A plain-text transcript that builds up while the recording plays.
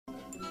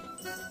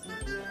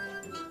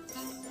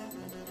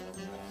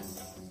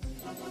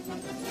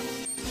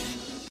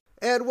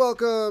And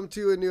welcome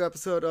to a new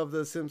episode of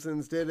The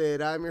Simpsons Did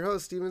It. I'm your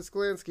host, Steven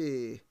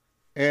Skolansky.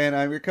 And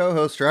I'm your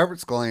co-host, Robert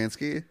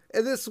Skolansky.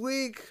 And this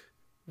week,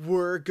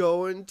 we're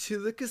going to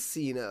the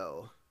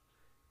casino.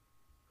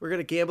 We're going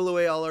to gamble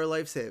away all our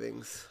life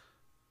savings.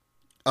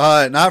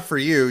 Not for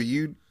you.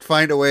 You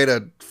find a way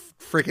to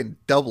freaking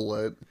double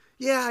it.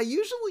 Yeah, I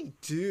usually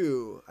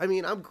do. I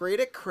mean, I'm great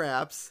at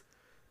craps.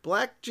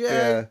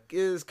 Blackjack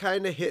is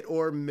kind of hit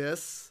or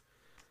miss.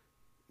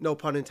 No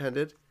pun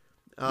intended.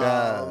 You're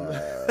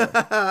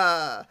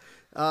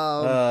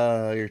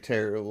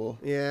terrible.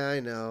 Yeah, I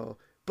know.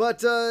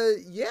 But,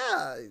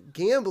 yeah,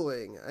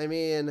 gambling. I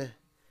mean,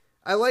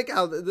 I like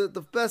how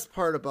the best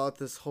part about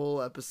this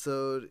whole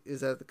episode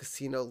is that the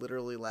casino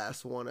literally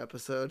lasts one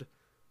episode.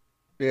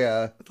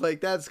 Yeah.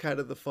 Like, that's kind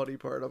of the funny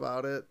part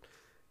about it.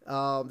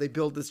 They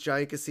build this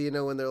giant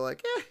casino and they're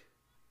like,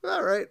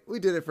 all right, we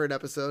did it for an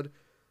episode.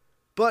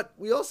 But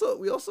we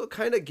also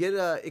kind of get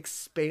a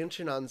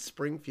expansion on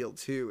Springfield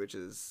too, which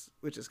is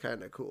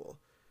kind of cool.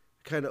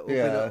 Kind of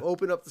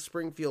open up the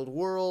Springfield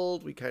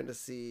world. We kind of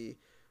see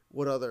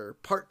what other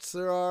parts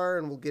there are,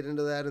 and we'll get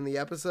into that in the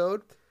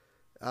episode.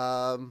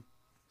 So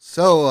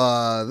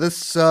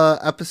this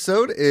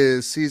episode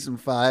is season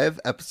 5,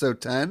 episode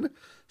 10,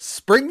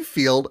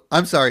 Springfield.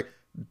 I'm sorry,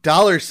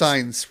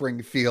 $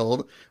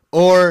 Springfield,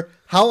 or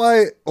how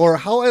I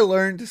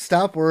learned to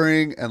stop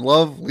worrying and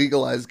love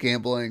legalized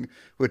gambling,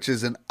 which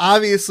is an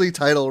obviously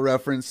title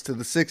reference to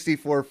the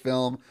 '64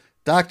 film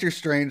Dr.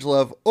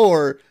 Strangelove,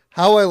 or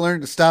How I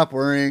Learned to Stop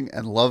Worrying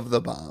and Love the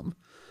Bomb.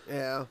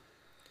 Yeah.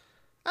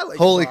 I like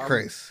Holy Bomb.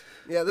 Christ.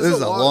 Yeah, this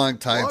is a long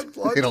time.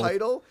 Long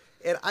title.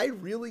 And I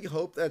really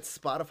hope that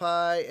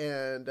Spotify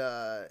and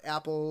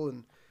Apple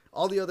and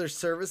all the other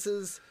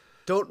services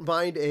don't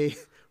mind a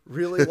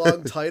really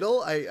long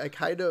title. I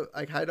kind of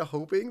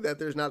hoping that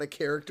there's not a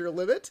character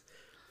limit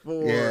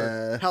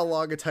for how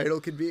long a title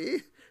could be.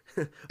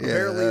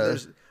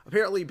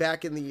 Apparently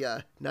back in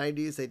the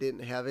 90s they didn't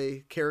have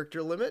a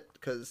character limit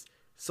because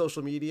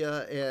social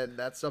media and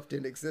that stuff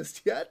didn't exist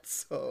yet.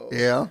 So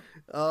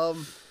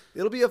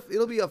it'll be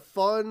a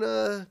fun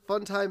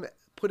time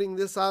putting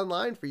this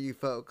online for you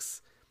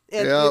folks.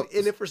 And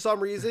if for some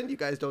reason you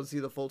guys don't see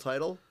the full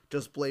title,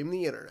 just blame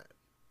the internet.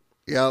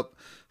 Yep.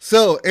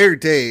 So air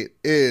date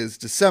is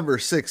December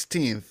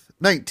 16th,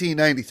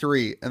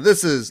 1993, and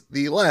this is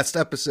the last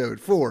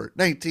episode for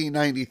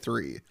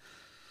 1993.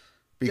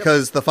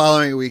 Because the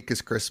following week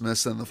is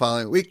Christmas and the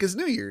following week is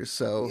New Year's.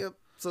 So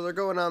So they're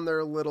going on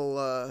their little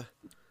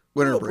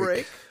winter little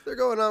break. They're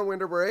going on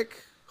winter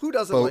break. Who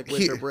doesn't like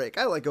winter break?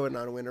 I like going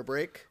on a winter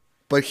break.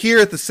 But here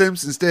at the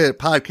Simpsons Did It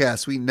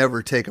podcast, we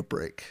never take a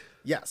break.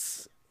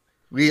 Yes.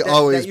 We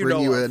always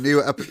bring you a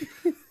new episode.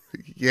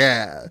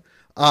 Yeah.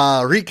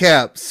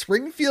 Recap.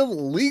 Springfield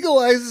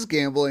legalizes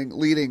gambling,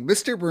 leading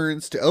Mr.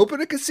 Burns to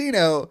open a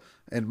casino,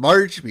 and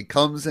Marge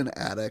becomes an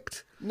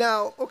addict.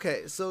 Now,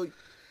 okay, so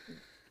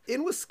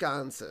in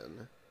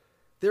Wisconsin,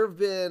 there have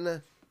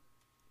been,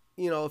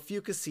 a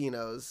few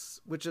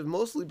casinos, which have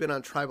mostly been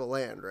on tribal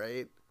land,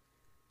 right?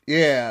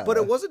 Yeah. But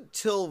it wasn't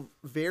till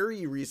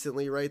very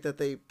recently, right, that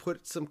they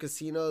put some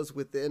casinos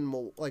within,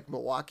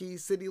 Milwaukee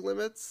city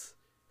limits?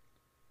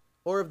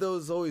 Or have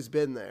those always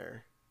been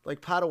there?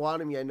 Like,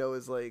 Potawatomi, I know,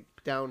 is,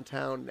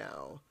 downtown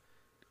now.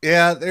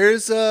 Yeah,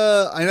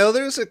 I know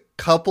there's a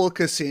couple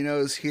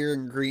casinos here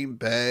in Green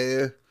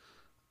Bay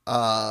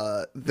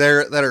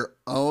that are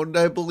owned,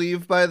 I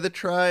believe, by the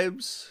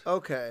tribes.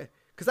 Okay.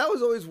 Because I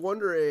was always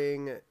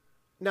wondering,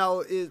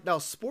 now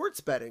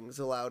sports betting's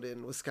allowed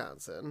in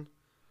Wisconsin.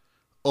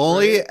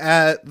 Only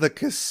at the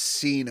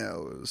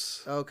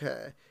casinos.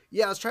 Okay.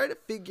 Yeah, I was trying to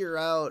figure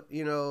out,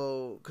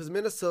 because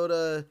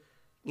Minnesota,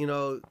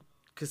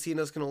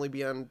 casinos can only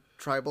be on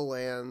tribal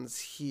lands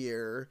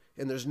here,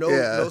 and there's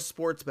no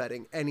sports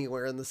betting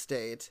anywhere in the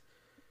state.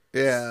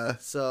 Yeah.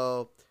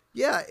 So,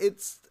 yeah,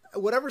 it's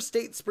whatever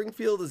state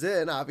Springfield is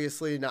in,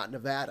 obviously not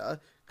Nevada,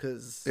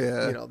 because,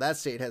 that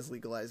state has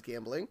legalized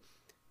gambling.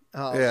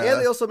 And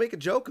they also make a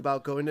joke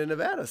about going to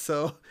Nevada,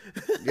 so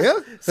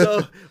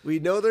so we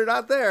know they're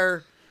not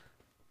there.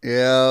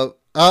 Yeah.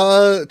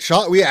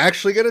 We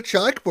actually get a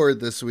chalkboard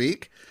this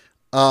week.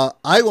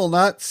 I will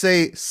not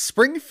say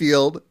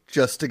Springfield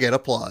just to get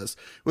applause,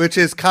 which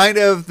is kind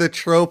of the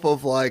trope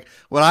of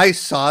when I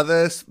saw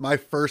this, my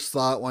first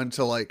thought went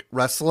to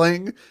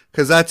wrestling,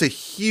 because that's a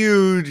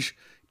huge,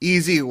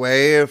 easy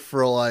way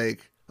for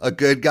a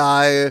good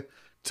guy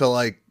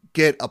to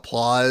get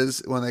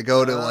applause when they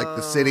go to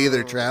the city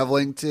they're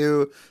traveling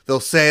to.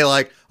 They'll say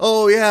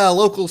oh yeah,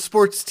 local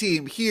sports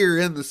team here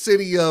in the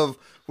city of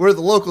where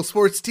the local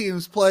sports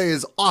teams play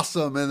is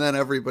awesome, and then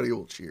everybody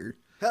will cheer.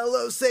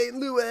 Hello, St.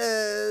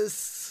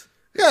 Louis.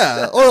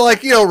 Yeah,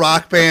 or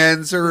rock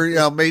bands,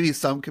 or maybe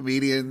some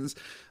comedians.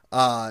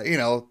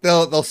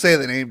 They'll say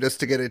the name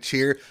just to get a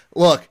cheer.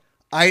 Look,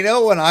 I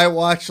know when I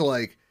watch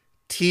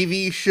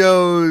TV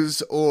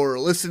shows or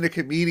listen to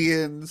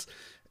comedians,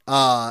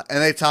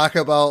 And they talk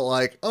about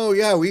like, oh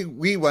yeah,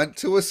 we went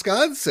to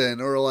Wisconsin,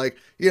 or like,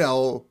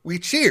 we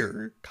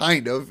cheer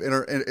kind of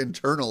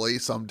internally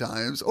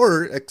sometimes,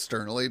 or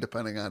externally,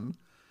 depending on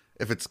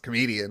if it's a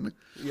comedian.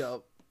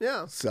 Yep.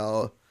 Yeah.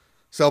 So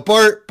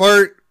Bart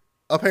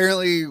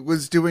apparently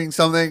was doing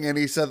something, and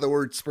he said the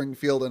word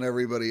Springfield, and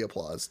everybody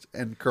applauded,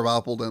 and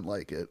Krabappel didn't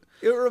like it.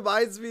 It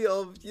reminds me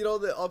of,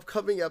 the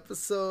upcoming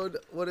episode.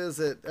 What is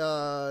it?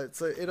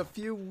 It's in a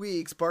few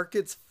weeks, Bart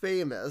gets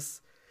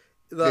famous.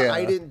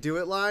 I didn't do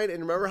it line.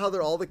 And remember how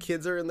all the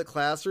kids are in the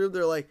classroom?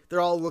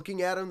 They're all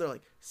looking at him. They're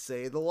like,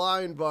 say the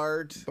line,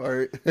 Bart.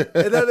 Bart.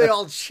 And then they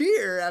all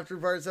cheer after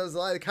Bart says the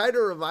line. It kind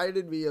of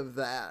reminded me of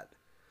that.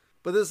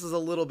 But this is a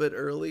little bit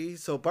early.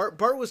 So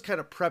Bart was kind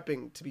of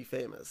prepping to be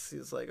famous. He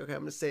was like, okay, I'm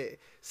going to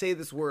say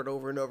this word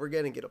over and over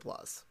again and get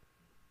applause.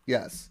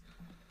 Yes.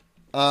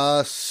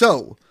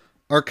 So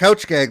our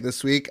couch gag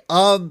this week.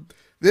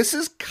 This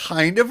is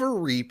kind of a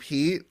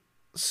repeat.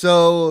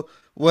 So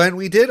when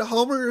we did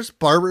Homer's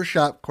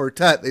Barbershop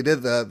Quartet, they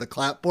did the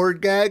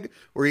clapboard gag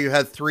where you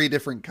had 3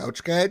 different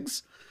couch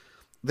gags.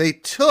 They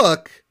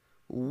took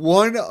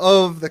one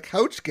of the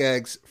couch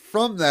gags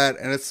from that,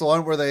 and it's the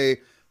one where they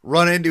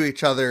run into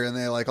each other and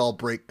they like all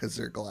break because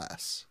they're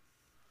glass.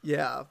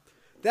 Yeah.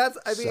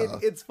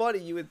 It's funny.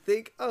 You would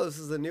think, oh, this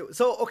is a new.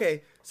 So,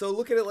 okay. So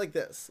look at it like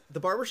this. The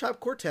Barbershop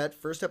Quartet,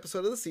 first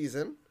episode of the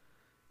season.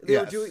 They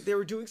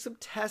were doing some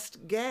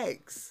test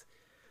gags.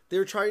 They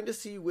were trying to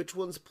see which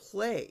ones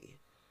play.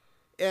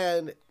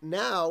 And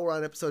now we're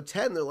on episode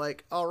 10. They're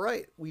like, all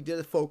right, we did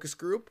a focus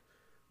group.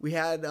 We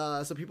had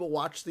some people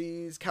watch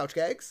these couch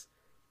gags.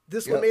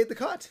 This one made the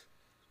cut.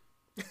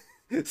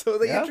 So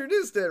they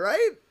introduced it,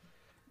 right?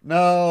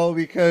 No,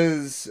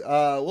 because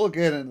we'll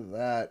get into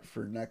that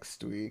for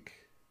next week.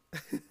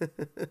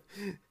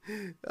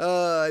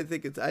 I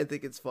think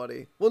it's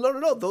funny. Well,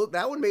 no.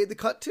 That one made the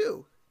cut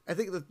too. I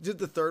think did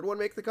the third one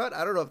make the cut?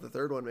 I don't know if the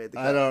third one made the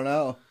cut. I don't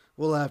know.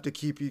 We'll have to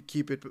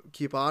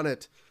keep on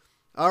it.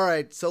 All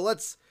right, so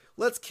let's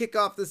kick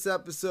off this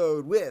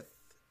episode with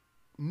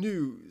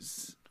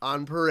news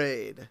on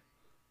parade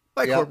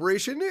by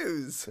Corporation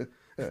News.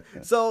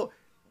 So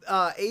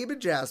Abe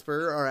and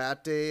Jasper are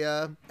at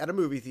a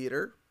movie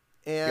theater,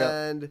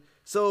 and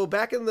so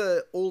back in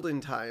the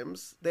olden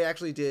times, they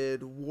actually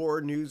did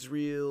war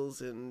newsreels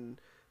and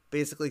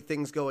basically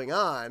things going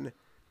on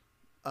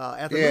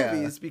at the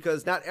movies,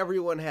 because not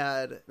everyone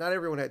had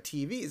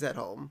TVs at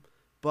home,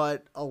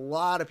 but a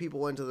lot of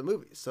people went to the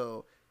movies.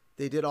 So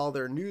they did all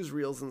their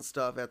newsreels and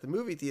stuff at the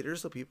movie theater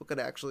so people could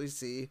actually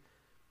see,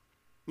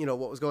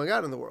 what was going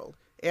on in the world.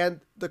 And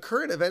the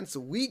current events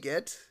we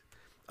get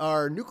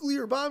are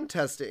nuclear bomb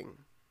testing,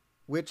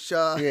 which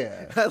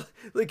the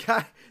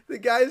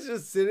guy's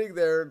just sitting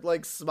there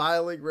like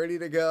smiling, ready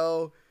to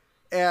go,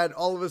 and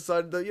all of a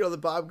sudden the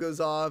bomb goes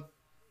off,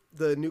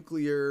 the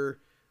nuclear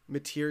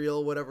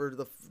material, whatever,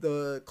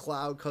 the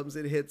cloud comes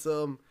in, hits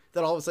him,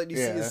 then all of a sudden you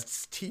see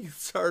his teeth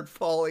start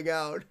falling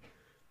out,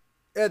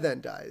 and then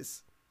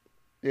dies.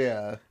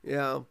 Yeah.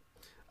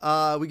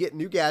 We get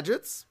new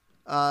gadgets,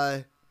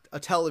 a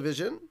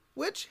television,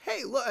 which,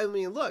 hey,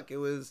 look, it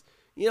was,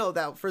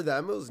 that for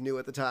them, it was new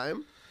at the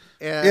time.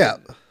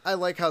 And I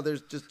like how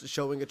there's just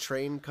showing a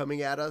train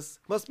coming at us.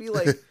 Must be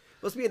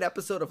an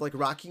episode of like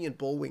Rocky and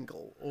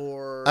Bullwinkle,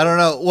 or I don't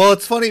know. Well,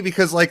 it's funny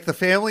because like the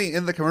family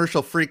in the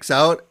commercial freaks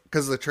out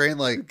because the train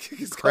like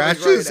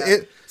crashes.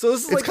 So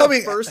this is like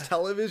the first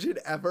television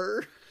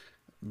ever.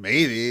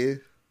 Maybe.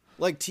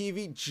 Like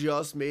TV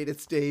just made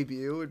its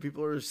debut and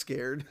people are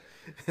scared.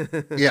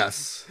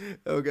 Yes.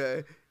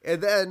 Okay.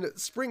 And then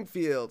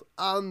Springfield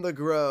on the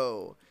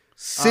grow.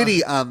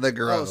 City on the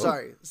grow. Oh,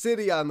 sorry.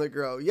 City on the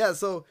grow. Yeah,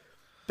 so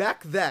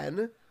back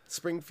then,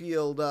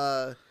 Springfield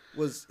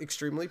was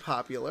extremely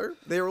popular.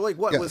 They were like,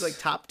 was like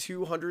top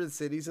 200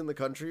 cities in the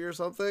country or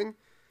something?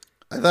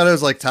 I thought it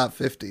was like top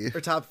 50. Or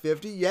top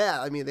 50?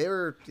 Yeah,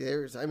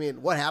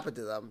 what happened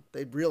to them?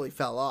 They really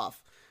fell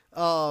off.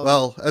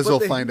 Well, as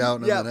we'll find out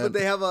in a minute. Yeah,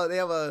 but they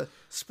have a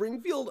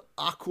Springfield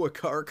Aqua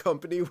Car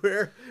company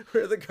where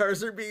the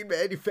cars are being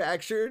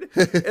manufactured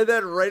and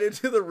then right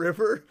into the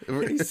river,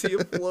 and you see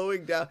them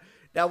flowing down.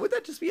 Now, would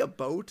that just be a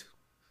boat?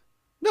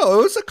 No,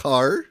 it was a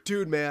car.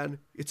 Dude, man,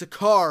 it's a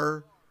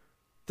car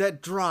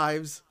that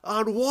drives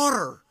on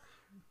water.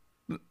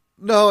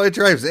 No, it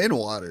drives in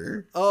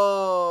water.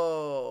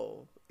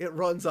 Oh, it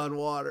runs on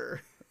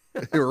water.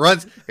 It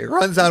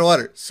runs on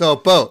water. So a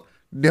boat.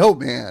 No,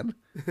 man.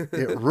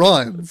 It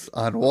runs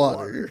on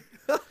water.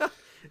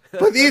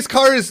 But these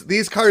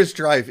cars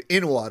drive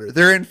in water.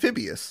 They're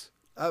amphibious.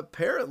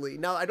 Apparently.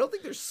 Now, I don't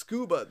think there's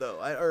scuba though,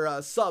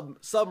 or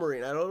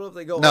submarine. I don't know if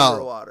they go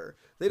underwater.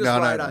 They just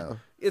ride on. No.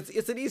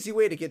 It's an easy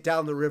way to get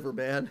down the river,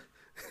 man.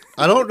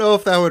 I don't know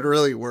if that would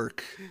really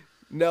work.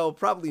 No,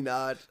 probably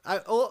not.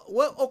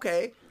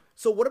 Okay.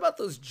 So what about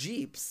those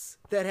Jeeps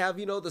that have,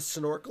 the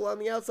snorkel on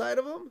the outside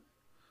of them,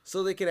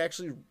 so they can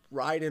actually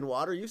ride in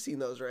water? You've seen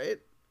those, right?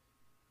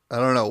 I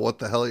don't know what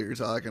the hell you're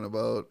talking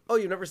about. Oh,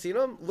 you've never seen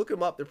them? Look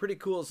them up. They're pretty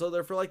cool. So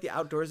they're for like the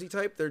outdoorsy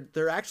type.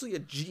 They're actually a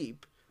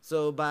Jeep.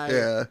 So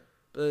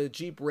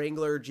Jeep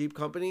Wrangler Jeep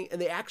company,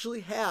 and they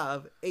actually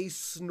have a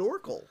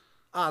snorkel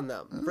on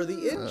them for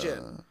the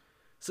engine.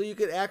 So you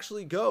could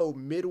actually go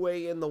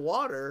midway in the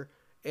water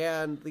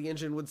and the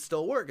engine would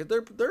still work.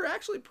 They're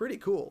actually pretty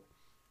cool.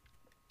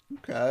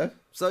 Okay.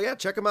 So yeah,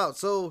 check them out.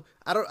 So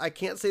I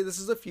can't say this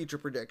is a future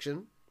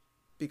prediction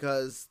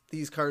because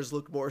these cars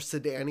look more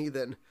sedan-y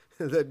than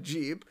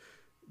Jeep.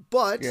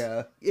 But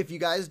yeah, if you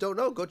guys don't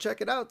know, go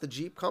check it out. The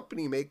Jeep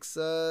company makes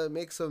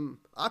some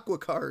aqua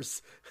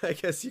cars, I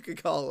guess you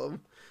could call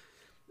them.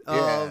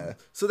 Yeah.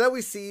 So then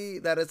we see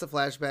that it's a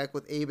flashback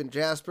with Abe and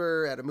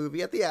Jasper at a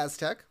movie at the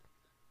Aztec.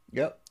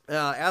 Yep.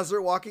 As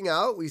they're walking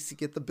out, we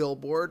get the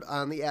billboard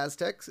on the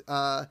Aztec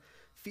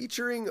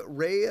featuring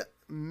Ray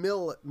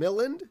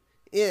Milland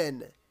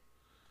in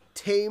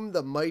Tame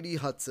the Mighty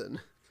Hudson.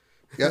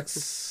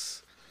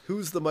 Yes.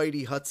 Who's the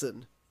Mighty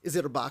Hudson? Is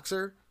it a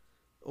boxer?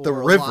 Or the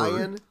a river.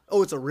 Lion?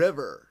 Oh, it's a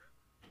river.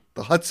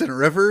 The Hudson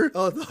River?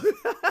 Oh,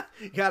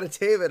 you gotta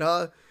tame it,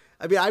 huh?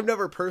 I mean, I've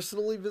never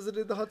personally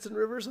visited the Hudson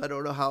River, so I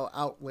don't know how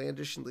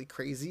outlandishly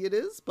crazy it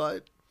is,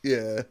 but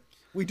yeah,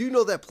 we do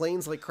know that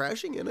planes like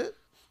crashing in it.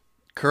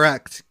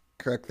 Correct,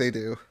 they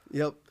do.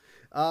 Yep.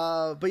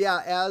 But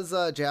yeah, as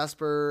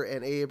Jasper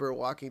and Abe are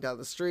walking down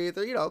the street,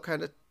 they're,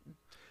 kind of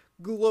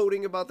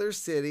gloating about their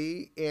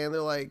city, and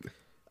they're like,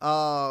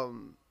 oh,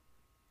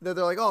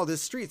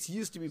 this streets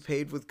used to be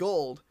paved with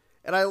gold.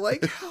 And I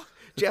like how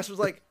Jasper's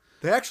like,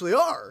 they actually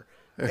are.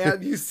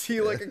 And you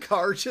see like a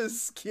car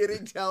just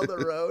skidding down the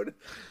road.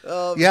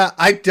 Yeah,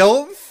 I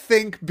don't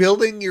think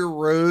building your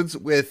roads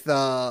with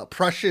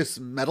precious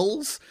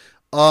metals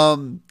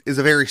is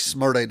a very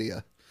smart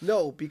idea.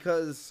 No,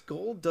 because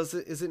gold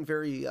isn't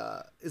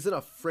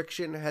a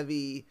friction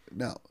heavy.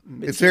 No,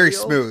 material. It's very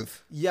smooth.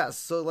 Yes,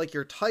 so like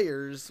your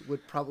tires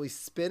would probably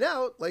spin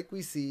out like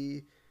we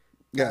see.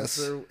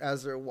 Yes,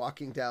 as they're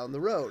walking down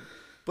the road.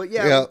 But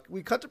yeah,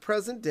 we cut to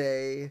present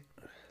day,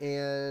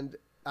 and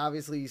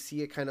obviously you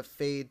see it kind of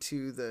fade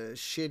to the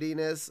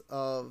shittiness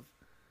of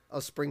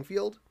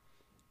Springfield.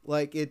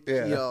 Like it,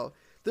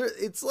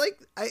 it's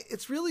like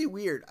it's really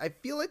weird. I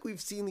feel like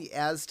we've seen the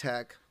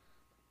Aztec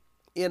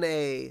in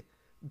a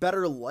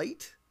better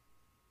light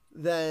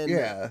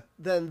than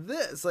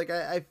this. Like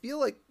I feel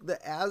like the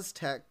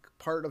Aztec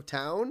part of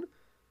town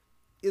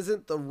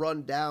isn't the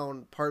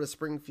rundown part of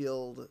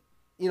Springfield,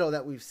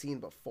 that we've seen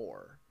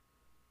before.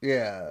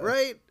 Yeah.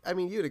 Right? I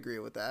mean, you'd agree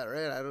with that,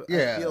 right?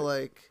 Yeah. I feel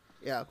like,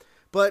 yeah.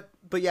 But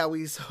yeah,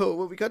 so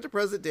when we cut to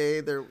present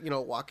day, they're,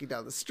 walking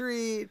down the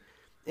street,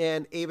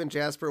 and Abe and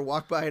Jasper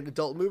walk by an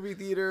adult movie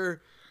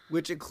theater,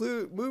 which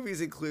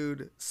movies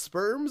include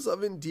Sperms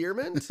of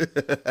Endearment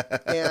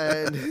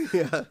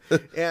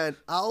and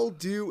I'll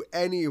Do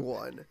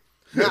Anyone.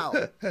 Now,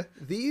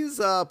 these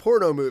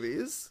porno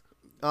movies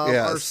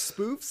are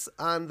spoofs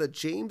on the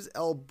James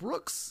L.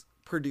 Brooks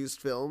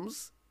produced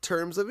films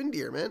Terms of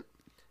Endearment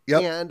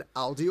and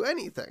I'll Do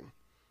Anything.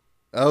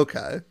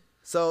 Okay.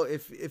 So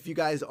if you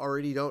guys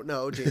already don't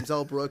know, James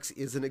L. Brooks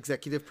is an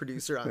executive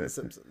producer on The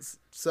Simpsons.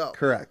 So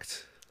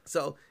correct.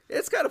 So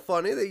it's kind of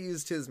funny they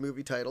used his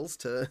movie titles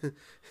to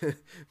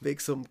make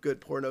some good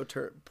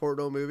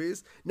porno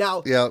movies.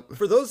 Now,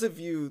 for those of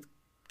you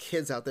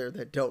kids out there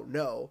that don't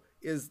know,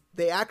 is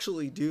they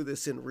actually do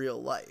this in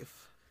real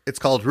life. It's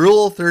called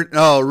Rule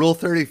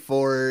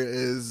 34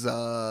 is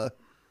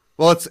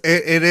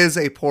it is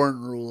a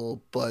porn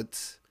rule,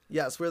 but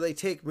yes, where they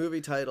take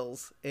movie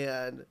titles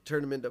and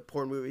turn them into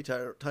porn movie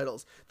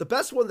titles. The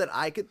best one that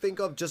I could think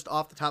of just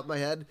off the top of my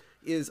head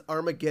is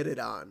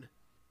Armageddon.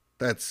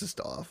 That's just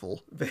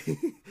awful.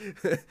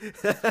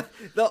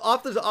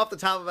 Off the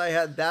top of my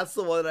head, that's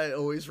the one I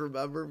always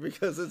remember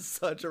because it's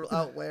such an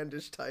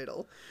outlandish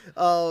title.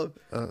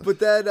 But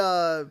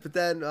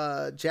then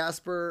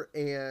Jasper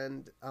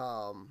and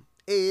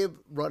Abe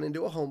run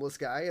into a homeless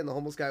guy, and the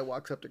homeless guy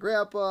walks up to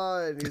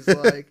Grandpa, and he's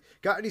like,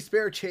 "Got any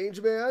spare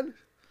change, man?"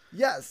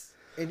 "Yes,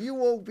 and you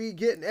won't be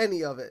getting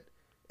any of it.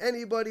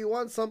 Anybody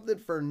want something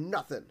for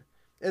nothing?"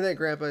 And then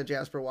Grandpa and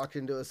Jasper walked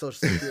into a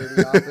Social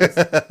Security office.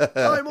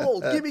 "I'm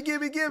old. Gimme.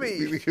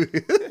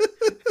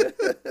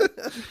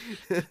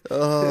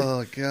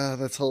 Oh, God,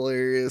 that's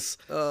hilarious.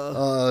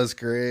 That's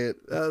great.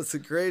 That's a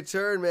great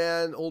turn,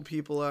 man. Old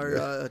people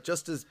are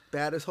just as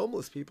bad as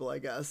homeless people, I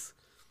guess.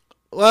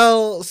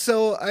 Well,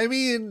 so, I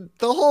mean,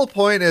 the whole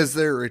point is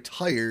they're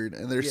retired,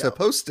 and they're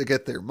supposed to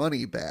get their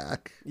money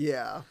back.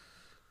 Yeah.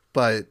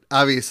 But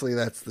obviously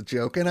that's the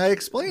joke, and I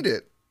explained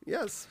it.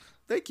 Yes.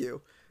 Thank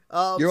you.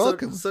 You're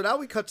welcome. So now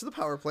we cut to the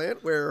power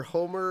plant where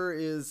Homer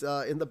is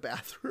in the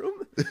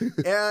bathroom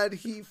and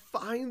he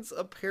finds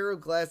a pair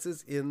of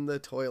glasses in the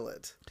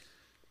toilet.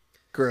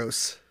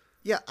 Gross.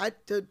 Yeah, I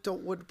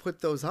wouldn't put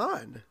those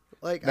on.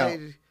 Like,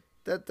 no.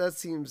 That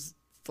seems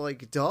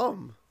like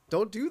dumb.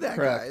 Don't do that,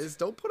 Correct. guys.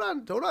 Don't put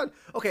on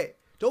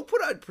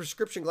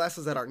prescription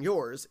glasses that aren't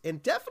yours,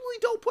 and definitely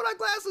don't put on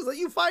glasses that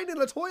you find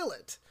in a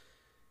toilet.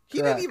 He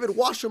Correct. didn't even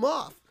wash them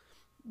off.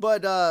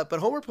 But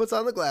Homer puts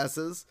on the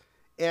glasses.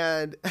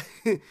 And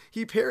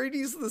he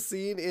parodies the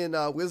scene in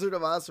Wizard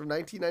of Oz from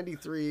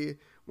 1993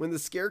 when the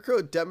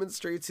Scarecrow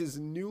demonstrates his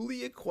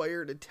newly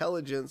acquired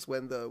intelligence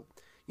when the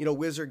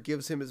wizard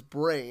gives him his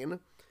brain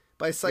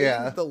by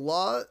citing the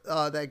law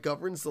that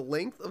governs the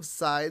length of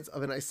sides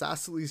of an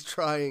isosceles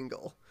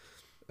triangle.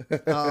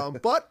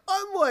 But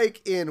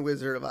unlike in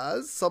Wizard of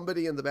Oz,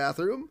 somebody in the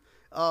bathroom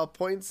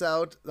points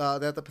out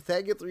that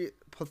the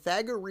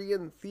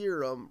Pythagorean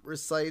theorem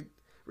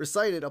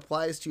recited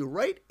applies to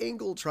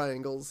right-angle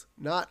triangles,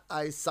 not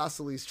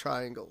isosceles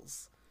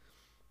triangles.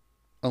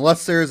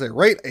 Unless there is a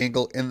right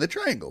angle in the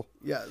triangle.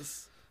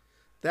 Yes.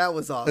 That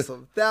was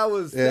awesome. That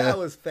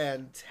was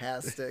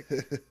fantastic.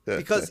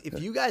 Because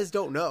if you guys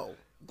don't know,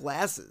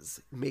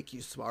 glasses make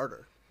you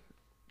smarter.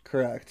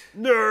 Correct.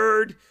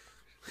 Nerd!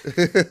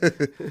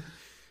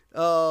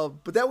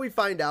 But then we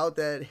find out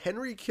that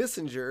Henry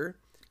Kissinger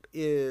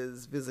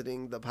is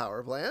visiting the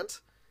power plant.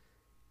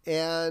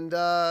 And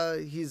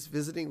he's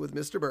visiting with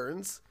Mr.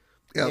 Burns.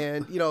 Yep.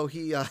 And,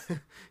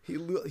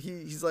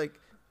 he's like,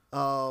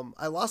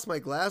 I lost my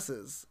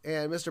glasses.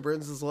 And Mr.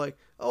 Burns is like,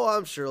 oh,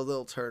 I'm sure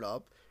they'll turn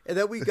up. And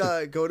then we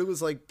go to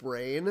his like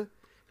brain.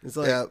 It's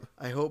like, yep.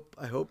 I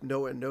hope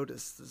no one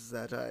notices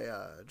that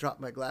I dropped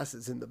my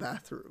glasses in the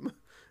bathroom.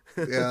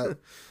 Yeah.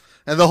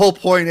 And the whole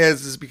point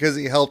is because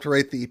he helped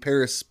write the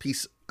Paris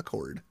Peace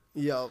Accord.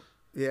 Yep.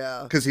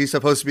 Yeah. Because he's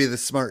supposed to be the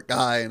smart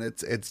guy, and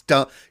it's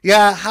dumb.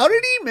 Yeah. How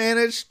did he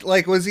manage?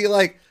 Like, was he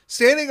like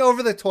standing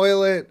over the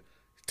toilet,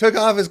 took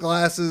off his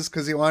glasses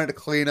because he wanted to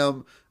clean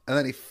them, and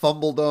then he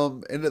fumbled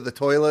them into the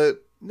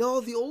toilet?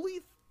 No,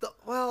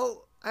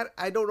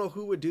 I don't know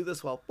who would do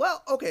this well.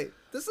 Well, okay,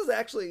 this is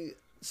actually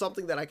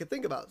something that I could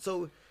think about.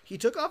 So he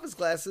took off his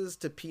glasses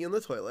to pee in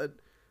the toilet,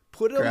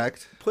 put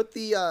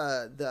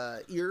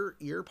the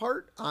ear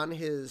part on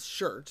his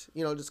shirt,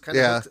 just kind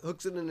of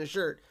hooks it in his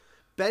shirt,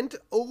 bent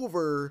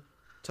over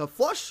to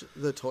flush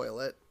the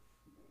toilet,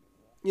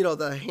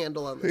 the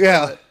handle on the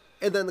toilet,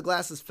 and then the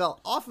glasses fell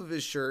off of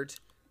his shirt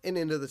and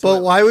into the toilet.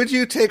 But why would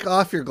you take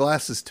off your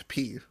glasses to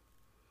pee?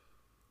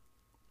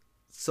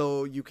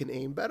 So you can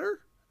aim better?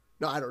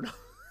 No, I don't know.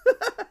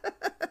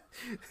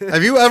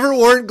 Have you ever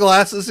worn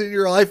glasses in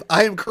your life?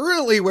 I am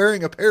currently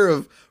wearing a pair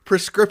of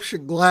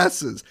prescription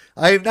glasses.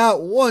 I have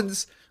not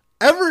once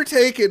ever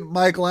taken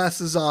my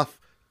glasses off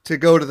to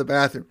go to the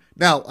bathroom.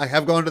 Now, I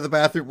have gone to the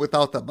bathroom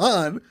without them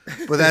on,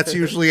 but that's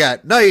usually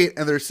at night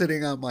and they're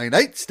sitting on my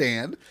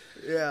nightstand.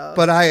 Yeah.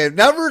 But I have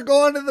never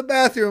gone to the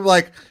bathroom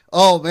like,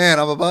 oh man,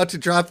 I'm about to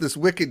drop this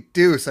wicked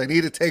deuce. I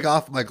need to take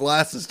off my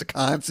glasses to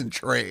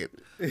concentrate.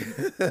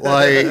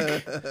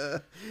 Like,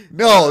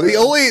 no,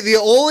 the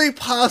only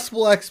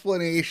possible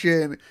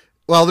explanation,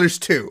 well, there's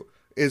two,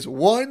 is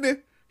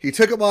one, he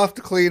took them off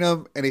to clean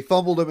them and he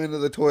fumbled them into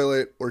the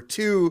toilet, or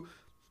two,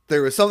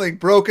 there was something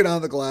broken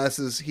on the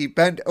glasses. He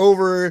bent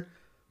over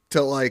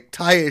to like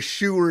tie a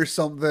shoe or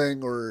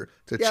something or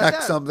to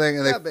check something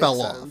and they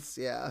fell off.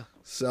 Yeah.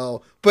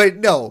 So, but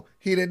no,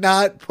 he did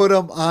not put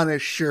them on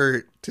his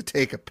shirt to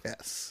take a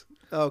piss.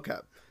 Okay.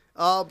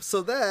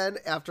 So then,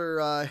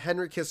 after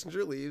Henry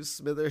Kissinger leaves,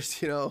 Smithers,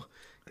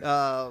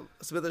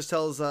 Smithers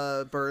tells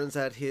Burns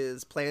that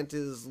his plant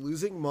is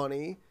losing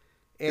money,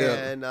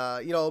 and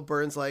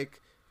Burns like,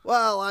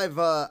 well,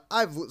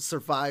 I've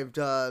survived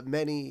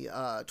many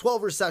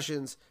 12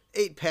 recessions,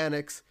 8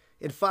 panics,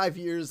 and 5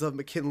 years of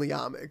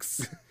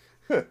McKinleyomics,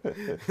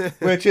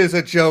 which is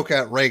a joke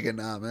at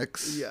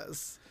Reaganomics.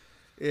 Yes.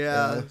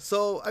 Yeah.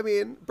 So I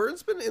mean,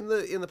 Burns been in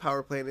the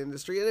power plant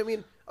industry, and I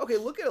mean, okay,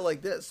 look at it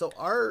like this. So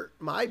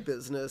my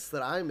business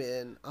that I'm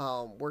in,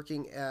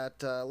 working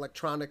at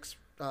electronics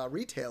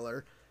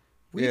retailer,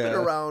 we've been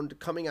around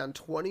coming on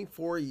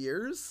 24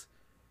 years.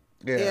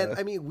 Yeah. And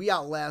I mean, we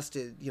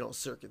outlasted,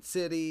 Circuit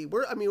City.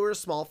 We're a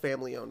small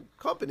family owned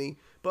company,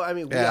 but I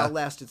mean, we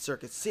outlasted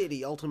Circuit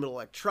City, Ultimate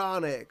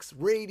Electronics,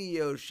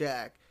 Radio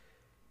Shack.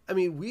 I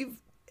mean, we've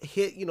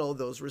hit,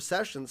 those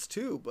recessions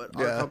too, but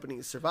our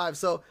companies survive.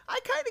 So I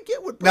kind of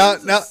get what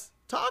Burns is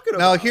talking about.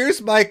 Now,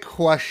 here's my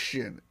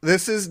question.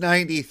 This is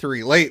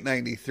 93, late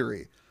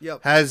 93.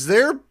 Yep. Has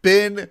there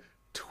been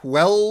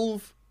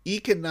 12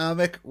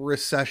 economic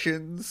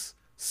recessions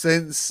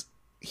since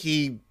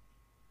he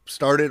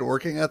started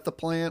working at the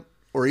plant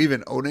or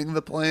even owning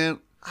the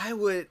plant?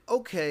 To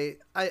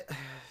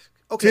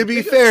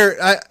be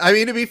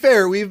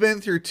fair, we've been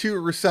through 2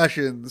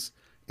 recessions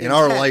in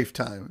our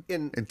lifetime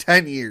in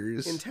 10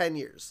 years. In 10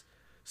 years.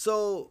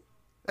 So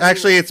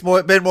actually, it's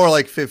been more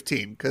like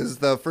 15 because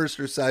the first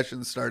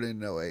recession started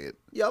in 08.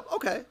 Yep.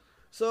 Okay.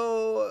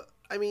 So,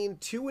 I mean,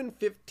 2 and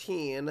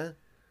 15.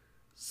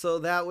 So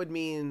that would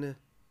mean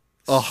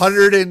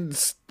 100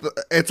 and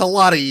it's a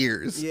lot of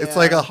years. Yeah. It's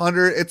like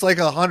 100. It's like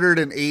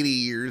 180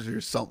 years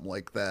or something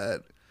like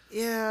that.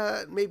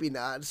 Yeah, maybe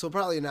not. So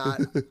probably not.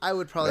 I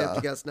would probably have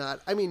to guess not.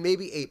 I mean,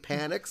 maybe 8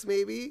 panics,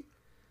 maybe.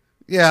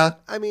 Yeah.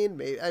 I mean,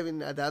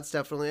 that's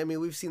definitely. I mean,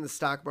 we've seen the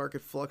stock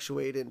market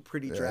fluctuate in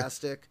pretty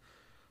drastic.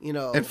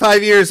 And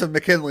 5 years of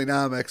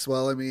McKinleyomics.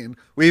 Well, I mean,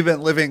 we've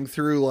been living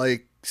through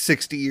like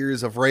 60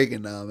 years of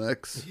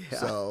Reaganomics. Yeah.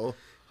 So.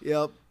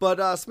 Yep.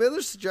 But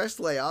Smithers suggests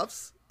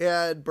layoffs.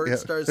 And Bert Yeah.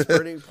 starts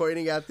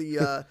pointing at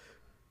the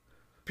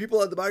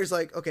people at the bar. He's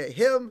like, okay,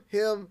 him,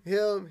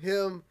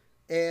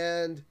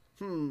 and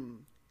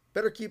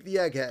better keep the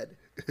egghead.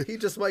 He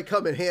just might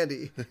come in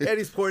handy. And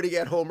he's pointing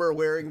at Homer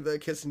wearing the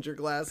Kissinger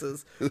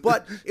glasses.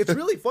 But it's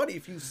really funny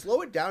if you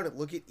slow it down and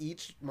look at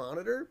each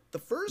monitor. The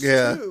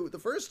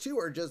first two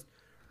are just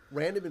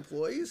random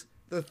employees.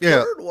 The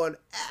third one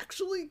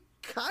actually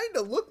kind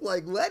of looked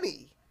like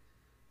Lenny.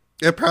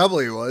 It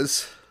probably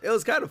was. It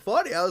was kind of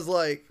funny. I was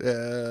like,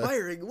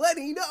 firing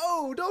Lenny?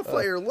 No, don't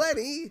fire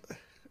Lenny.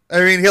 I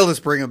mean, he'll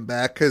just bring him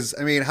back because,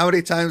 I mean, how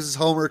many times has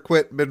Homer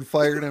quit and been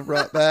fired and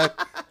brought back?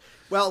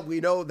 Well, we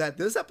know that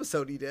this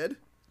episode he did.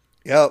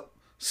 Yep.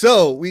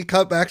 So we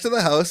cut back to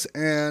the house,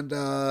 and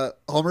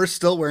Homer's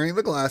still wearing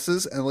the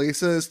glasses, and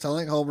Lisa is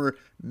telling Homer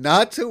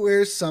not to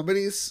wear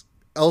somebody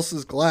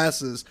else's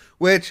glasses,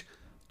 which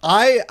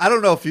I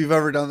don't know if you've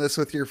ever done this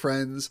with your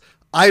friends.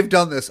 I've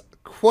done this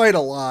quite a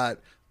lot.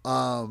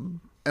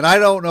 And I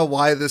don't know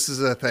why this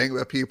is a thing,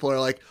 but people are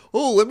like,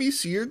 oh, let me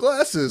see your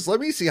glasses.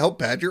 Let me see how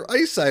bad your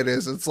eyesight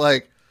is. It's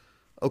like,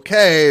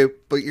 okay,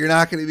 but you're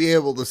not going to be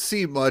able to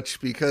see much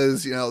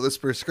because, you know, this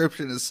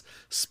prescription is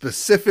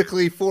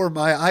specifically for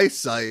my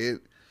eyesight.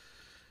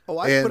 Oh,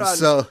 I've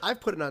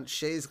put it on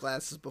Shay's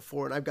glasses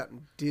before, and I've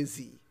gotten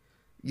dizzy.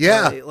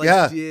 Yeah,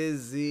 like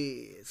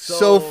dizzy.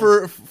 So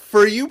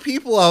for you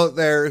people out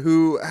there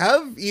who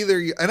have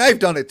either, and I've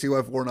done it too,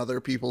 I've worn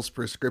other people's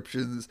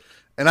prescriptions,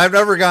 and I've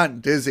never gotten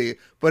dizzy.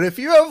 But if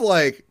you have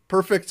like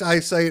perfect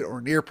eyesight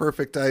or near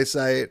perfect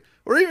eyesight,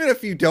 or even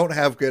if you don't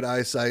have good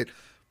eyesight,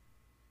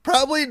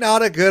 probably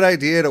not a good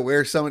idea to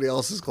wear somebody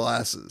else's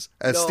glasses.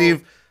 As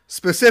Steve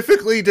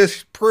specifically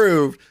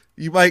disproved,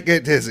 you might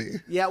get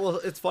dizzy. Yeah, well,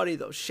 it's funny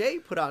though. Shay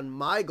put on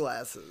my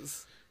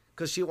glasses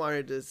because she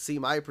wanted to see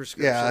my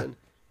prescription. Yeah.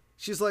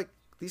 She's like,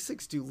 these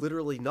things do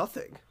literally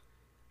nothing.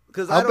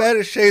 How bad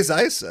is Shay's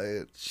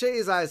eyesight?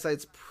 Shay's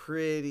eyesight's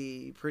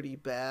pretty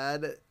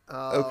bad.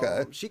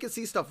 Okay. She can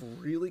see stuff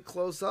really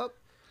close up,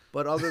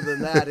 but other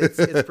than that,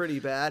 it's pretty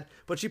bad.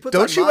 But she puts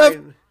on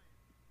mine.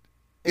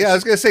 I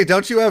was gonna say,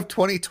 don't you have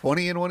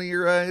 20/20 in one of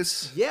your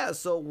eyes? Yeah.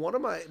 So one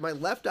of my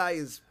left eye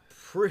is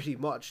pretty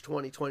much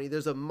 20/20.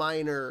 There's a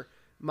minor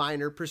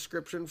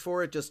prescription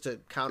for it just to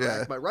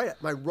counteract my right eye.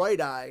 My right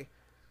eye,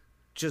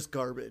 just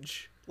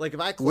garbage. Like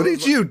if I close. What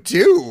did you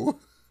do?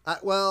 I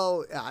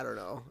don't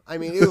know. I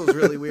mean, it was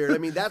really weird. I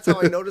mean, that's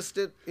how I noticed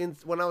it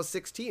when I was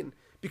 16.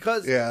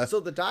 Because so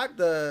the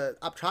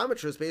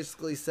optometrist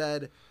basically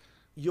said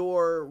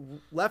your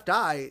left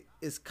eye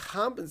is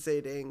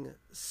compensating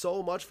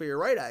so much for your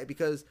right eye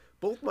because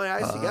both my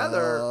eyes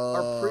together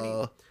are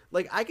pretty.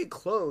 Like I could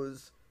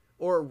close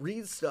or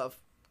read stuff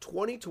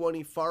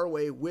 20/20 far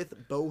away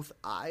with both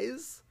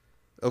eyes.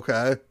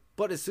 Okay.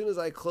 But as soon as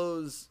I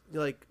close,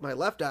 like my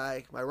left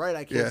eye, my right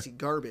eye can't see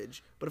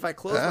garbage. But if I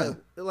close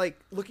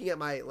looking at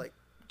my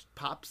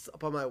pops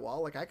up on my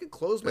wall, like I could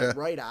close my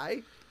right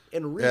eye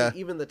and read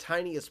even the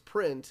tiniest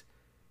print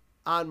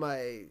on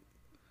my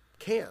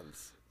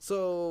cans.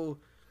 So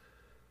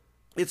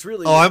it's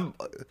really I'm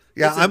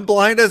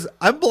blind as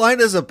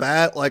a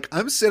bat. Like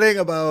I'm sitting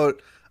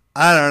about,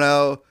 I don't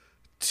know,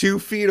 2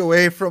 feet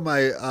away from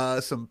my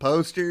some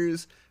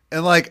posters,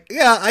 and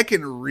I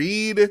can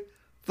read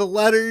the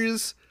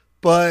letters,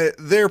 but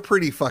they're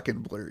pretty fucking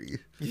blurry.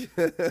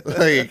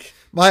 Like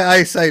my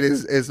eyesight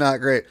is not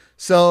great.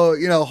 So,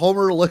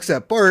 Homer looks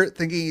at Bart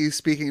thinking he's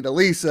speaking to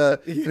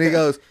Lisa, and he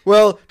goes,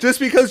 well, just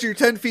because you're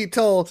 10 feet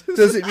tall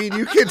doesn't mean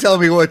you can tell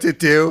me what to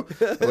do.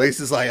 And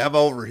Lisa's like, I'm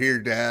over here,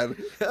 Dad.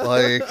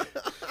 Like,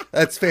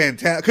 that's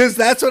fantastic. Because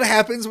that's what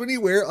happens when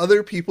you wear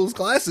other people's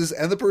glasses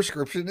and the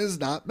prescription is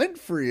not meant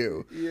for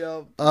you.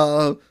 Yeah.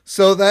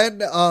 So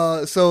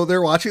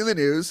they're watching the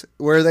news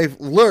where they've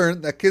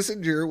learned that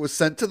Kissinger was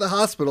sent to the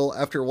hospital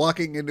after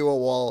walking into a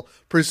wall,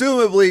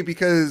 presumably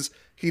because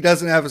he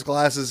doesn't have his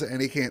glasses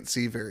and he can't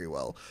see very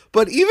well.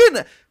 But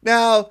even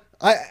now,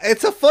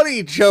 it's a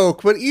funny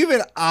joke, but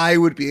even I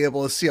would be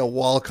able to see a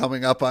wall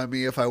coming up on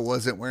me if I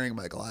wasn't wearing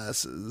my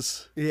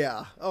glasses.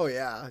 Yeah. Oh,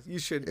 yeah. You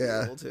should be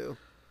able to.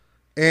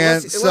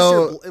 And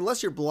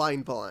unless you're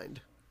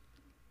blind.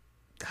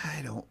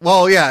 I don't.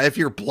 Well, yeah. If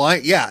you're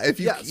blind, yeah.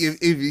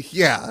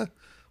 Yeah.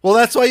 Well,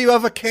 that's why you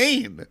have a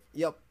cane.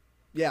 Yep.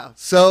 Yeah.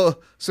 So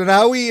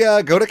now we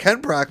go to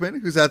Ken Brockman,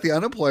 who's at the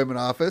unemployment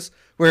office,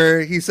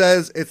 where he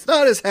says it's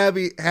not as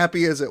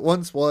happy as it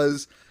once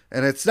was,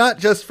 and it's not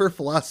just for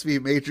philosophy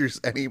majors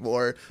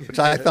anymore, which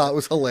I thought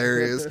was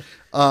hilarious.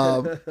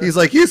 He's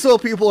like, useful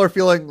people are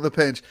feeling the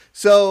pinch.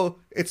 So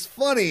it's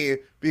funny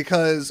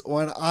because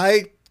when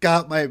I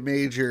got my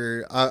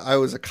major, I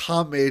was a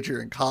comm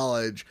major in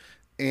college,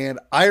 and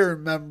I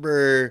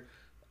remember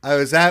I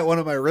was at one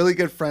of my really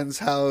good friends'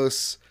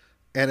 house,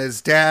 and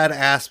his dad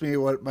asked me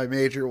what my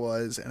major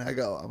was, and I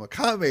go, I'm a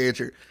comm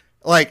major.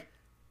 Like,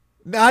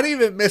 not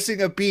even missing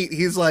a beat.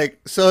 He's like,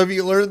 so have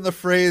you learned the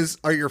phrase,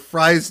 are your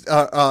fries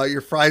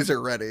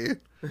are ready?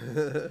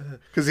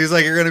 Because he's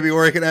like, you're going to be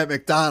working at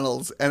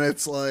McDonald's. And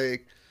it's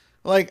like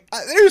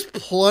there's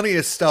plenty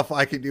of stuff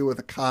I can do with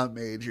a comm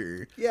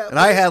major. Yeah. And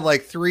I had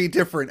 3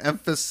 different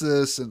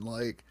emphasis and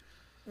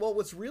Well,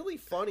 what's really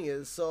funny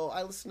is, so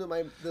I listen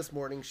to this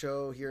morning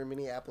show here in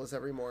Minneapolis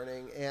every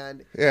morning,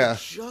 and it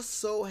just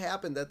so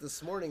happened that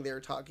this morning they were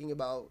talking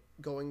about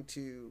going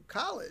to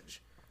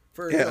college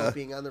for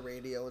being on the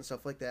radio and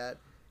stuff like that.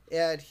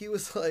 And he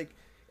was like,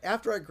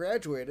 after I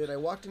graduated, I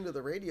walked into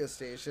the radio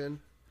station,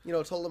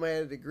 told him I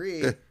had a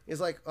degree.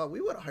 He's like, oh, we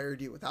would have hired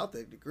you without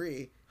the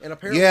degree. And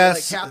apparently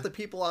like half the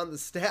people on the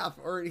staff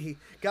already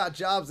got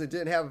jobs and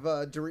didn't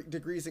have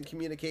degrees in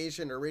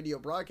communication or radio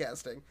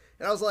broadcasting.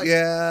 And I was like,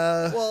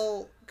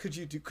 well, could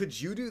you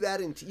do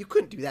that you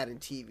couldn't do that in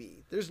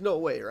TV. There's no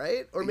way,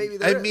 right? Or maybe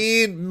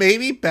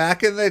maybe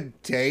back in the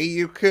day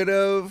you could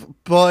have,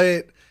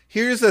 but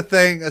here's the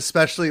thing,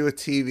 especially with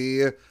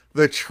TV,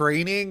 the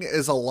training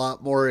is a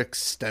lot more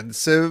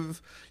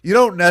extensive. You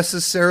don't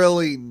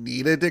necessarily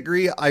need a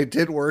degree. I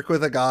did work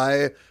with a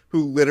guy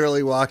who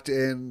literally walked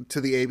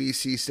into the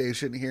ABC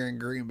station here in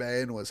Green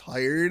Bay and was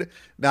hired.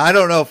 Now, I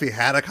don't know if he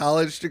had a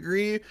college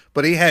degree,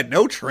 but he had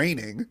no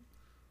training.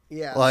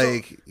 Yeah. But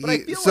I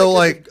feel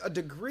like a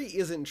degree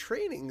isn't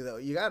training, though.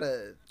 You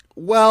gotta...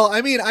 Well,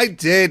 I mean, I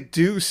did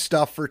do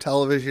stuff for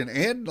television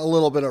and a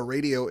little bit of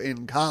radio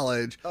in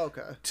college.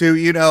 Okay.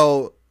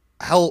 To,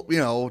 help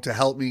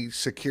me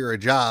secure a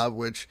job,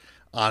 which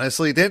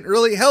honestly didn't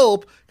really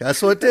help.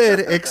 Guess what did?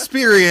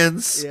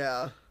 Experience.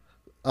 Yeah.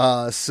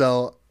 I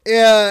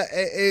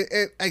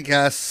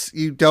guess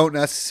you don't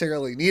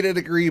necessarily need a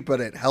degree, but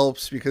it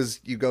helps because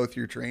you go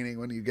through training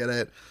when you get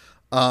it.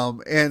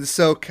 And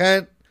so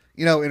Kent,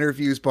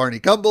 interviews Barney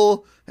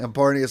Gumble, and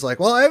Barney is like,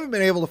 well, I haven't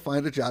been able to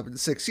find a job in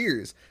 6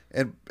 years.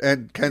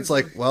 And Kent's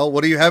like, well,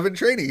 what do you have in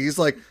training? He's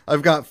like,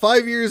 I've got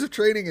 5 years of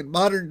training in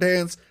modern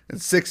dance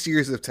and 6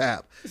 years of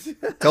tap.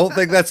 Don't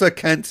think that's what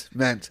Kent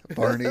meant,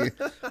 Barney.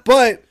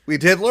 But we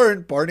did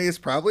learn Barney is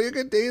probably a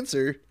good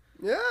dancer.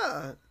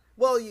 Yeah.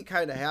 Well, you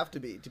kind of have to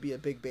be a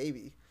big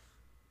baby,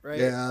 right?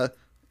 Yeah.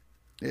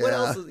 What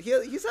else?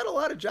 He's had a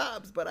lot of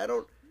jobs, but I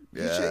don't...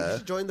 He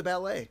should join the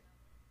ballet.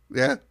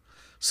 Yeah.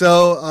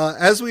 So,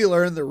 as we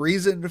learn, the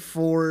reason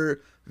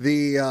for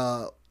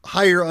the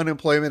higher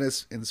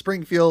unemployment in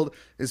Springfield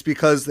is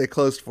because they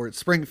closed Fort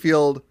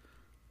Springfield,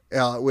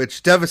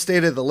 which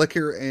devastated the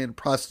liquor and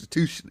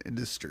prostitution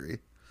industry.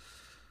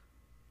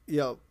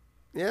 Yep.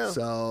 Yeah.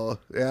 So,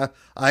 yeah.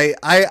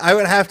 I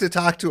would have to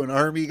talk to an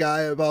Army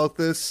guy about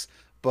this,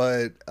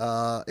 but,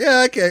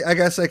 I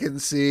guess I can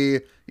see,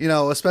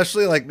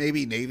 especially like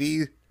maybe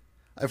Navy.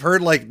 I've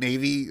heard like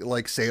Navy,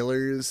 like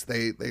sailors,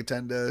 they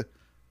tend to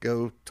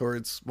go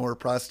towards more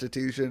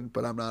prostitution,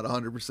 but I'm not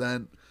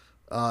 100%.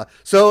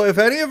 So if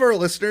any of our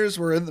listeners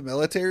were in the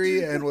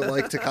military and would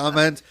like to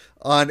comment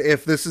on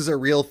if this is a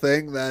real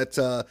thing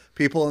that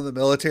people in the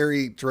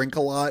military drink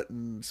a lot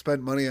and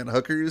spend money on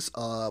hookers,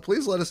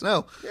 please let us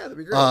know. Yeah, that'd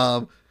be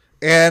great.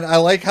 And I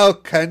like how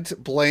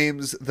Kent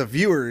blames the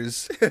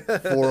viewers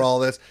for all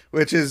this,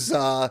 which is,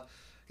 we're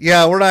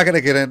not going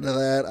to get into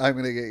that. I'm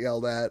going to get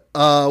yelled at.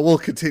 We'll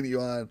continue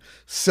on.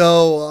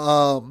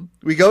 So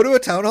we go to a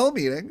town hall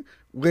meeting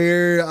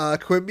where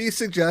Quimby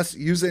suggests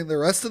using the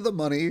rest of the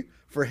money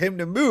for him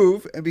to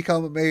move and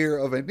become a mayor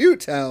of a new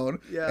town.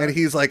 Yeah. And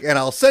he's like, and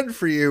I'll send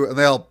for you. And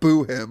they all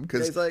boo him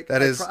because he's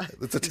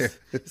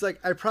like,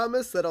 I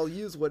promise that I'll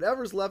use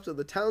whatever's left of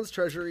the town's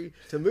treasury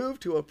to move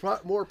to a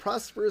more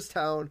prosperous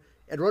town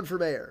and run for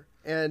mayor.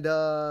 And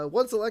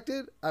once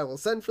elected, I will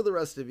send for the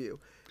rest of you.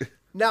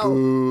 Now,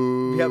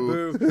 boo. Yeah,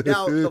 boo.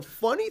 Now, the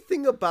funny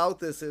thing about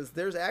this is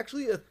there's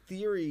actually a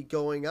theory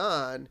going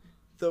on.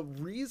 The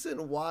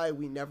reason why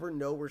we never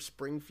know where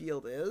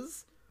Springfield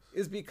is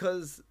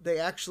because they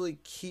actually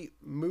keep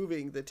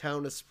moving the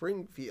town of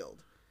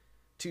Springfield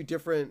to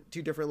different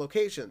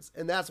locations.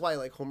 And that's why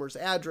like Homer's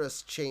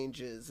address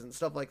changes and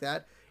stuff like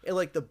that. And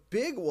like the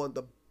big one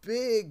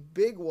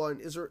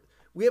is,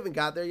 we haven't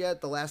got there yet,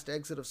 the last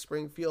exit of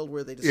Springfield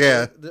where they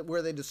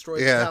destroy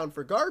the town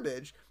for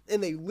garbage,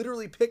 and they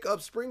literally pick up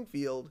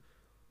Springfield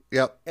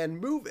and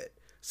move it.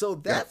 So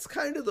that's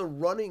kind of the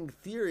running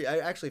theory. I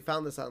actually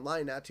found this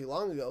online not too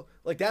long ago.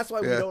 Like, that's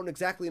why we don't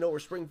exactly know where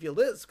Springfield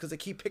is, because they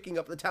keep picking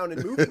up the town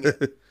and moving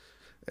it.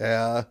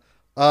 Yeah.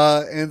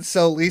 And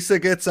so Lisa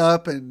gets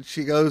up and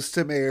she goes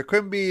to Mayor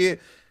Quimby.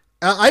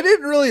 I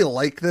didn't really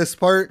like this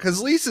part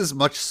because Lisa's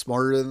much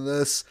smarter than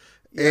this.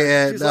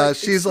 Yeah, and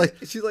she's like,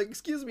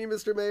 excuse me,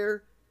 Mr.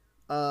 Mayor.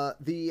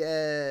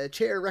 The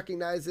chair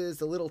recognizes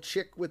the little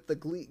chick with the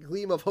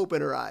gleam of hope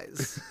in her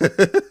eyes.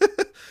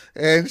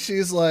 And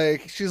she's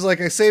like,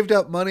 I saved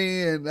up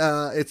money and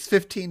it's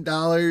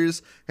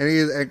 $15.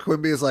 And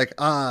Quimby is like,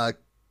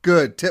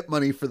 good, tip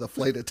money for the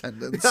flight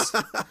attendants.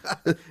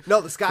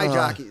 No, the sky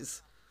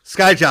jockeys.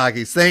 Sky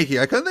jockeys, thank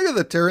you. I couldn't think of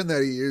the term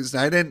that he used,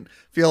 and I didn't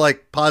feel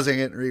like pausing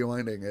it and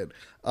rewinding it.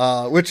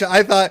 Which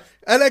I thought,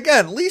 and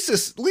again,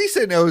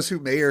 Lisa knows who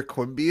Mayor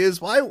Quimby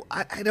is. Why?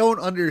 I don't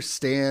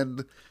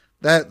understand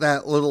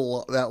that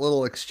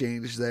little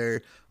exchange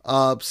there.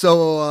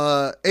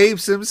 So Abe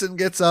Simpson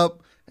gets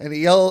up and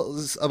he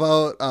yells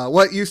about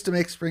what used to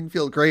make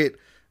Springfield great,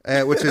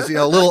 which is,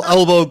 little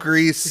elbow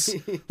grease,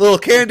 little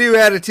can-do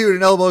attitude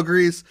and elbow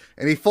grease,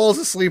 and he falls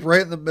asleep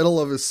right in the middle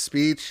of his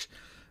speech.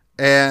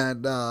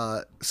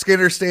 And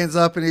Skinner stands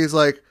up and he's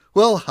like,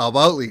 well, how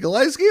about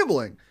legalized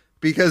gambling?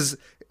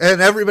 And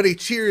everybody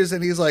cheers,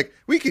 and he's like,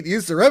 we could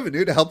use the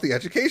revenue to help the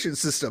education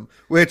system,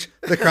 which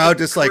the crowd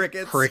just like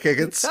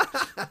crickets.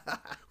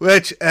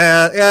 Which,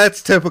 yeah,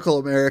 it's typical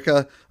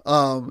America.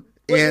 But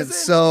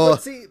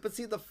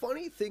see, the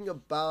funny thing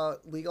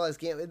about legalized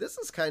gambling, this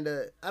is kind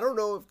of, I don't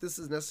know if this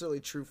is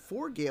necessarily true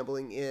for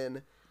gambling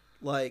in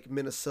like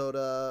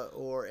Minnesota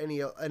or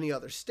any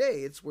other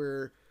states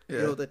where, you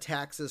know, the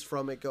taxes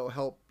from it go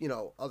help, you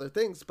know, other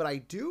things. But I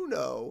do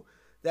know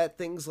that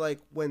things like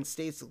when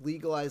states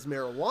legalize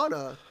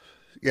marijuana,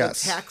 the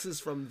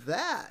taxes from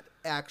that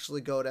actually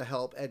go to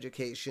help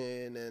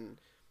education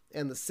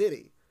and the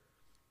city.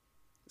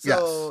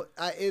 So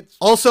it's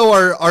also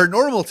our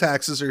normal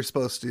taxes are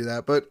supposed to do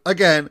that, but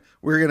again,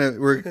 we're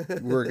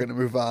gonna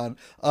move on.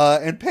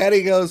 And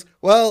Patty goes,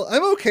 "Well,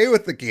 I'm okay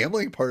with the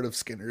gambling part of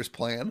Skinner's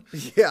plan."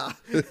 Yeah,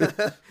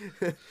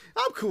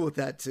 I'm cool with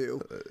that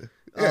too.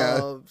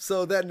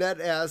 So then Ned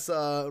asks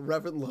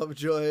Reverend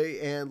Lovejoy,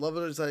 and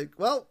Lovejoy's like,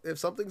 well, if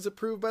something's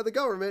approved by the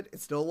government,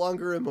 it's no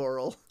longer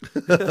immoral.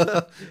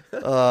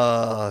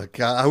 Oh,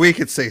 God. We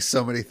could say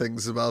so many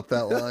things about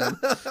that line.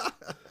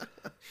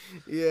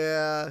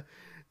 Yeah,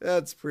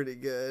 that's pretty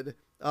good.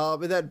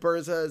 And then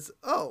Burns says,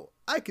 oh,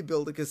 I could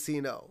build a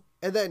casino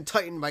and then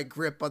tighten my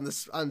grip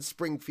on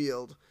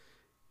Springfield.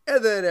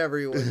 And then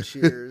everyone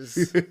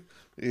cheers.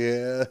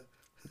 Yeah.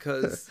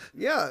 Because,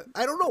 I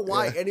don't know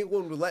why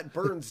anyone would let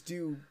Burns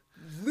do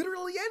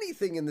literally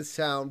anything in this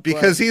town.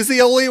 Because he's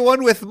the only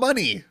one with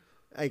money.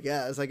 I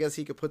guess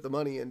he could put the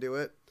money into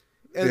it.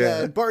 And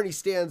then Barney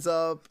stands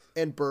up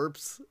and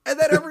burps. And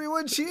then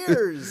everyone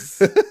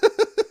cheers.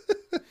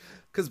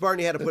 Because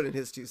Barney had to put in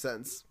his 2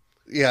 cents.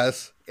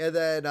 Yes. And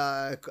then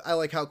I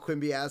like how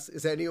Quimby asks,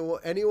 is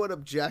anyone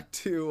object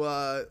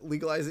to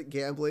legalizing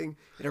gambling?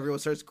 And everyone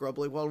starts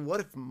grumbling, well,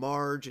 what if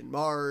Marge? And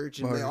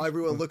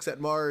everyone looks at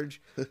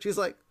Marge. She's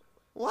like,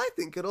 well, I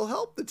think it'll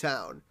help the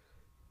town.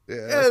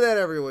 Yeah. And then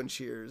everyone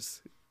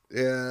cheers.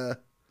 Yeah.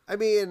 I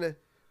mean,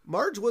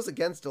 Marge was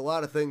against a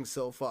lot of things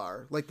so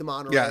far, like the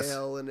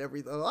monorail and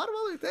everything, a lot of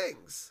other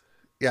things.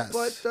 Yes.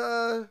 But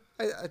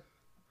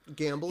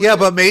gambling. Yeah,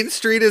 but Main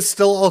Street is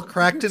still all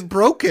cracked and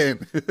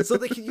broken. So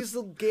they can use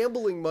the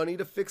gambling money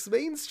to fix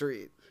Main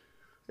Street.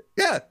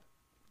 Yeah.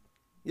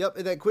 Yep,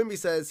 and then Quimby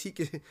says he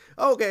can,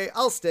 okay,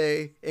 I'll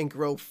stay and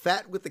grow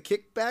fat with the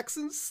kickbacks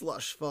and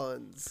slush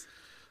funds.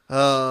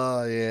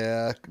 Oh,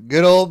 yeah.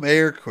 Good old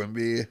Mayor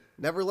Quimby.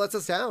 Never lets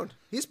us down.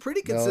 He's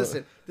pretty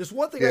consistent. No. There's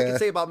one thing I can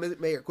say about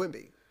Mayor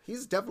Quimby.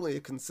 He's definitely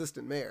a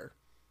consistent mayor.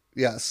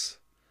 Yes.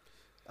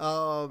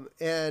 And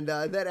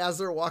then as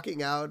they're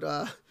walking out,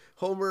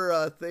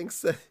 Homer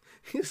thinks that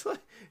he's like,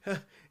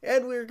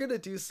 and we're going to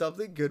do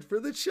something good for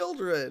the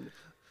children.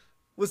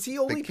 Was he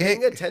only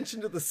paying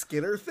attention to the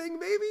Skinner thing,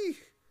 maybe?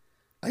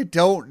 I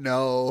don't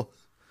know.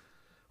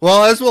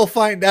 Well, as we'll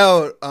find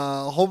out,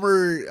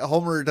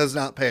 Homer does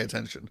not pay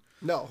attention.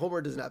 No,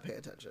 Homer does not pay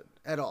attention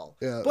at all.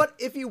 Yeah. But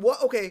if you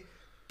want, okay,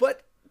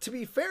 but to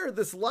be fair,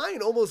 this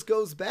line almost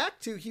goes back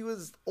to he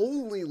was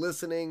only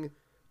listening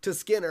to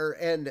Skinner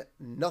and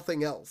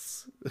nothing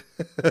else.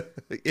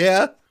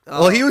 Yeah.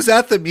 Well, he was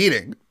at the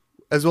meeting,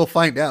 as we'll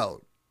find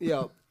out.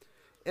 Yeah.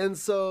 And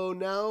so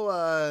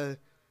now,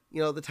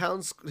 the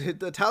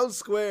town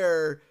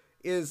square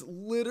is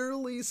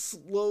literally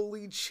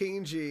slowly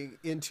changing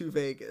into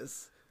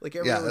Vegas. Like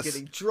everyone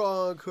getting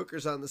drunk,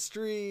 hookers on the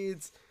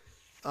streets,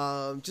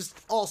 just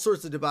all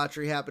sorts of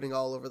debauchery happening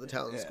all over the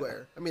town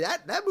square. I mean,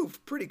 that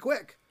moved pretty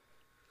quick.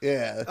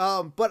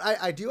 Yeah. But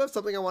I do have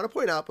something I want to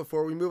point out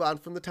before we move on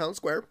from the town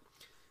square.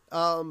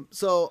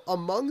 So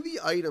among the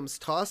items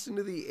tossed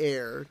into the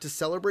air to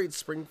celebrate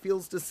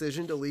Springfield's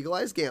decision to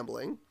legalize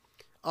gambling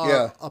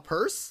are a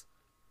purse,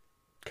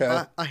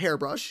 a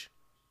hairbrush,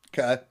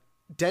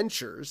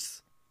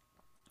 dentures,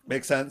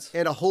 makes sense,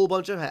 and a whole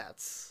bunch of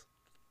hats.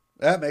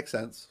 That makes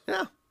sense.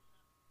 Yeah.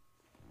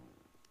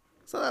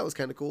 So that was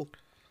kind of cool.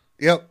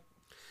 Yep.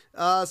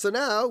 So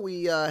now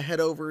we head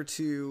over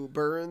to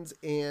Burns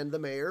and the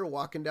mayor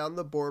walking down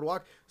the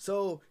boardwalk.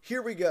 So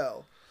here we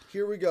go.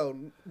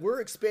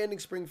 We're expanding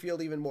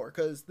Springfield even more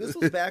because this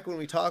was back when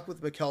we talked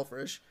with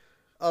McElfresh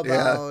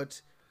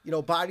about,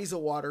 bodies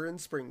of water in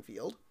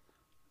Springfield.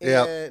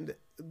 And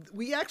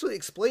we actually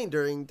explained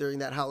during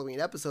that Halloween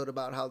episode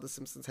about how the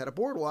Simpsons had a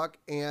boardwalk.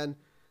 And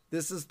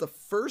this is the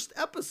first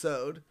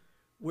episode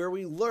where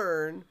we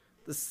learn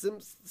the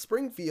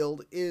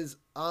Springfield is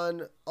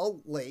on a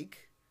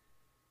lake.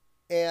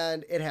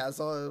 And it has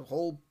a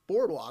whole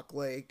boardwalk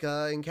lake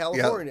in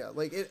California.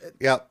 Like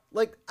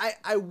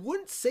I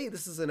wouldn't say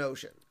this is an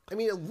ocean. I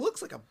mean, it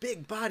looks like a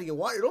big body of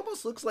water. It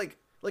almost looks like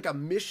a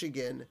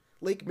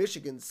Lake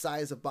Michigan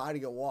size of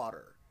body of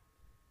water.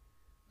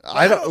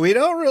 I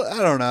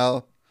don't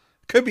know.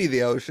 Could be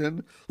the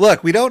ocean.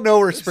 Look, we don't know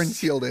where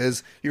Springfield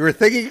is. You were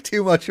thinking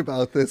too much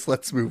about this.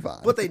 Let's move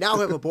on. But they now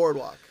have a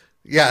boardwalk.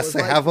 Yes,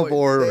 they have a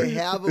boardwalk. They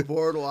have a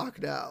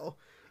boardwalk now.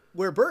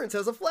 Where Burns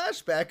has a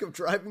flashback of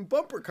driving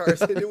bumper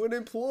cars into an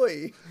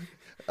employee.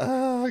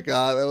 Oh,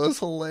 God, that was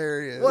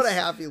hilarious. What a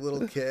happy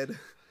little kid.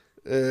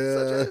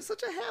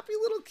 Such a happy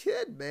little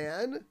kid,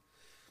 man.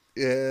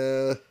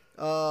 Yeah.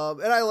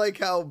 And I like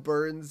how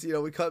Burns,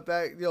 we cut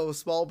back,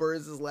 small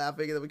Burns is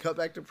laughing, and then we cut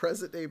back to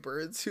present day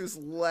Burns, who's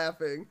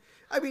laughing.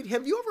 I mean,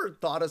 have you ever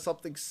thought of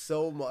something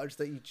so much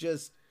that it's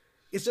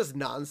just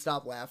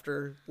nonstop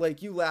laughter?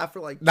 Like, you laugh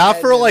for like not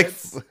 10 for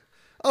minutes. like,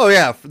 oh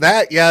yeah, for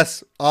that,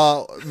 yes.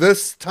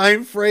 This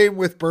time frame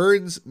with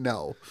Burns,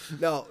 no.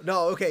 No,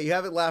 okay, you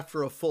haven't laughed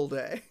for a full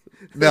day.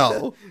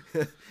 No.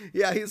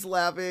 Yeah, he's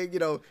laughing,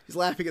 he's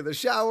laughing in the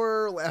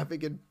shower,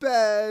 laughing in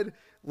bed,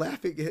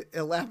 laughing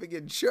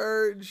in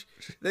church.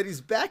 Then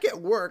he's back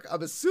at work,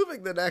 I'm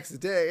assuming the next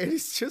day, and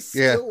he's just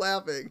still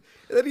laughing.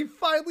 And then he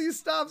finally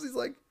stops. He's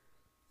like,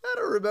 I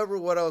don't remember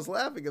what I was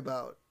laughing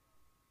about.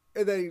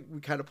 And then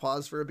we kind of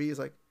pause for a beat. He's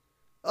like,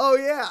 oh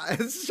yeah,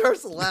 and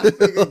starts laughing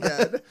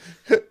again.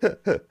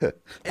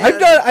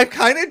 I've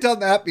kind of done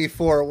that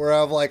before, where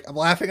I'm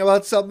laughing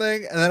about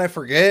something, and then I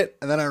forget,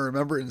 and then I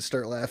remember and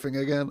start laughing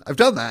again. I've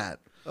done that.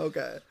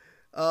 Okay.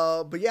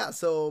 But yeah,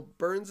 so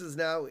Burns is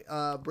now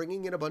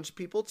bringing in a bunch of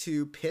people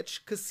to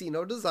pitch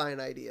casino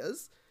design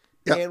ideas.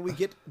 Yep. And we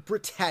get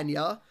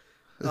Britannia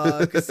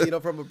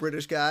casino from a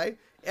British guy.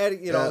 And,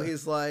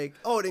 he's like,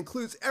 oh, it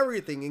includes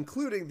everything,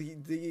 including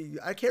the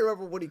I can't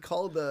remember what he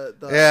called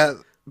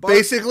the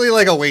basically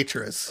like a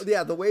waitress.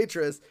 Yeah, the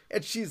waitress.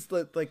 And she's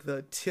like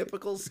the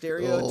typical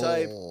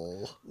stereotype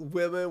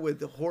women with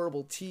the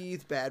horrible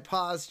teeth, bad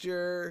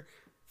posture.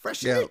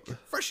 Freshen your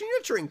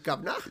drink,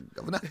 governor.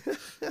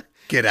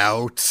 Get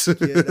out.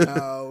 Get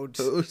out.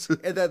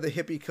 And then the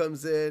hippie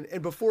comes in,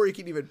 and before he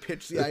can even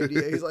pitch the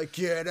idea, he's like,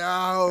 get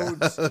out.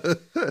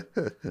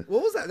 What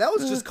was that? That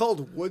was just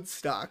called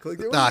Woodstock. Like,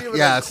 there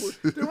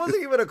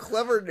wasn't even a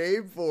clever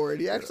name for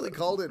it. He actually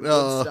called it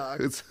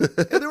Woodstock.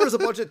 And there was a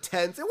bunch of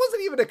tents. It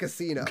wasn't even a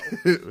casino.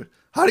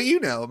 How do you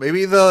know?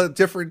 Maybe the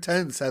different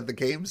tents had the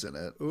games in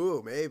it.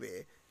 Ooh,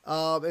 maybe.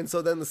 And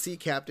so then the sea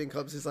captain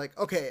comes. He's like,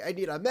 okay, I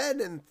need a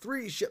man and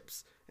 3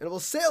 ships, and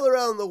we'll sail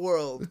around the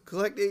world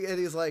collecting. And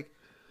he's like,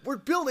 we're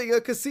building a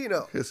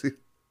casino.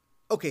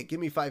 Okay, give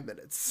me 5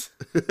 minutes.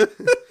 I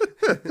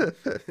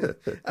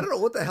don't know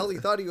what the hell he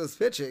thought he was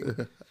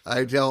pitching.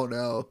 I don't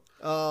know.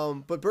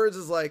 But Burns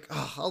is like,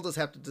 oh, I'll just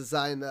have to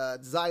design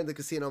the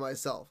casino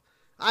myself.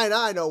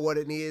 I know what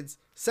it needs: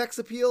 sex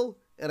appeal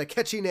and a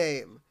catchy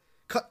name.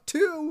 Cut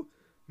to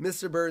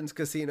Mr. Burns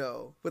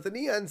Casino with a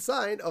neon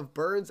sign of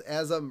Burns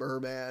as a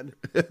merman.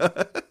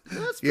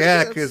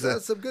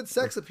 That's some good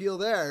sex appeal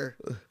there.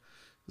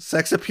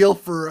 Sex appeal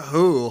for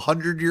who?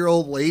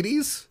 100-year-old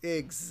ladies?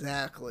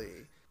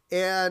 Exactly.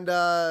 And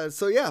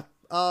so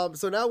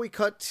now we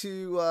cut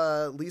to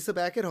Lisa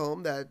back at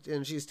home,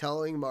 and she's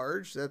telling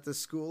Marge that the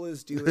school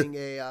is doing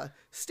a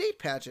state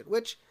pageant,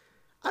 which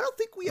I don't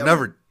think we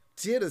ever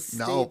did a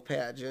state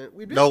pageant.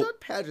 We've done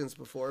pageants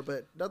before,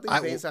 but nothing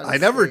based on. I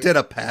never did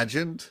a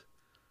pageant.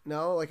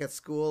 No, like at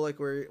school, I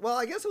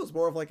guess it was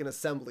more of like an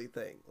assembly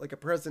thing, like a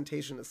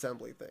presentation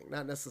assembly thing,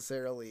 not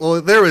necessarily.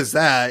 Well, there was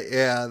that,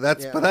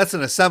 but that's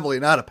an assembly,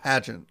 not a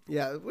pageant.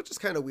 Yeah, which is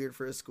kind of weird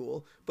for a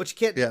school, but she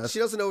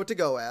doesn't know what to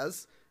go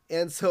as,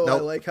 and so I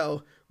like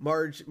how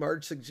Marge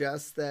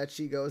suggests that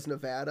she goes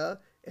Nevada,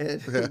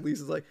 and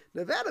Lisa's like,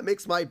 Nevada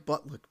makes my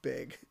butt look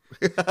big.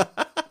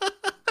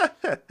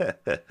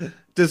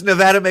 Does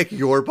Nevada make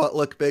your butt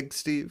look big,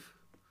 Steve?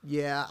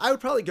 Yeah, I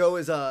would probably go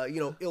as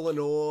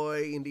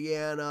Illinois,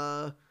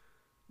 Indiana.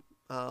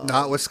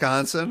 Not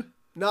Wisconsin?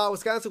 No,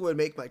 Wisconsin would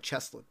make my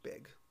chest look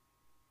big.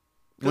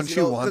 Wouldn't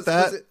you want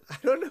that? I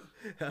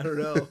don't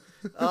know.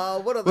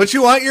 What other? Would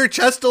you want your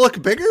chest to look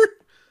bigger?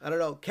 I don't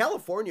know.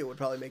 California would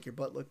probably make your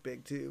butt look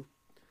big too.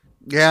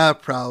 Yeah,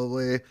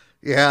 probably.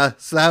 Yeah,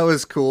 so that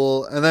was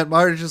cool. And then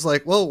Marge is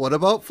like, well, what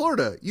about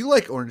Florida? You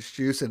like orange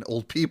juice and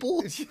old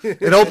people?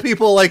 And old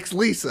people like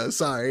Lisa,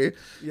 sorry.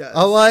 Yeah.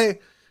 I'm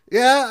like,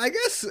 yeah, I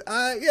guess,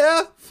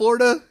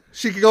 Florida.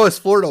 She could go as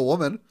Florida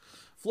woman.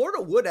 Florida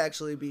would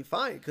actually be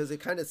fine because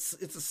it's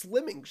a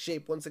slimming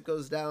shape once it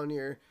goes down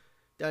your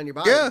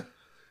body.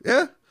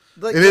 Yeah.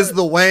 Like it is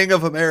the Wang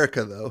of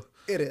America, though.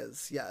 It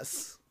is,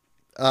 yes.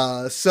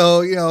 So,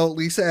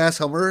 Lisa asks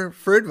Homer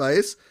for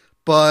advice,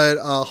 but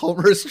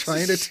Homer's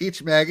trying to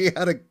teach Maggie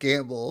how to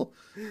gamble.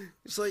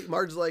 It's like,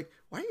 Marge's like,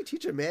 why are you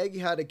teaching Maggie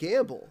how to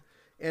gamble?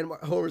 And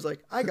Homer's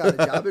like, I got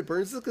a job at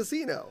Burns'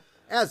 Casino.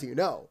 As you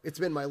know, it's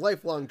been my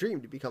lifelong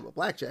dream to become a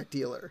blackjack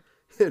dealer.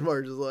 And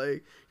Marge is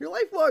like, your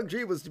lifelong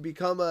dream was to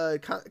become a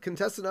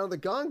contestant on the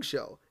Gong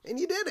Show. And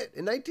you did it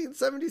in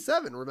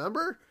 1977,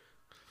 remember?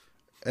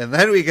 And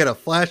then we get a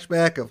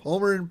flashback of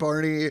Homer and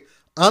Barney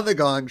on the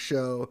Gong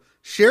Show,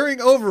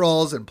 sharing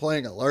overalls and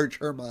playing a large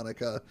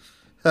harmonica.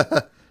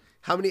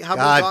 How many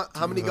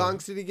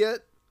gongs did he get?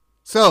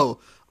 So,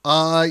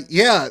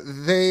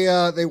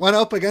 they went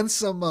up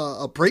against a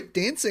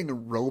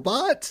breakdancing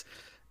robot.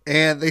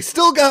 And they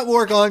still got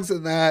more gongs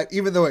than that,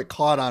 even though it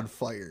caught on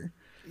fire.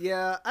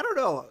 Yeah, I don't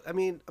know. I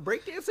mean, a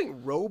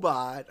breakdancing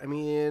robot,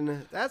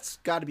 that's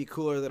got to be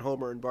cooler than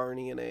Homer and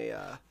Barney in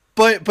a...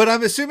 But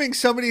I'm assuming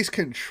somebody's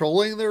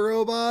controlling the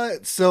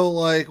robot. So,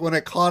 like, when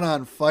it caught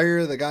on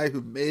fire, the guy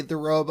who made the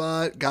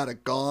robot got a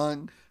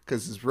gong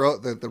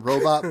because the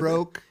robot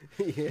broke.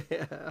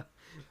 Yeah.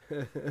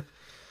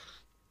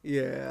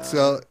 Yeah.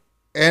 So,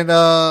 and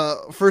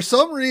for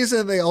some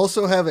reason, they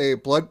also have a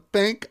blood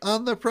bank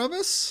on the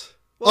premise.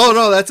 Well,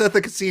 no, that's at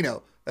the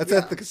casino. That's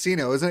at the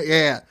casino, isn't it?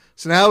 Yeah.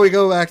 So now we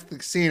go back to the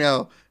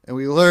casino and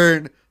we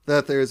learn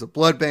that there's a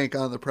blood bank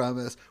on the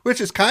premise,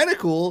 which is kind of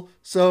cool.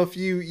 So if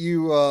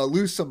you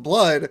lose some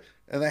blood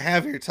and they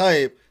have your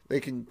type, they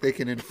can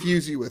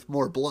infuse you with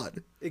more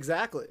blood.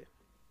 Exactly.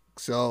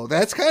 So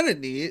that's kind of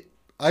neat.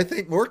 I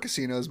think more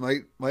casinos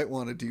might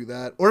want to do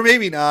that, or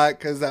maybe not,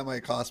 because that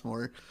might cost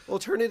more. Well,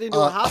 turn it into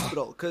a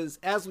hospital, because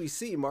as we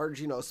see,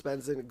 Marge,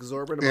 spends an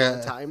exorbitant amount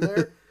of time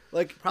there.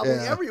 Like probably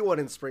everyone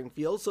in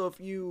Springfield. So if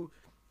you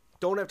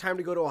don't have time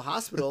to go to a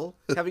hospital,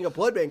 having a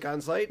blood bank on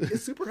site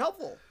is super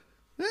helpful.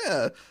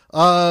 Yeah.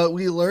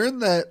 We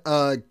learned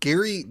that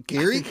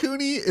Gary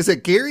Cooney, is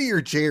it Gary or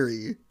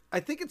Jerry? I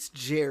think it's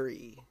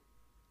Jerry.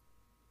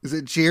 Is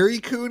it Jerry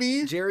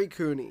Cooney? Jerry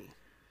Cooney.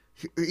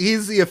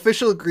 He's the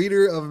official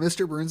greeter of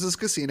Mr. Burns'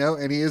 casino,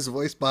 and he is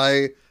voiced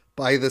by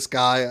this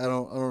guy. I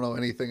don't know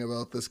anything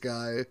about this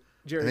guy.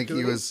 Jerry I think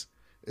Cooney?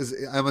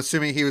 I'm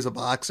assuming he was a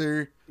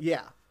boxer.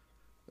 Yeah.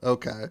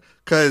 Okay.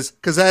 Because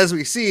as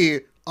we see,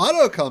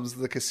 Otto comes to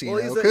the casino.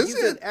 Well, he's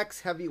an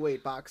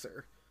ex-heavyweight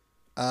boxer.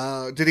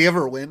 Did he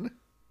ever win?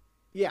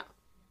 Yeah.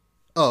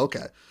 Oh,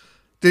 okay.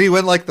 Did he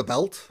win like the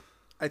belt?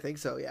 I think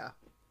so, yeah.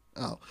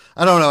 Oh,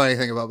 I don't know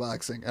anything about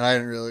boxing, and I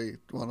didn't really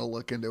want to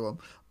look into him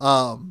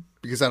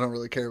because I don't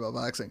really care about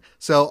boxing.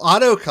 So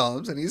Otto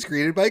comes, and he's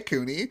greeted by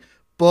Cooney,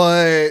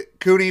 but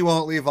Cooney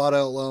won't leave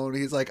Otto alone.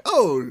 He's like,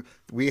 "Oh,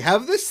 we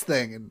have this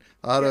thing," and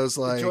Otto's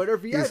like, "Join our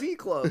VIP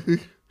club."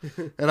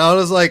 And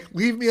Otto's like,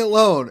 "Leave me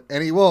alone,"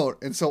 and he won't.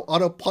 And so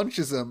Otto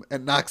punches him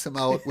and knocks him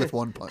out with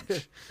one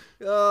punch,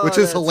 which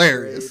is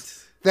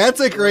hilarious. Great. That's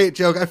a great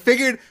joke. I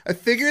figured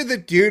the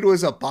dude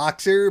was a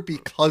boxer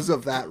because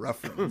of that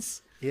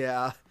reference.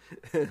 Yeah.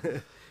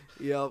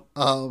 Yep.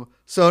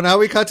 So now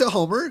we cut to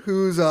Homer,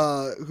 who's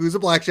a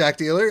blackjack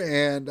dealer,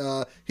 and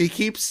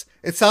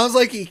it sounds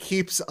like he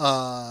keeps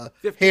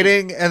 15,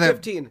 hitting and then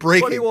 15,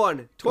 breaking.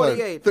 21,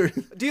 28,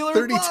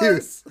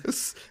 32.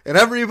 And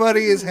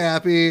everybody is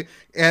happy.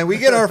 And we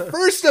get our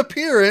first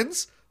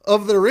appearance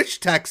of the rich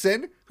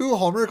Texan who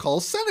Homer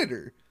calls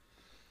Senator.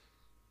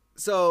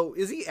 So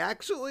is he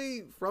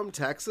actually from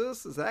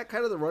Texas? Is that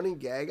kind of the running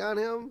gag on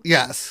him?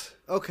 Yes.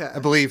 Okay. I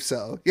believe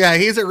so. Yeah,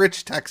 he's a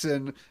rich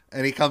Texan,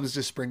 and he comes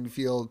to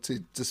Springfield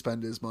to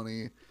spend his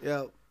money.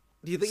 Yeah.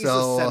 Do you think he's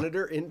a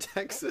senator in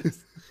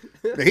Texas?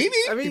 Maybe.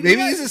 I mean,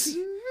 maybe he's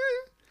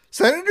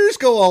senators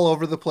go all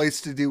over the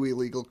place to do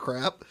illegal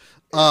crap.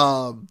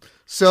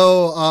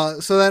 So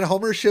then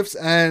Homer shifts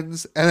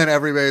ends, and then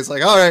everybody's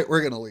like, "All right,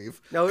 we're gonna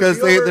leave," because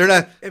they're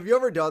not. Have you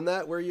ever done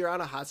that where you're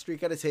on a hot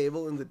streak at a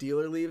table and the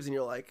dealer leaves, and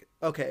you're like,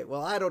 "Okay,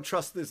 well, I don't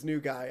trust this new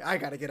guy. I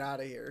gotta get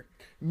out of here."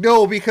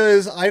 No,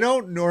 because I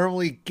don't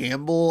normally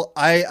gamble.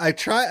 I've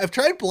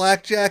tried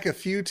blackjack a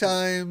few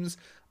times.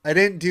 I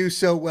didn't do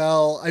so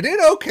well. I did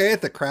okay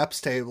at the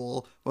craps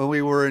table when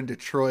we were in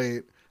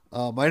Detroit.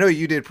 I know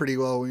you did pretty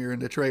well when you were in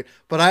Detroit,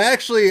 but I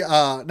actually,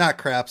 not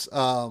craps,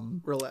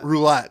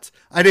 roulette.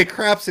 I did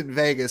craps in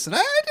Vegas, and I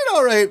did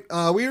all right.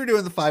 We were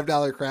doing the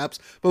 $5 craps,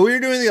 but we were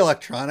doing the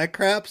electronic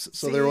craps,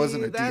 so there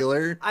wasn't a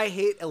dealer. I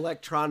hate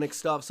electronic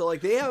stuff. So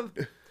like they have.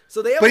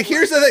 But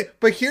here's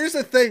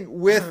the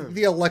thing with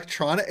the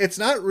electronic. It's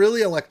not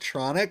really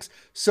electronics.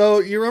 So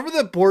you remember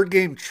the board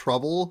game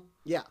Trouble?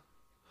 Yeah.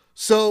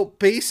 So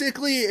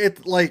basically,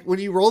 it's like when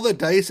you roll the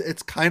dice,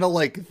 it's kind of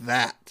like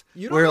that.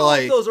 You don't know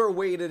if those are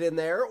weighted in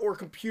there or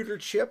computer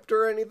chipped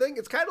or anything.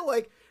 It's kind of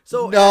like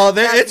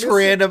it's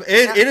random.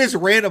 It is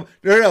random.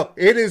 No,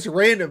 it is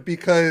random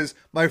because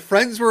my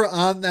friends were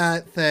on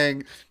that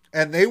thing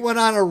and they went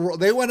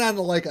on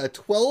like a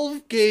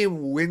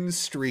 12-game win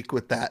streak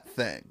with that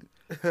thing.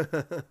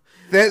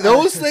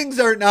 Those things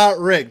are not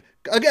rigged.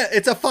 Again,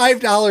 it's a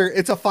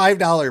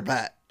 $5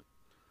 bet.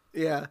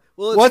 Yeah.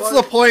 Well, what's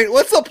the point?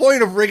 What's the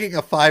point of rigging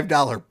a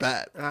 $5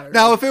 bet?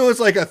 Now, if it was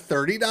like a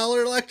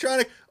 $30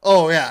 electronic,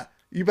 oh yeah,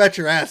 you bet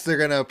your ass they're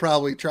gonna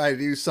probably try to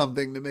do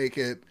something to make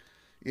it,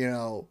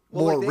 more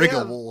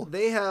riggable.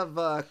 They have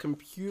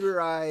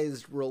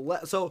computerized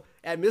roulette. So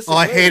at Mystic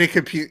Lake, I hated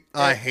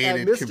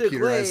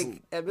computerized.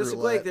 At Mystic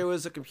Lake, there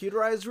was a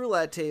computerized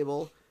roulette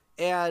table,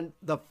 and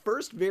the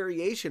first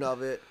variation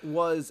of it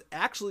was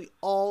actually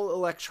all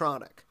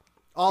electronic.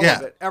 All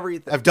of it,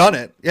 everything. I've done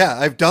it. Yeah,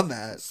 I've done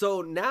that.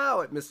 So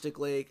now at Mystic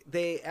Lake,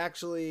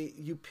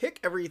 you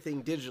pick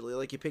everything digitally,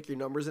 like you pick your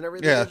numbers and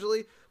everything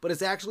digitally, but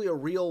it's actually a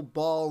real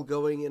ball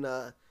going in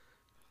a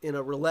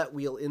roulette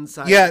wheel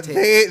inside the table.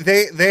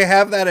 they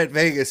have that at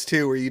Vegas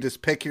too, where you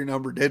just pick your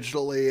number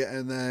digitally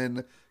and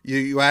then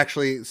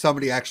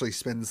somebody actually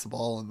spins the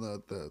ball in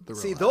the roulette.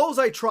 See, those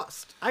I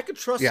trust. I could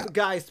trust the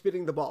guy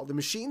spinning the ball. The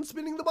machine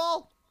spinning the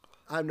ball?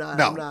 I'm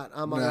not on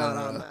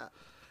that.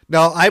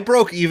 No, I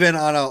broke even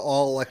on an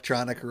all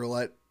electronic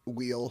roulette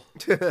wheel,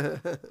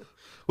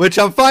 which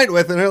I'm fine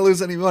with, and I don't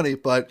lose any money.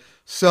 But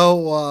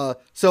so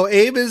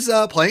Abe is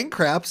playing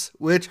craps,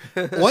 which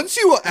once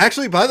you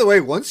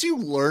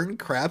learn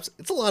craps,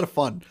 it's a lot of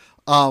fun.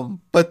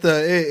 But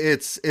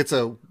it's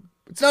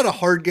not a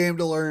hard game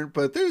to learn,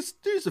 but there's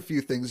a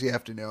few things you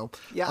have to know.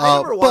 Yeah, I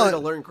never wanted to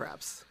learn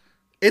craps.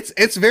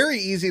 It's very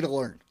easy to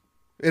learn.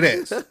 It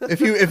is.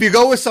 if you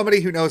go with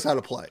somebody who knows how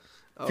to play.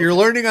 Okay. If you're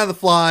learning on the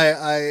fly,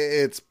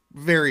 it's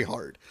very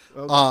hard.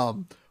 Okay.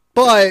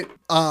 But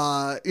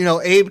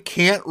Abe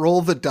can't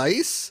roll the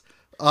dice.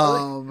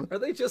 Are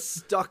they just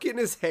stuck in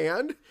his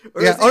hand?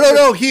 Or yeah. Oh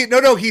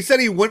no. He said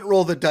he wouldn't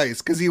roll the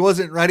dice because he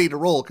wasn't ready to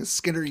roll because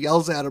Skinner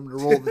yells at him to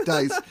roll the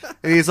dice,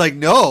 and he's like,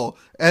 no.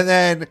 And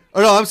then,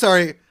 I'm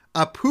sorry.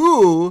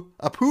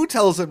 Apu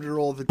tells him to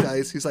roll the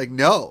dice. He's like,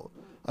 no,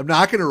 I'm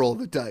not going to roll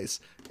the dice.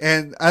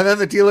 And then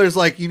the dealer's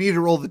like, you need to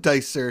roll the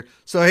dice, sir.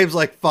 So Abe's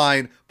like,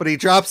 fine. But he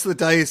drops the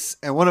dice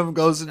and one of them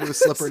goes into his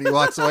slipper and he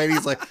walks away and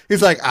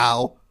he's like,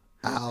 ow.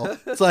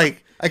 It's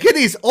like, I get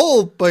he's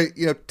old, but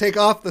take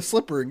off the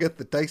slipper and get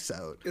the dice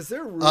out. Is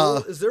there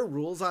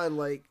rules on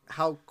like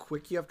how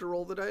quick you have to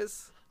roll the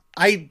dice?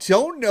 I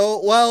don't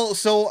know. Well,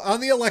 so on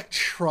the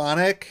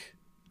electronic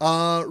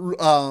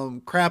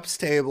craps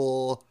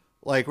table,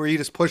 like where you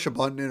just push a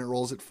button and it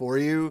rolls it for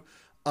you,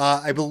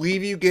 I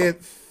believe you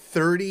get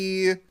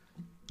 30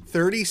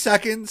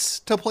 seconds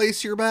to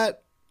place your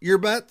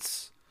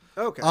bets.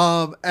 Okay.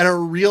 At a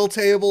real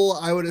table,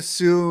 I would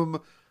assume,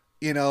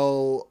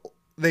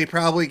 they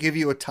probably give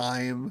you a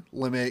time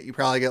limit. You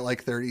probably get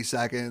like 30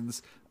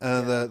 seconds.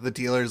 The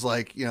dealer's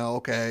like,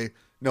 okay,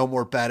 no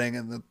more betting.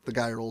 And the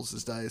guy rolls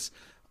his dice.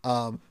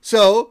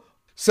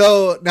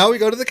 So now we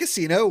go to the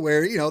casino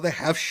where, they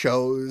have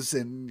shows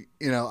and,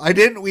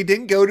 we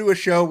didn't go to a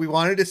show. We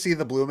wanted to see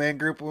the Blue Man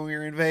Group when we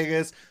were in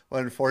Vegas,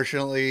 but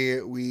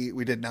unfortunately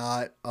we did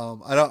not.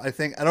 I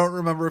don't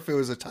remember if it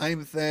was a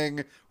time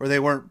thing or they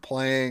weren't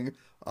playing.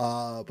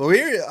 But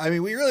we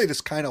really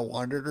just kind of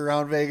wandered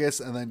around Vegas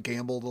and then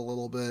gambled a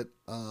little bit.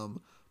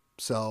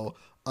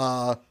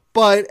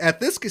 But at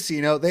this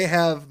casino, they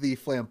have the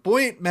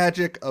flamboyant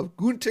magic of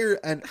Gunther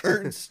and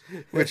Ernst,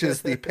 which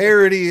is the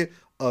parody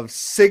of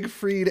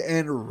Siegfried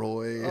and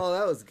Roy. Oh,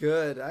 that was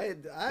good.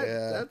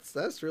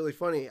 That's really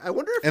funny. I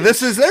wonder if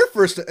this is their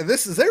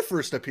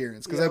first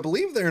appearance because I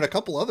believe they're in a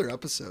couple other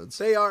episodes.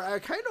 They are. I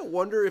kind of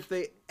wonder if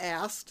they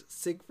asked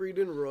Siegfried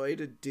and Roy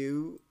to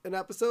do an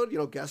episode,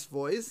 guest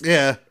voice.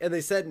 Yeah. And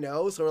they said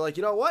no, so we're like,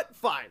 you know what?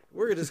 Fine.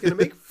 We're just gonna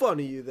make fun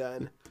of you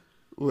then.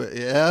 Yeah.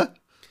 Yeah.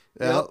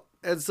 Yep.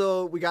 And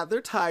so we got their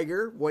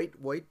tiger,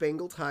 white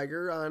Bengal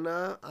tiger on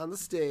the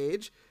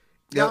stage.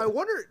 Now, I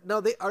wonder,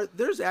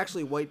 there's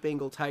actually white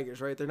Bengal tigers,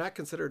 right? They're not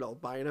considered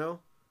albino?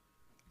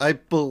 I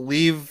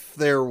believe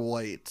they're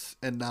white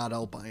and not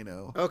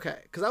albino. Okay,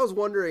 because I was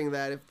wondering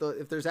that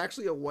if there's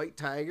actually a white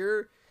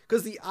tiger,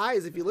 because the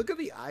eyes, if you look at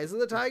the eyes of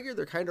the tiger,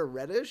 they're kind of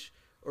reddish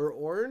or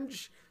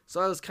orange. So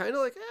I was kind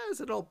of like,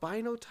 is it an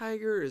albino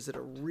tiger or is it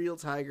a real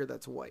tiger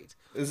that's white?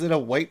 Is it a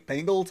white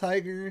Bengal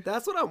tiger?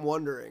 That's what I'm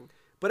wondering.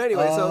 But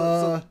anyway,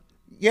 so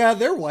yeah,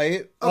 they're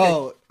white.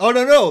 Okay. Oh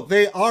no,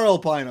 they are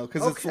albino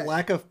because it's the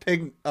lack of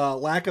pigment,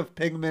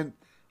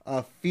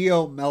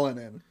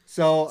 pheomelanin.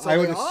 So I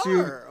would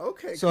assume.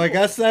 Okay. So cool. I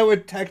guess that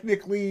would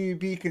technically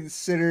be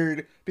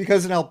considered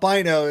because an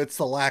albino, it's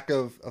the lack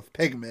of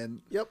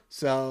pigment. Yep.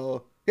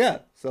 So yeah,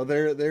 so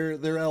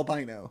they're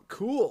albino.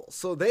 Cool.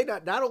 So they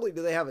not only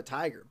do they have a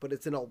tiger, but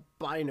it's an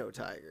albino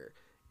tiger,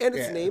 and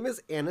its name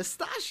is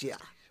Anastasia.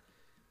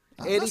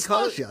 And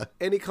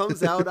he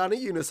comes out on a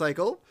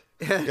unicycle.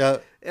 Yeah.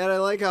 And I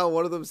like how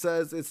one of them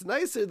says, it's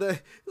nicer than,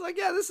 he's like,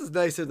 this is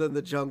nicer than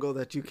the jungle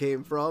that you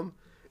came from.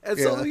 And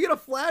so we get a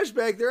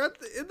flashback. They're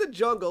in the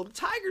jungle. The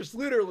tiger's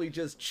literally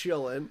just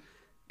chilling.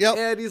 Yep.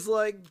 And he's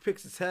like,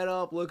 picks his head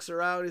up, looks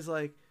around. He's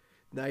like,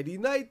 nighty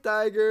night,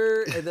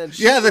 tiger. And then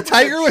the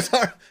tiger was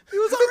he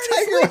was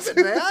already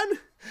sleeping, man.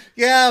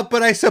 Yeah,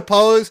 but I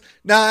suppose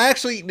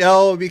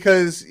no,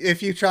 because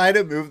if you try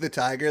to move the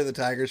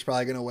tiger's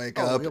probably gonna wake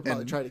up. He'll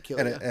probably try to kill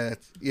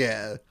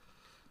you.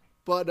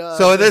 But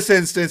so in this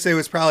instance, it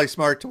was probably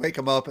smart to wake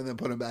him up and then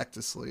put him back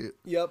to sleep.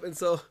 Yep, and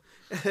so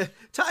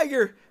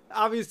Tiger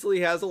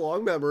obviously has a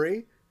long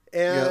memory,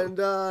 and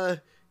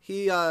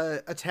he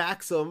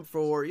attacks him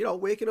for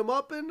waking him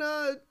up and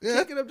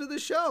taking him to the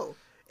show.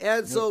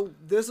 And so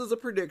this is a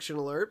prediction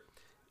alert.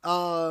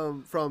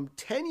 From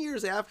 10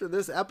 years after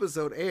this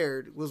episode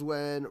aired was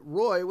when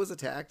Roy was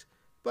attacked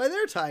by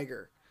their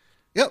tiger.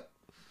 Yep.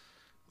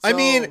 So, I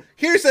mean,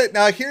 here's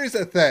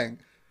the thing.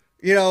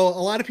 A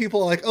lot of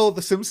people are like, oh,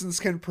 the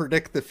Simpsons can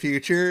predict the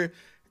future.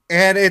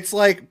 And it's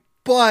like,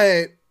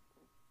 but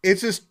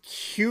it's just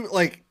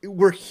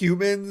we're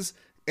humans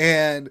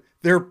and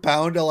they're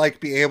bound to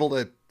be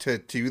able to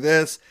do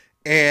this.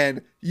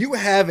 And you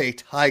have a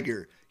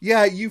tiger.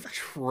 Yeah, you've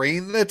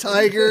trained the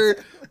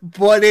tiger,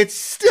 but it's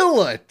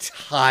still a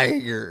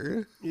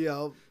tiger.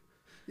 Yeah.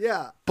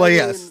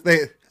 But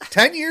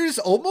 10 years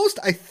almost,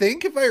 I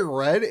think if I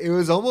read, it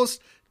was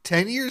almost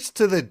 10 years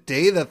to the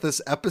day that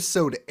this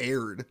episode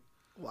aired.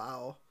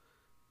 Wow.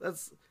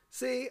 That's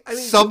See, I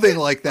mean, something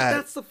like that.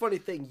 That's the funny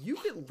thing. You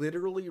can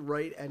literally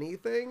write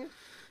anything,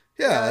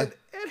 Yeah,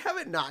 and have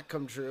it not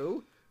come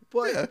true.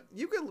 But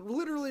you can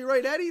literally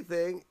write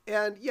anything,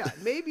 and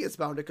maybe it's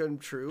bound to come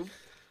true.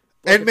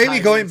 Like and maybe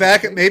going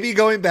back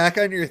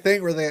on your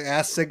thing where they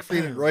asked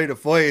Siegfried and Roy to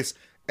voice,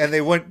 and they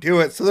wouldn't do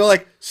it. So they're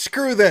like,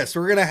 "Screw this!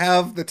 We're gonna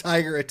have the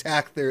tiger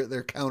attack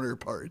their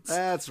counterparts."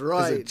 That's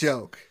right. As a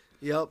joke.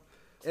 Yep.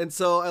 And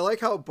so I like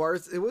how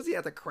Bart's. Was he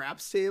at the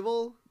craps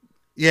table?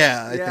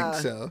 Yeah, I think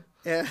so.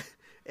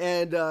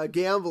 And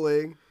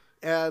gambling,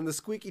 and the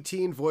squeaky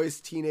teen voice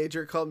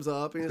teenager comes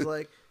up and he's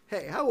like,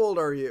 "Hey, how old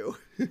are you?"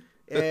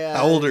 And,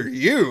 how old are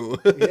you?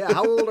 Yeah,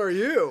 how old are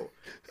you?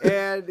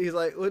 And he's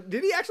like, well,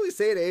 did he actually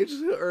say an age,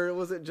 or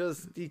was it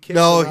just he kicked him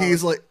out?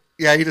 He's like,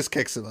 yeah, he just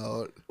kicks him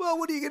out. Well,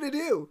 what are you gonna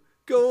do?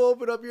 Go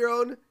open up your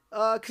own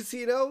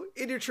casino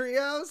in your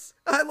treehouse?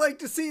 I'd like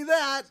to see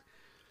that.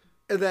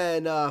 And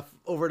then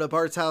over to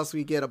Bart's house,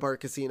 we get a Bart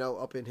casino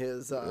up in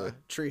his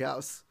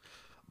treehouse.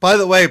 By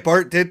the way,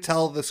 Bart did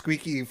tell the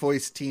squeaky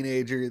voiced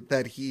teenager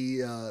that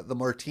the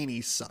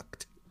martini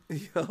sucked.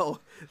 Yo,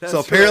 that's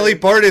so apparently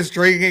right. Bart is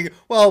drinking,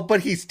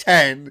 but he's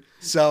 10,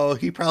 so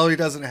he probably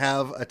doesn't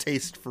have a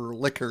taste for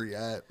liquor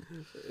yet.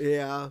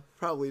 Yeah,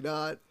 probably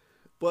not.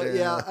 But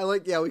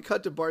we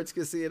cut to Bart's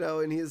casino,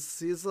 and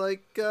he's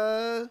like,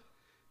 yeah,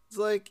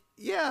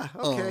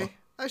 okay,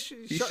 I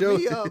should shut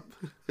me up.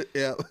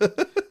 Yeah.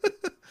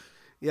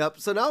 Yep.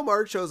 So now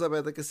Marge shows up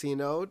at the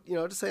casino,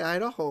 to say hi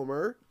to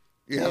Homer.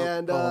 Yeah.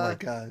 And oh my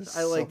God,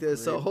 I like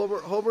this. Great. So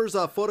Homer's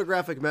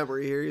photographic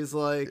memory here. He's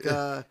like,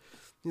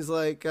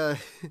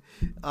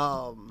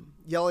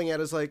 yelling at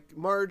us like,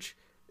 Marge,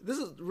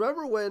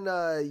 remember when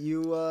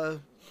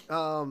you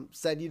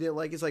said you didn't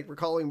like, it's like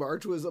recalling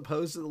Marge was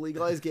opposed to the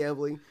legalized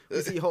gambling.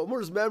 We see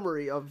Homer's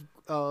memory of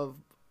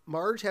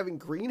Marge having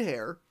green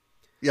hair.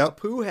 Yep.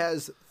 Pooh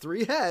has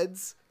 3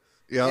 heads.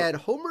 Yep. And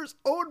Homer's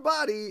own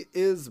body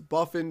is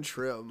buff and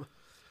trim.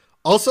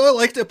 Also, I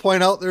like to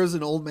point out there's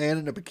an old man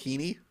in a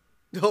bikini.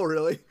 Oh,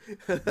 really?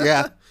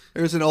 Yeah.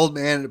 There's an old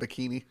man in a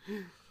bikini.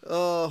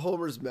 Oh,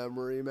 Homer's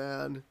memory,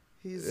 man.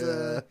 He's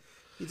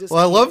he just. Well,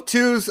 I love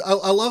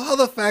I love how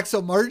the fact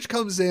so Marge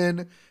comes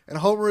in and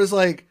Homer is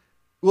like,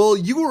 "Well,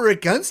 you were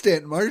against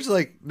it." And Marge's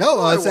like,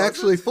 "No, I was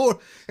actually for."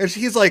 And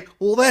she's like,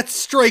 "Well, that's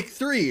strike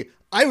 3.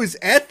 I was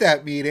at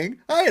that meeting.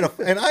 I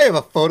have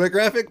a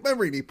photographic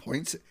memory."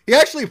 And he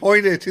actually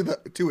pointed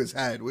to his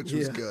head, which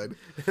was good.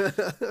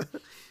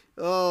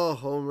 Oh,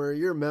 Homer,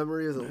 your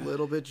memory is a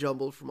little bit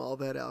jumbled from all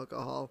that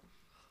alcohol.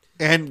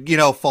 And,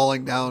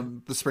 falling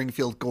down the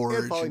Springfield Gorge.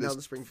 And falling down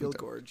the Springfield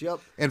Gorge, yep.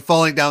 And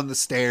falling down the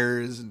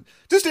stairs. And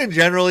just in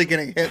generally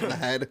getting hit in the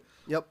head.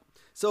 Yep.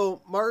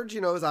 So Marge,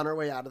 is on her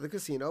way out of the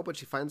casino, but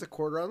she finds a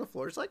quarter on the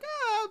floor. She's like,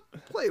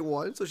 play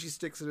one. So she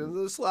sticks it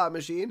into the slot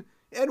machine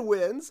and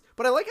wins.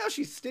 But I like how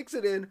she sticks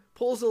it in,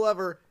 pulls the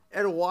lever,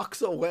 and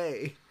walks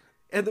away.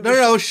 And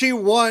she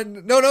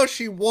won. No,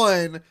 she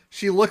won.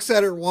 She looks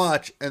at her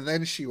watch, and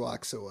then she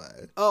walks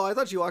away. Oh, I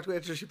thought she walked away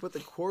after she put the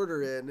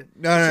quarter in.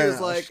 No. She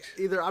was like,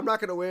 either I'm not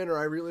going to win or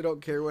I really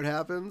don't care what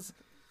happens.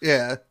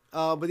 Yeah.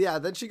 But yeah,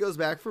 then she goes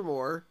back for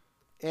more.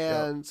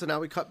 And so now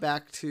we cut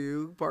back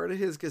to Bart at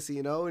his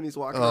casino, and he's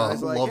walking around.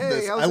 He's like,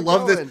 hey, how's it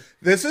going? This.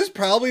 This is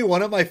probably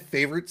one of my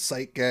favorite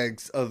sight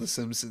gags of The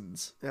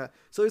Simpsons. Yeah.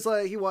 So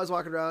he was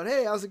walking around.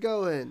 Hey, how's it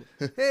going?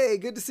 Hey,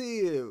 good to see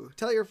you.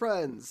 Tell your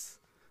friends.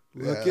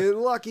 Looking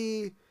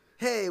lucky.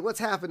 Hey, what's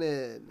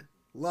happening?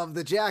 Love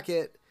the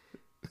jacket.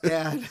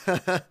 And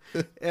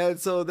and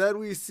so then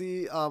we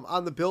see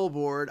on the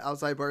billboard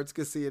outside Bart's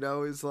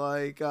casino is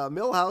like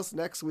Millhouse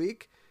next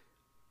week.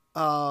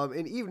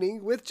 An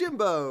evening with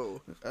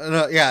Jimbo.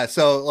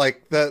 So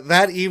like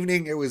that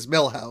evening it was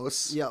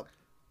Millhouse. Yep.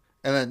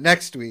 And then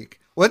next week,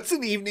 what's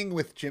an evening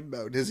with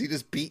Jimbo? Does he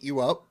just beat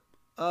you up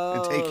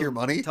and take your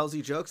money? Tells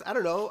you jokes. I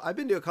don't know. I've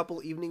been to a couple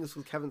evenings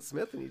with Kevin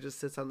Smith, and he just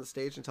sits on the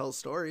stage and tells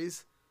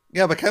stories.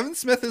 Yeah, but Kevin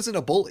Smith isn't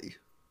a bully.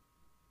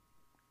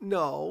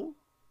 No.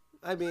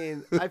 I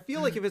mean, I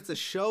feel like if it's a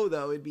show,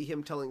 though, it'd be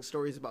him telling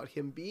stories about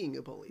him being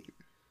a bully.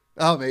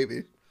 Oh,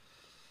 maybe.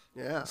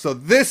 Yeah. So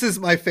this is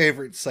my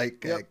favorite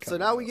sight gag. Yep. So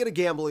now we get a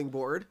gambling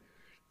board.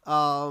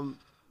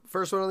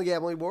 First one on the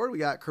gambling board, we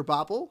got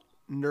Kerbopple,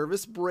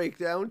 Nervous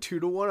Breakdown,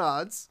 2-1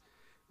 odds.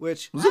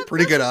 Which those are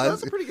pretty good odds.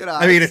 That's a pretty good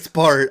odds. I mean, it's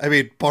Bart.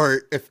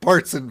 Bart. If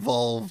Bart's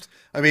involved,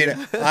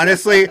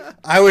 honestly,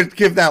 I would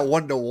give that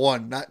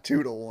 1-1, not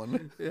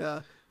 2-1.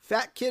 Yeah.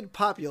 Fat Kid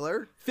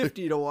Popular,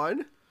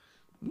 50-1.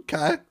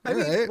 Okay. I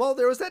mean, well,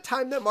 there was that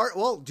time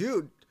that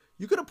dude,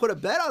 you could have put a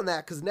bet on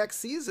that because next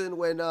season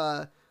when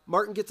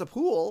Martin gets a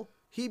pool,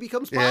 he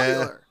becomes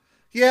popular.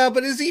 Yeah,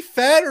 but is he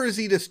fat or is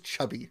he just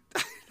chubby?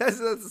 that's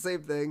the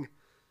same thing.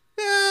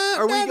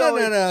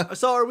 No.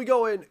 So are we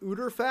going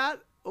Uter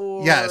fat?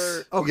 Or...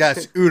 Yes. Okay.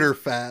 Yes, Uter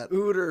fat.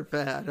 Uter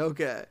fat.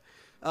 Okay.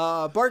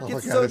 Bart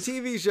gets his own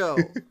TV show.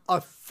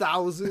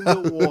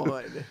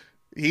 1,000-1.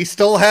 He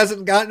still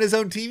hasn't gotten his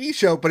own TV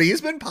show, but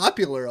he's been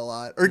popular a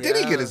lot. Or did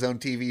he get his own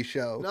TV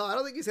show? No, I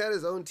don't think he's had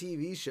his own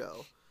TV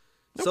show.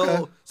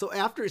 Okay. So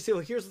after,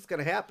 here's what's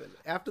going to happen.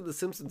 After The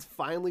Simpsons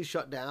finally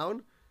shut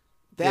down,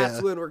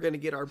 That's when we're going to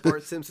get our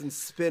Bart Simpson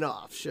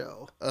spin-off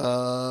show.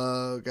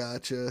 Oh,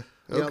 gotcha.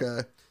 Okay.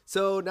 Yep.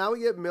 So now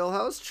we get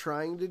Milhouse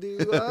trying to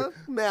do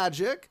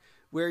magic,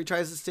 where he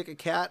tries to stick a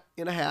cat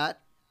in a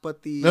hat,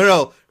 but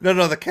No.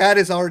 The cat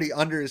is already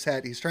under his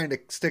hat. He's trying to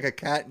stick a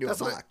cat into a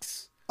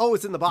box. Oh,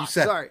 it's in the box.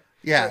 Sorry.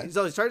 Yeah.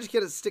 So he's trying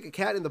to stick a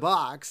cat in the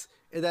box,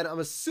 and then I'm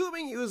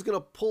assuming he was going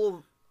to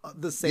pull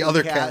the same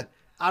other cat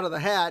out of the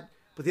hat,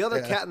 but the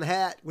other cat in the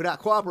hat would not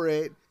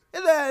cooperate,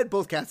 and then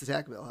both cats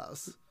attack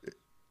Milhouse.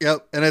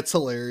 Yep, and it's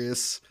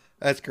hilarious.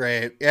 That's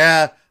great.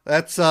 Yeah,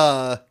 that's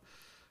don't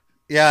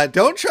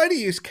try to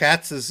use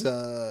cats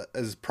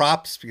as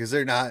props because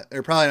they're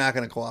probably not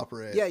going to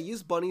cooperate. Yeah,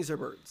 use bunnies or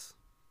birds.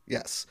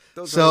 Yes.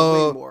 Those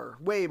are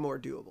way more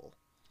doable.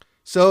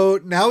 So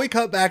now we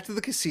cut back to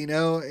the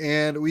casino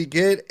and we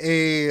get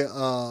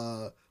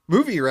a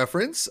movie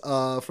reference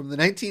from the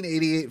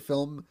 1988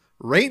 film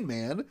Rain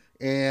Man,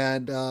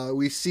 and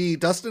we see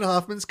Dustin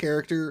Hoffman's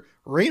character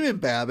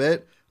Raymond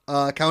Babbitt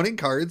counting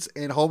cards,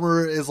 and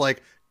Homer is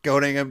like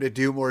goading him to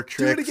do more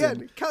tricks. Do it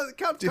again.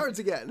 Count cards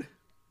again.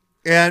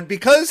 And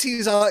because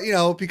he's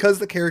because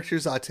the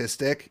character's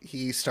autistic,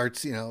 he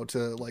starts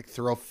to like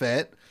throw a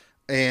fit.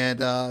 And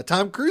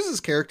Tom Cruise's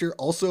character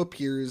also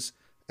appears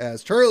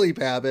as Charlie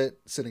Babbitt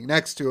sitting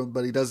next to him,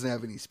 but he doesn't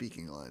have any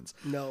speaking lines.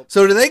 No.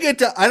 So do they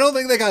I don't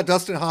think they got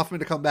Dustin Hoffman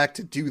to come back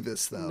to do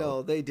this though.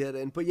 No, they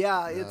didn't. But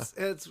yeah.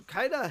 It's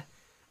kind of,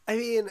 I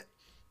mean,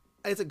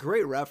 it's a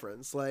great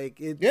reference. Like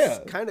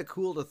it's kind of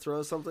cool to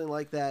throw something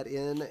like that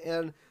in.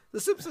 And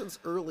The Simpsons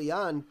early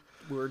on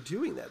were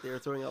doing that. They were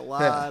throwing a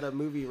lot of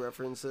movie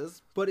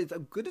references, but it's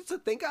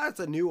thank God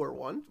it's a newer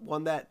one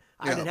that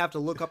I didn't have to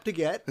look up to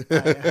get.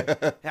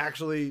 I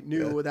actually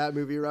knew that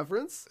movie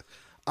reference.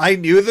 I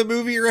knew the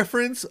movie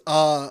reference,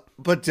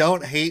 but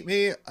don't hate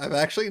me. I've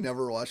actually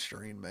never watched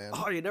Rain Man.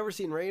 Oh, you never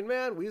seen Rain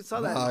Man? We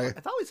saw that. I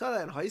thought we saw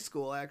that in high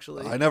school,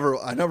 actually. I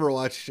never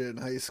watched it in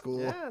high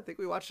school. Yeah, I think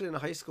we watched it in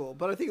high school,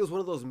 but I think it was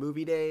one of those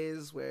movie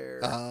days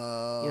where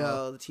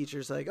the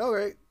teacher's like, "All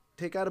right,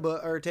 take out a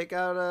book or take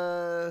out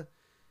a,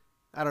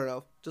 I don't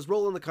know, just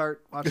roll in the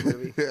cart, watch a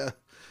movie." Yeah.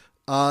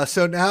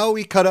 So now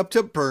we cut up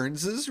to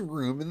Burns's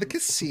room in the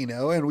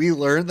casino, and we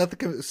learn that the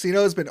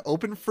casino has been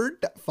open for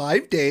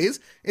 5 days,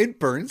 and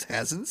Burns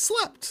hasn't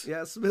slept.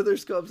 Yeah,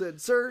 Smithers comes in.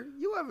 "Sir,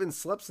 you haven't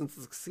slept since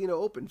the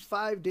casino opened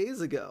 5 days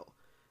ago."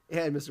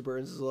 And Mr.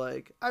 Burns is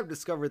like, "I've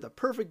discovered the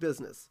perfect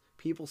business.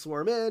 People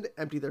swarm in,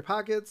 empty their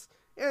pockets,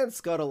 and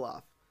scuttle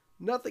off.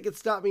 Nothing can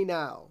stop me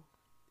now,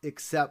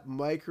 except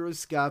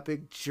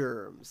microscopic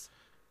germs.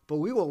 But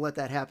we won't let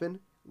that happen.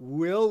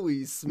 Will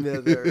we,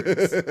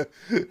 Smithers?"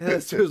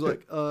 And Smithers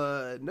like,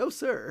 "No,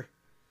 sir."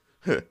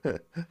 Yeah,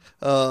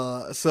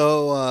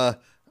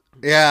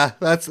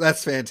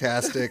 that's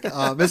fantastic.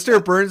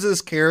 Mr.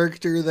 Burns's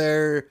character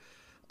there,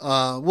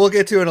 we'll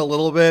get to in a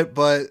little bit,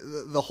 but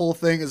the whole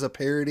thing is a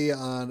parody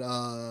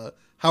on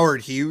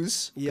Howard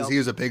Hughes because he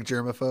was a big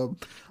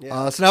germaphobe.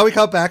 Yeah. So now we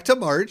cut back to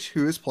Marge,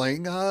 who is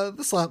playing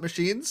the slot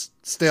machines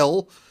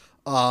still.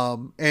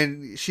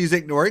 And she's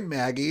ignoring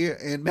Maggie,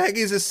 and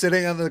Maggie's just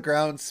sitting on the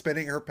ground,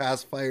 spinning her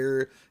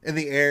pacifier in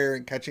the air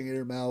and catching it in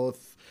her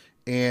mouth.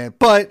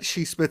 But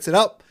she spits it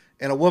up,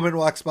 and a woman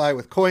walks by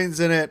with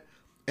coins in it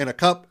and a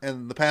cup,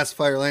 and the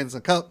pacifier lands in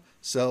the cup.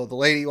 So the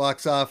lady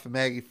walks off, and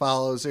Maggie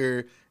follows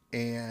her,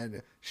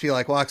 and she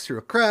like walks through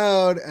a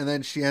crowd, and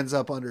then she ends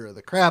up under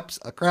a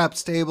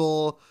craps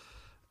table,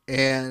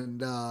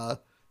 and on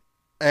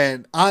not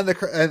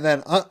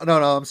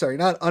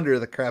under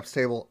the craps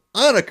table,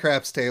 on a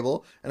craps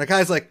table, and a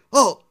guy's like,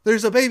 "Oh,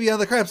 there's a baby on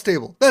the craps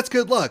table. That's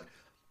good luck."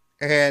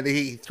 And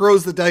he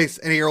throws the dice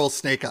and he rolls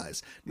snake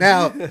eyes.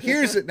 Now,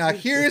 here's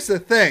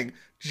the thing.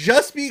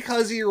 Just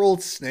because he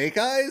rolled snake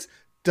eyes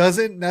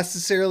doesn't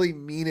necessarily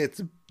mean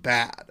it's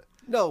bad.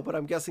 No, but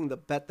I'm guessing the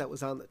bet that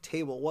was on the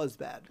table was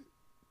bad.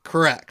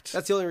 Correct.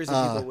 That's the only reason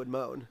people would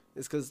moan,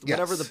 is because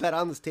whatever the bet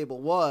on this table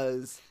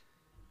was,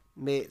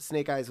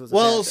 snake eyes was a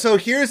bad bet. So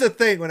here's the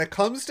thing. When it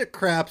comes to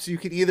craps, you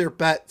can either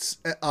bet,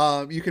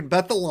 you can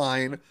bet the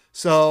line.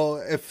 So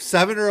if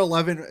 7 or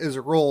 11 is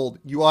rolled,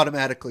 you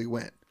automatically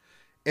win.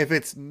 If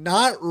it's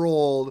not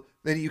rolled,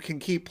 then you can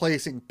keep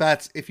placing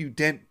bets if you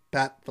didn't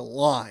bet the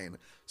line.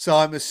 So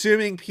I'm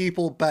assuming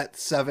people bet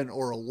 7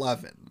 or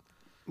 11.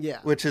 Yeah.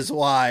 Which is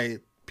why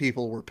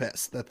people were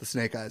pissed that the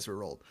snake eyes were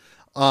rolled.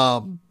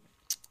 But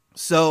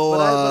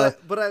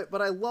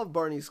I love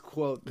Barney's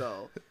quote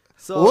though.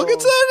 So we'll get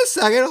to that in a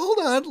second. Hold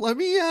on.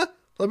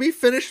 Let me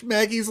finish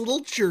Maggie's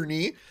little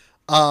journey.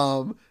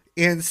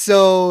 And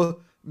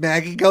so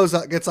Maggie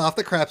gets off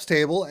the craps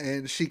table,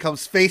 and she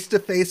comes face to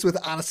face with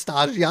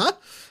Anastasia,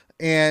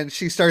 and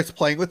she starts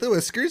playing with the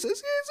whiskers.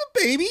 It's a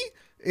baby.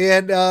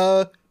 And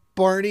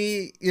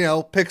Barney,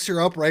 picks her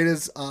up right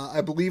as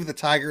I believe the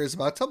tiger is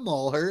about to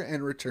maul her,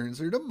 and returns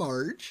her to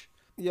Marge.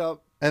 Yep.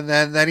 And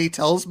then he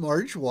tells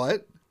Marge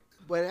what?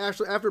 When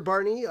after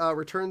Barney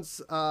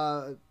returns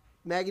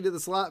Maggie to the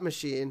slot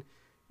machine,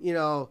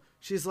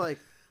 she's like,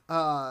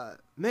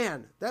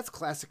 "Man, that's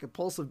classic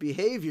impulsive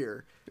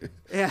behavior."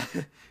 Yeah,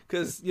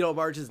 because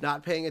Marge is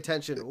not paying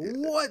attention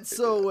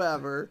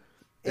whatsoever.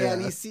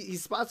 And he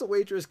spots a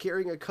waitress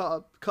carrying a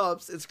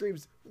cups and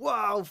screams,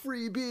 "Wow,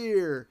 free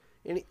beer!"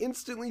 And he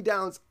instantly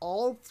downs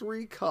all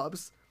 3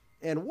 cups,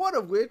 and one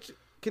of which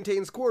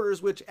contains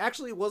quarters, which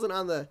actually wasn't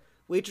on the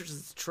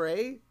waitress's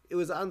tray. It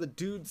was on the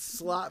dude's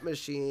slot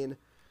machine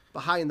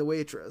behind the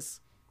waitress.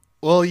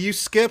 Well, you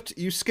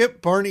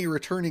skipped Barney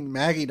returning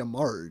Maggie to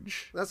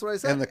Marge. That's what I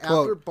said. And the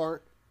After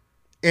quote.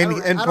 I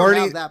Barney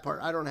don't have that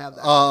part. I don't have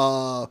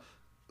that.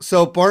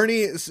 So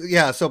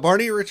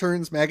Barney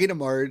returns Maggie to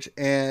Marge,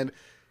 and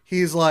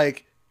he's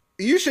like,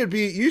 you should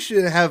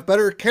have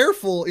better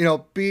careful,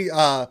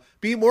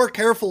 be more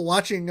careful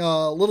watching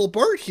little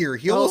Bart here.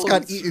 He almost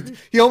got eaten.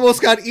 He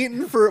almost got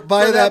eaten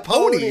by that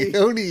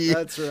pony.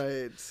 That's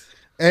right.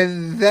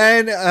 And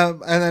then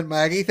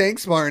Maggie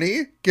thanks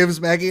Barney, gives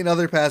Maggie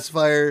another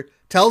pacifier,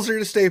 tells her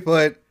to stay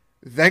put,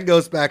 then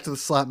goes back to the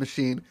slot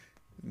machine.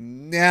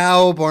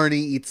 Now Barney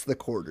eats the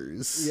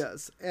quarters.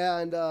 Yes,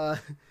 and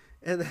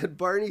then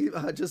Barney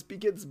just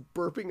begins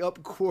burping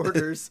up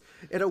quarters,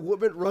 and a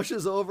woman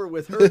rushes over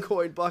with her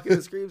coin bucket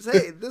and screams,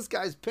 "Hey, this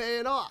guy's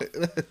paying off!"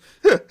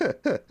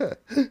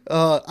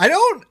 I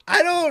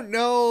don't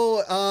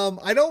know.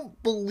 I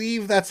don't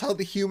believe that's how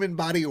the human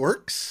body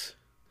works.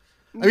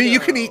 I mean, you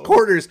can eat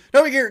quarters.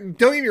 Don't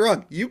get me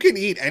wrong. You can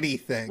eat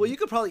anything. Well,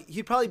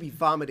 he'd probably be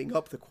vomiting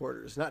up the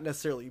quarters, not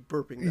necessarily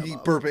burping them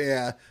up. Burping,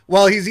 yeah.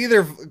 Well, he's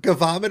either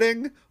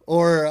vomiting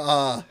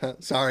or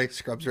sorry,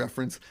 Scrubs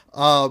reference.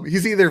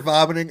 He's either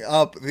vomiting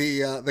up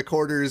the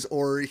quarters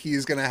or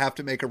he's gonna have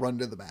to make a run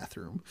to the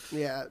bathroom.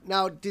 Yeah.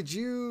 Now,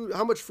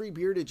 how much free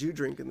beer did you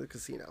drink in the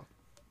casino?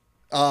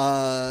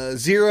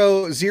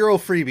 Zero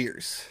free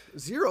beers.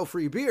 0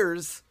 free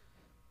beers?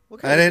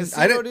 What kind of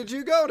casino did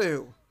you go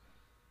to?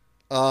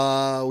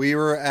 We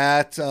were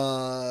at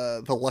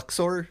the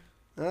Luxor.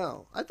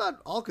 Oh, I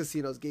thought all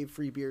casinos gave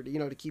free beer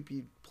to keep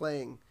you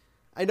playing.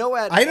 I don't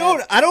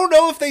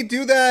know if they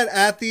do that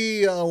at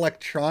the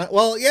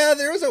Well, yeah,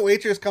 there was a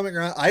waitress coming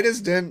around. I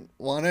just didn't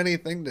want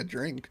anything to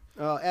drink.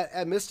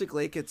 At Mystic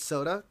Lake, it's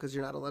soda because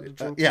you're not allowed to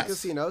drink yes. in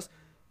casinos.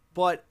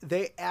 But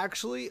they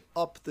actually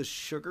up the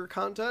sugar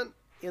content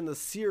in the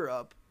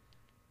syrup,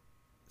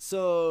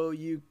 so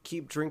you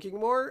keep drinking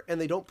more, and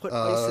they don't put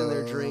ice in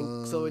their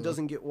drink, so it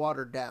doesn't get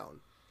watered down.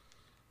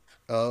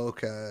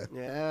 Okay.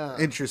 Yeah.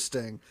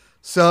 Interesting.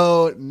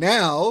 So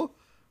now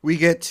we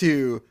get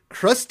to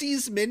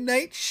Krusty's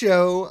Midnight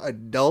Show,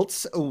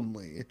 adults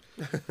only.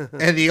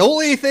 And the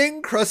only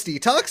thing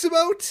Krusty talks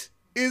about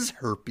is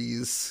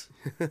herpes.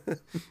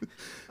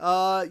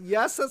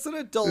 Yes, that's an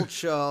adult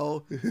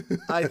show.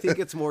 I think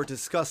it's more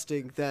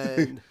disgusting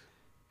than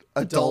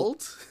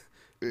adult.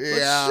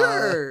 Yeah.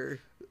 But sure.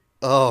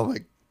 Oh my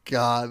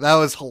God. That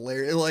was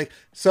hilarious.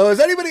 So has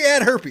anybody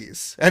had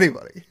herpes?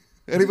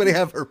 Anybody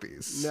have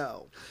herpes?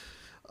 No.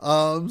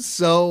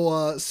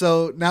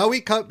 So now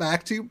we cut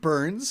back to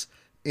Burns,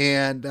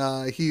 and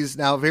he's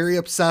now very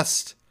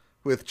obsessed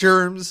with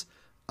germs.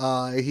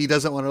 He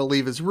doesn't want to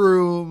leave his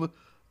room.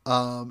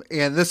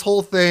 And this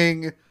whole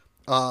thing,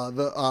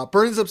 the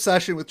Burns'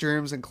 obsession with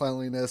germs and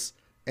cleanliness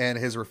and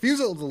his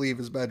refusal to leave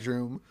his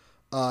bedroom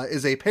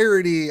is a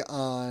parody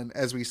on,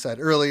 as we said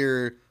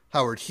earlier,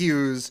 Howard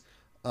Hughes.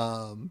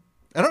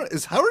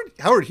 Is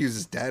Howard Hughes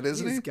is dead,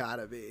 isn't he? He's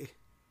gotta be.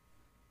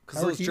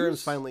 Because those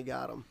germs finally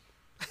got him.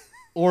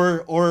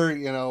 Or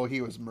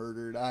he was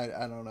murdered.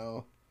 I don't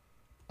know.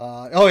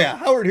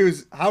 Howard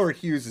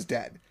Hughes is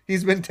dead.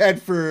 He's been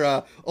dead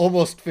for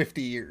almost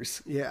 50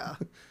 years. Yeah.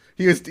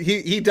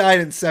 He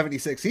died in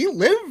 76. He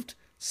lived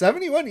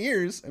 71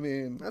 years. I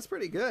mean, that's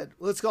pretty good.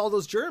 Let's call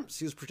those germs.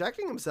 He was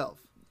protecting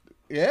himself.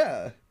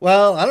 Yeah.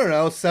 Well, I don't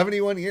know.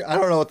 71 years. I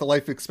don't know what the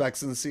life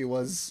expectancy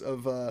was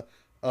of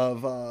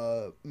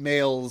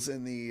males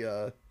in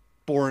the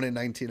born in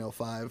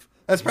 1905.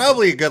 That's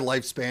probably a good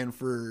lifespan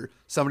for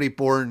somebody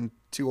born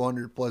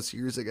 200 plus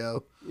years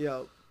ago.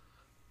 Yeah.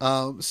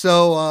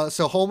 So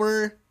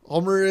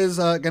Homer is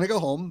gonna go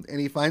home, and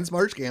he finds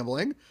Marge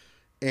gambling,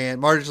 and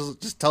Marge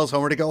just tells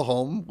Homer to go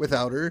home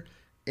without her,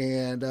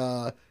 and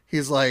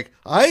he's like,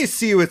 "I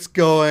see what's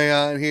going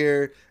on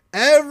here.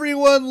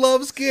 Everyone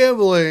loves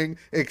gambling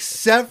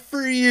except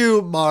for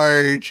you,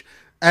 Marge."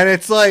 And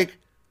it's like,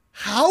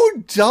 how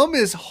dumb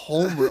is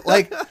Homer?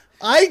 Like,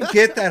 I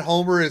get that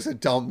Homer is a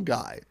dumb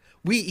guy.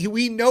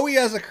 We know he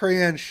has a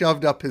crayon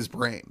shoved up his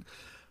brain.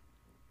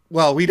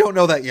 Well, we don't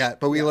know that yet,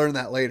 but we learn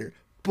that later.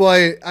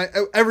 But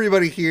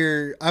everybody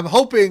here, I'm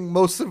hoping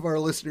most of our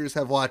listeners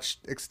have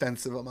watched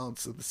extensive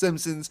amounts of The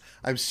Simpsons.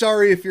 I'm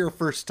sorry if you're a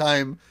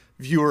first-time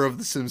viewer of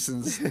The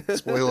Simpsons.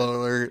 Spoiler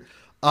alert.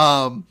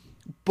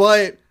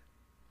 But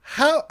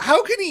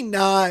how can he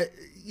not,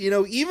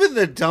 even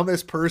the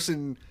dumbest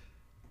person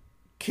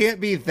can't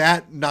be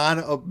that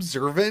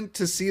non-observant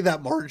to see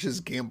that Marge is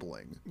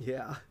gambling.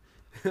 Yeah.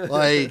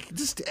 I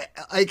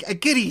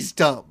get he's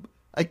dumb.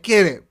 I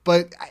get it,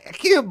 but I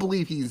can't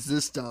believe he's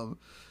this dumb.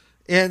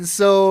 And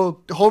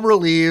so Homer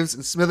leaves,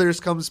 and Smithers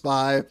comes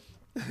by,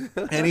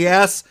 and he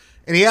asks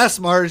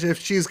Marge if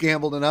she's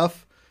gambled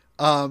enough.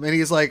 And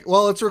he's like,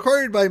 well, it's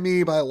required by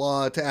me by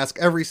law to ask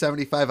every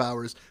 75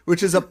 hours,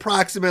 which is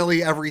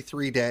approximately every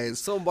 3 days.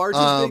 So Marge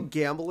has been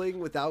gambling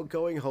without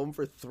going home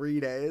for 3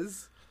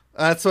 days?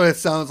 That's what it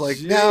sounds like.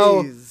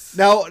 Jeez.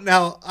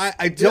 Now,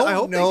 I don't I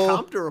hope know. they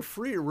comped her a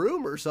free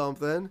room or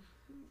something.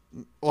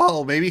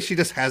 Well, maybe she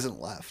just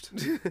hasn't left.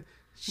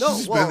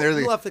 No, well,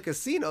 he left the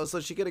casino, so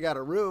she could have got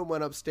a room,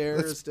 went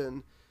upstairs,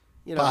 and,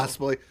 you know.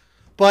 Possibly.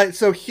 But,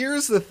 so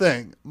here's the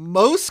thing.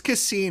 Most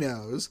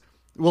casinos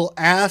will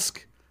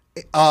ask,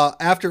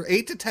 after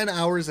 8 to 10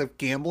 hours of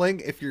gambling,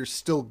 if you're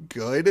still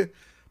good.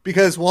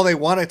 Because while they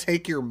want to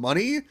take your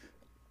money,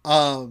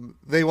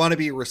 they want to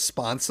be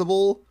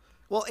responsible.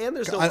 Well, and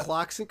there's no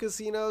clocks in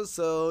casinos,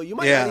 so you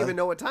might not even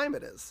know what time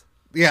it is.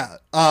 Yeah.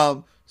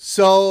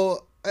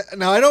 So...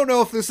 Now, I don't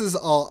know if this is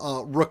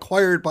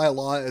required by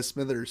law, as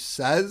Smithers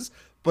says,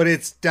 but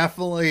it's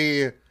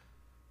definitely,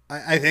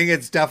 I think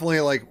it's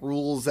definitely like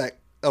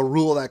a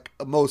rule that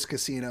most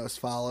casinos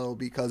follow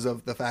because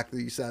of the fact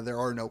that you said there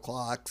are no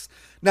clocks.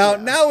 Now,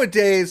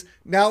 nowadays,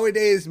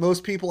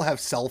 most people have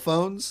cell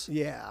phones.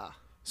 Yeah.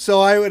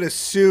 So I would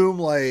assume,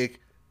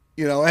 like,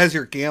 you know, as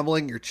you're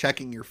gambling, you're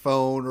checking your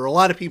phone, or a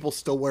lot of people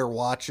still wear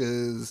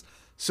watches.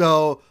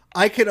 So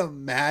I can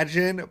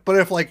imagine, but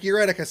if like you're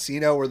at a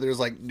casino where there's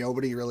like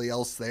nobody really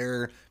else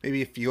there,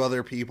 maybe a few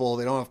other people,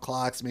 they don't have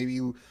clocks, maybe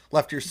you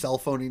left your cell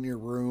phone in your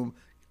room.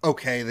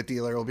 Okay, the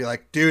dealer will be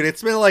like, dude,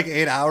 it's been like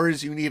 8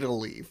 hours. You need to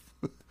leave.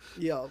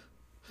 Yep.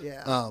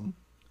 Yeah.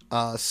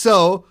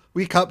 So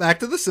we cut back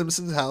to the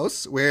Simpsons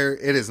house where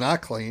it is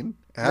not clean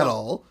at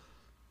all.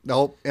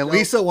 Nope. And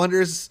Lisa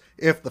wonders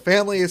if the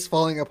family is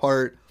falling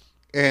apart,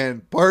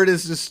 and Bart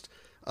is just,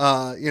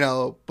 Bart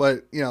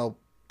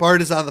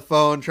is on the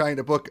phone trying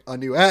to book a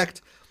new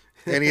act,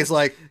 and he's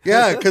like,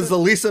 yeah, because the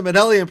Lisa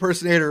Minnelli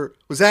impersonator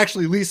was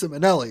actually Lisa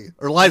Minnelli,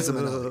 or Liza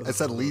Minnelli. I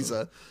said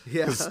Lisa.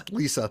 Yeah.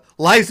 Liza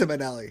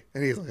Minnelli.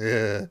 And he's like,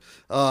 yeah.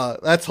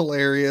 That's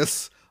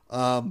hilarious.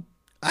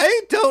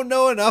 I don't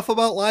know enough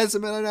about Liza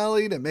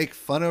Minnelli to make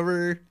fun of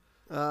her.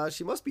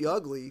 She must be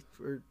ugly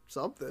or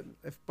something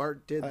if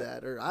Bart did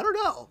that, or I don't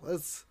know.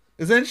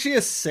 Isn't she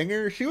a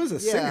singer? She was a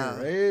singer,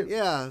 right?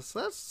 Yeah,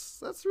 so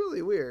that's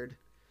really weird.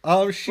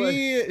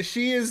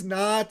 She is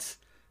not.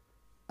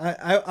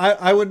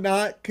 I would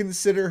not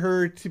consider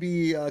her to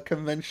be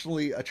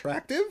conventionally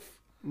attractive.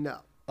 No.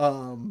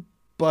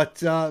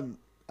 But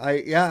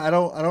I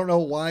don't know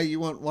why you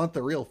want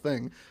the real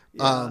thing.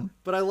 Yeah,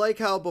 but I like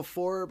how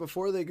before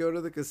they go to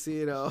the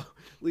casino,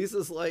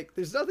 Lisa's like,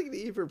 "There's nothing to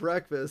eat for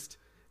breakfast,"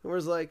 and we're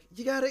like,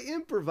 "You gotta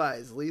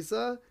improvise,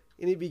 Lisa."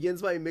 And he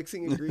begins by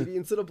mixing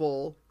ingredients in a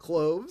bowl: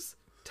 cloves,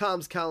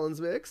 Tom's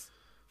Collins mix,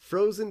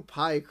 frozen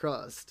pie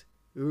crust.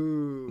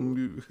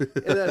 Ooh.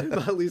 And then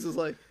Lisa's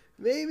like,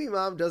 maybe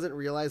Mom doesn't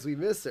realize we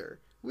miss her.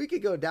 We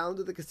could go down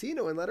to the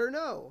casino and let her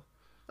know.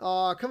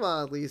 Aw, come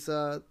on,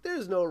 Lisa.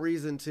 There's no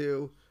reason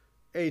to.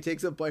 And he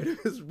takes a bite of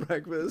his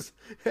breakfast,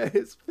 and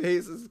his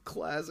face is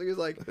classic. He's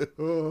like,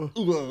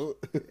 oh.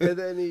 And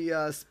then he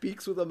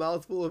speaks with a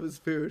mouthful of his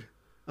food.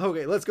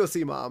 Okay, let's go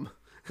see Mom.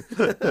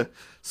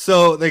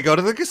 So they go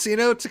to the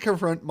casino to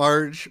confront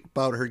Marge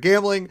about her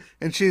gambling,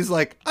 and she's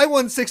like, I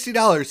won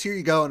 $60. Here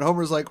you go. And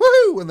Homer's like,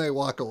 woohoo, when they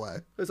walk away.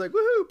 It's like,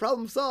 woohoo,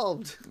 problem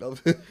solved.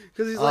 Because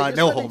he's like,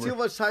 you're spending too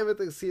much time at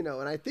the casino,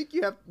 and I think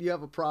you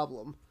have a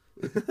problem.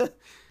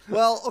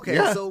 Well, okay,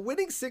 so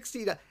winning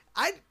 $60,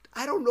 I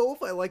don't know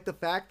if I like the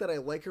fact that I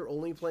like her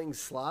only playing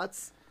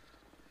slots.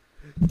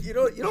 You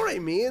know what I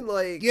mean?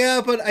 Like,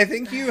 yeah, but I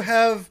think you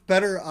have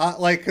better,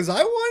 because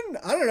I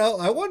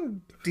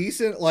won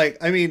decent,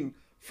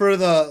 for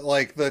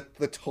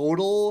the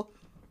total,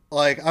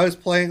 I was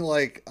playing,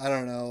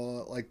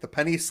 the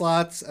penny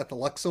slots at the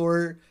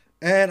Luxor,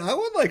 and I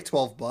won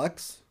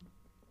 $12.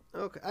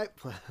 Okay,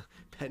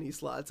 penny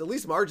slots. At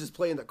least Marge is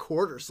playing the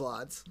quarter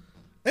slots.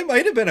 It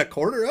might have been a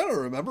quarter, I don't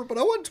remember, but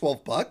I won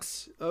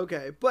 $12.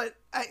 Okay, but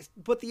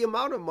the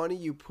amount of money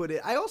you put in,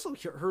 I also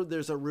heard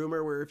there's a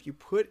rumor where if you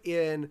put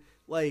in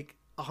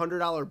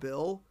 $100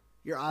 bill,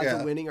 your odds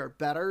of winning are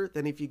better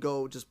than if you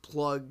go just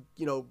plug,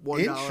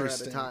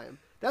 $1 at a time.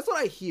 That's what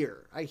I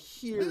hear. I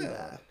hear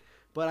that,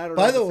 but I don't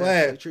know. By the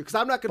way, really true, because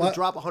I'm not going to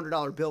drop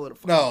 $100 bill in a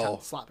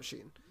fucking slot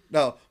machine.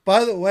 No.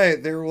 By the way,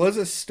 there was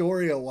a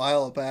story a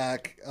while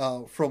back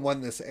from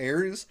when this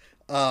airs.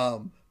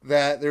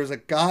 That there's a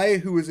guy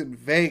who was in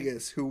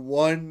Vegas who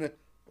won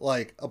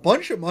a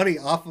bunch of money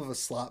off of a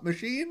slot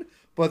machine,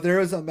 but there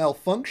was a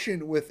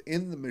malfunction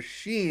within the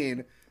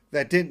machine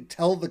that didn't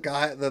tell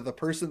the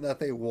person that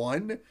they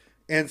won.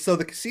 And so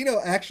the casino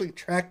actually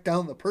tracked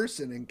down the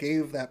person and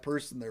gave that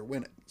person their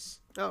winnings.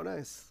 Oh,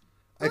 nice.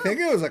 I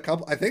think it was in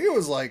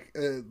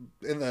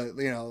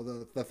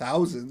the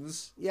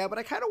thousands. Yeah, but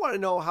I kind of want to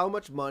know how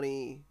much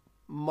money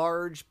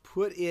Marge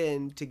put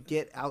in to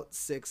get out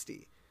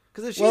 60.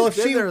 Because if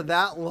she's been there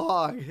that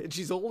long and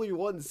she's only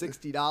won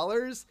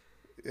 $60,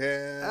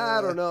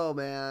 I don't know,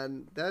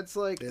 man. That's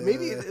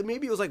maybe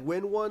it was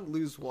win one,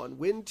 lose one,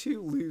 win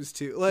two, lose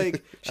two.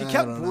 She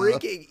kept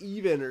breaking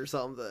even or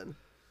something.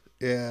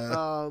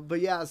 Yeah.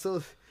 But yeah,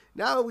 so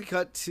now we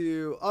cut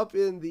to up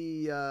in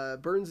the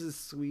Burns'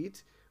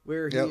 suite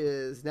where he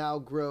is now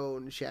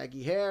grown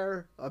shaggy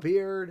hair, a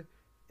beard,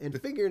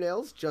 and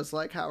fingernails, just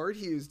like Howard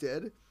Hughes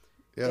did.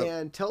 Yep.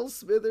 And tells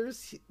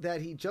Smithers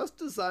that he just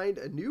designed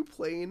a new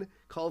plane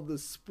called the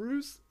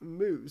Spruce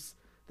Moose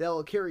that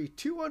will carry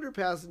 200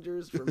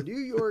 passengers from New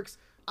York's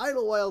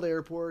Idlewild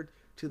Airport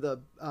to the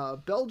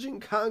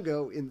Belgian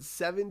Congo in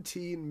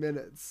 17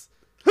 minutes.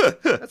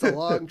 That's a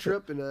long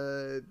trip in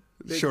a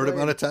short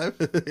amount of time.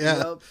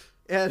 Yeah.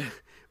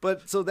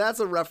 So that's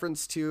a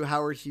reference to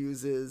Howard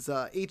Hughes's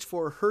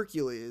H-4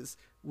 Hercules,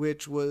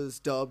 which was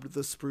dubbed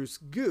the Spruce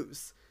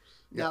Goose.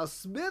 Now,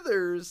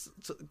 Smithers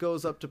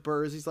goes up to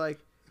Burrs. He's like,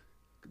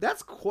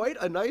 "That's quite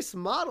a nice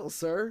model,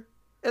 sir."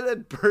 And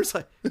then Burrs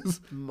like,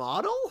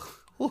 "Model?"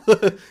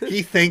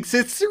 He thinks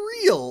it's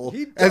real.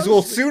 As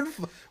we'll soon,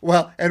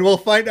 and we'll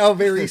find out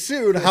very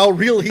soon how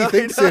real he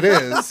thinks it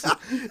is.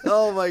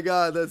 Oh my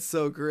God, that's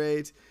so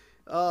great.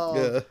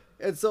 And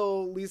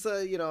so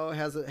Lisa,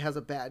 has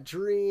a bad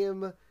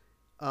dream.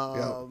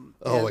 Oh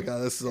my God,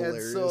 this is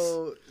hilarious. And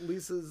so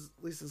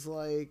Lisa's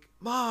like,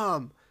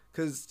 "Mom."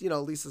 Because,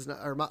 Lisa's not,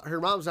 or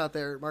her mom's not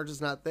there. Marge is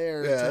not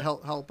there to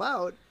help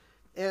out.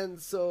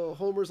 And so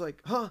Homer's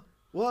like, "Huh?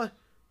 What?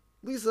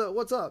 Lisa,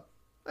 what's up?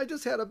 I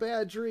just had a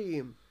bad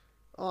dream."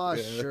 "Oh,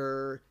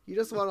 sure. You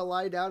just want to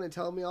lie down and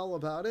tell me all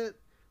about it?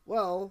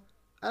 Well,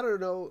 I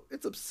don't know.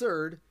 It's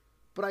absurd.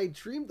 But I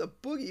dreamed the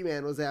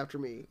boogeyman was after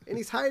me. And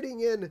he's hiding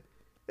in..."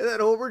 And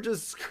then Homer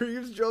just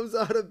screams, jumps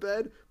out of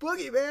bed.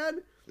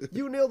 "Boogeyman,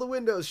 you nail the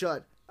windows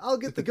shut. I'll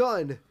get the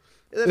gun."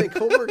 And then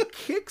Homer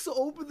kicks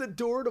open the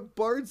door to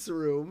Bart's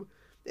room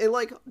and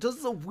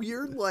does a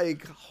weird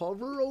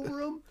hover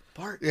over him.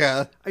 "Bart,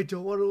 I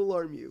don't want to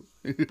alarm you,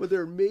 but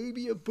there may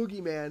be a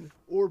boogeyman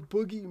or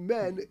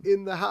boogeymen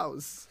in the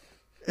house."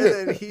 And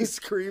then he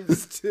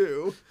screams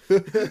too.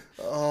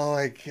 Oh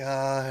my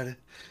God.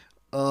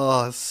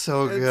 Oh,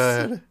 so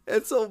good.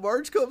 And so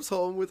Marge comes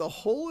home with a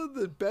hole in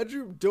the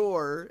bedroom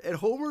door, and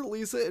Homer,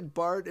 Lisa, and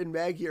Bart and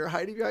Maggie are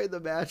hiding behind the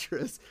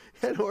mattress.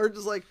 And Marge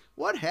is like,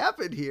 "What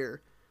happened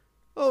here?"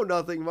 "Oh,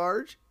 nothing,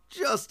 Marge.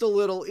 Just a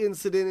little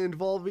incident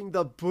involving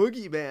the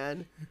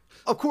boogeyman.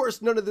 Of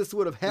course, none of this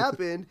would have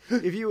happened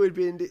if you had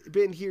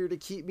been here to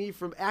keep me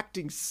from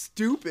acting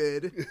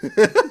stupid."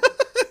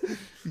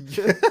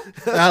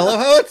 I love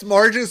how it's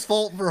Marge's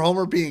fault for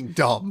Homer being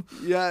dumb.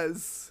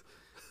 Yes.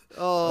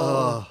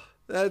 Oh.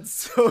 That's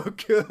so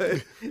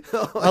good.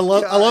 Oh, I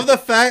love the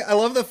fact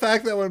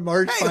that when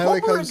Marge finally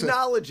Homer comes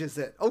acknowledges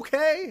it,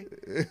 okay?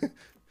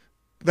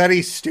 That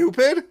he's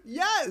stupid?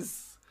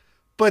 Yes.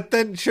 But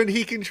then shouldn't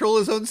he control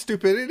his own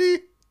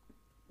stupidity?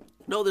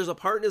 No, there's a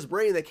part in his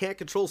brain that can't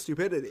control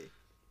stupidity.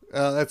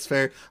 That's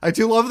fair. I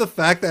do love the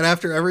fact that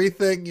after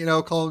everything,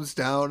 calms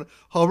down,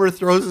 Homer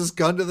throws his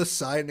gun to the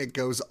side and it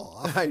goes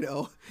off. I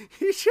know.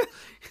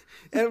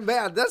 And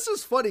man, that's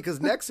just funny because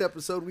next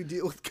episode we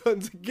deal with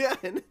guns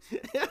again.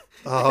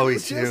 Oh, we do.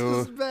 Just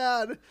as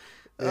bad.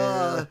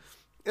 Yeah.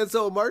 And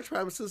so Marge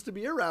promises to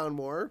be around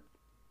more.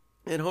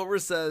 And Homer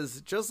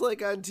says, "Just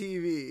like on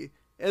TV."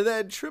 And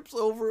then trips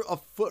over a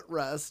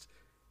footrest.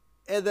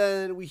 And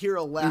then we hear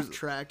a laugh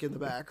track in the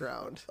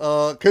background.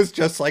 Because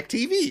just like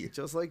TV.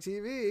 Just like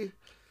TV.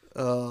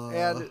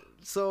 And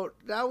so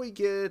now we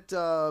get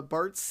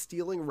Bart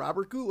stealing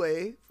Robert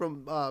Goulet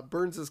from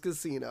Burns'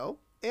 casino.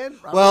 And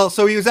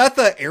so he was at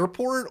the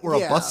airport or a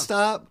bus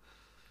stop.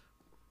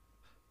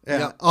 Yeah.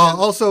 Yep.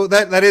 Also,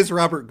 that is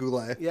Robert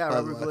Goulet. Yeah,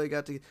 Robert Goulet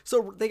got to...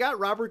 So they got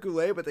Robert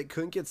Goulet, but they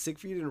couldn't get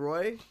Siegfried and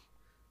Roy?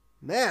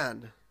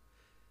 Man.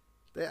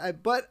 I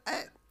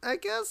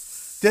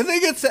guess... Did they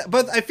get...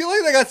 But I feel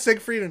like they got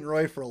Siegfried and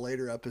Roy for a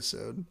later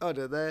episode. Oh,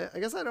 did they? I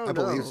guess I don't know.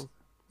 Believe.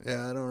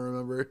 Yeah, I don't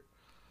remember.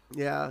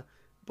 Yeah.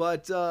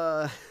 But,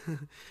 so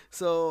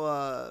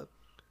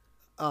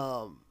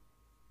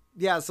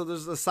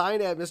there's a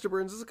sign at Mr.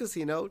 Burns'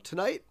 casino.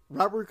 Tonight,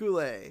 Robert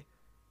Goulet.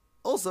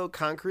 Also,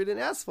 Concrete and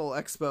Asphalt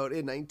Expo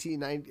in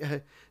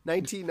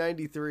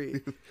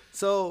 1993.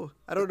 So,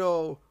 I don't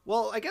know.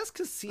 Well, I guess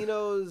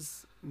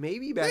casinos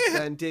maybe back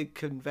then did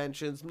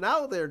conventions.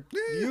 Now they're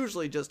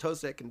usually just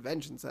hosted at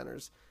convention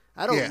centers.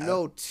 I don't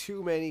know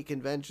too many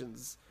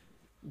conventions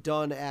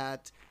done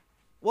at...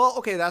 Well,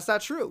 okay, that's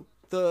not true.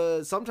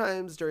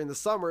 Sometimes during the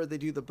summer, they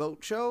do the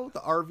boat show, the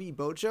RV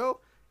boat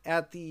show,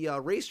 at the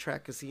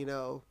racetrack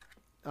casino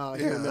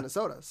here in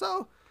Minnesota.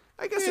 So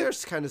I guess they're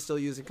kind of still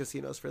using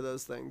casinos for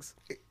those things.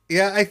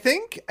 Yeah, I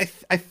think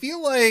I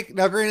feel like,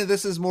 now granted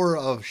this is more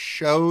of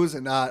shows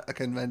and not a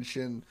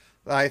convention.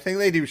 I think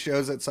they do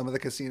shows at some of the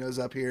casinos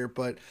up here,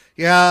 but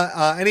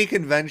any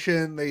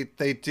convention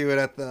they do it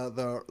at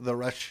the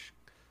Rush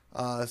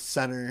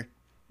Center.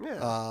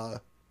 Yeah.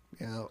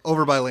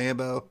 Over by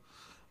Lambeau.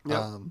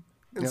 Yep.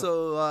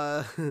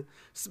 So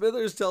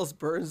Smithers tells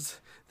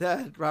Burns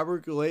that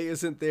Robert Goulet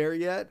isn't there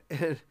yet,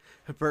 and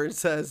Burns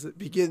says,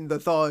 "Begin the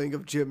thawing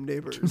of Jim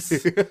Neighbors."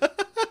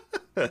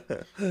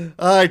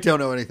 I don't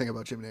know anything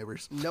about Jim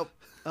Neighbors. Nope.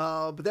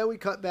 But then we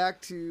cut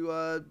back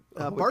to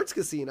Bart's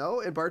casino,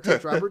 and Bart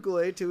takes Robert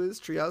Goulet to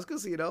his treehouse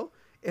casino,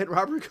 and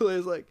Robert Goulet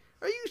is like,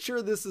 "Are you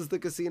sure this is the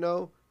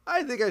casino?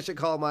 I think I should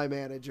call my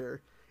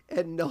manager."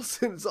 and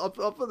Nelson's up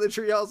in the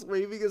treehouse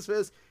waving his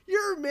fist.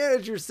 Your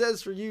manager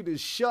says for you to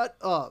shut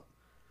up.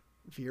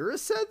 Vera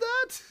said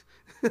that?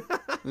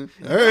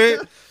 All right.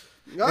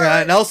 All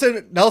right.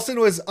 Nelson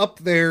was up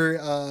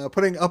there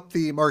putting up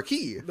the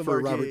marquee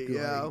for Robert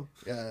Goulet.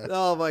 Yeah.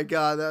 Oh my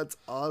God, that's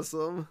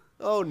awesome.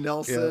 Oh,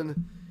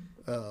 Nelson.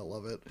 Yeah.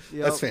 Love it.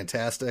 Yep. That's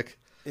fantastic.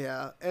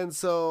 Yeah. And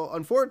so,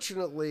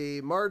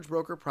 unfortunately, Marge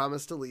broke her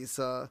promise to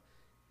Lisa,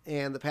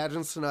 and the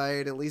pageant's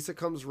tonight, and Lisa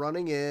comes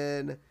running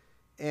in,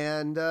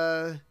 and,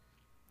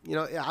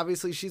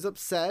 obviously she's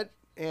upset,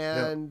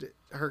 and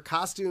her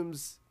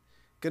costume's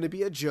going to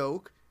be a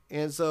joke.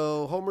 And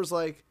so Homer's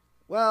like,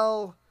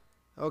 well,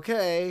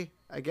 okay,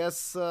 I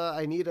guess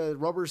I need a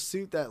rubber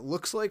suit that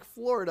looks like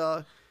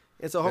Florida.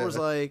 And so Homer's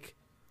like,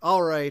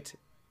 all right,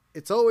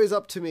 it's always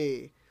up to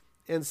me.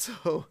 And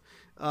so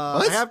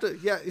I have to,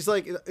 he's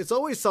like, it's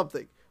always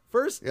something.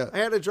 First, I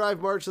had to drive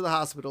Marge to the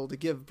hospital to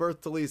give birth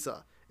to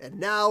Lisa.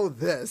 And now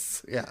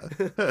this. Yeah.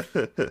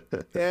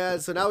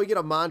 And so now we get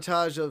a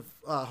montage of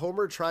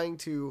Homer trying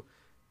to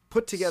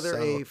put together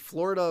a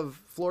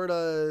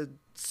Florida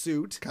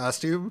suit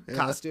costume,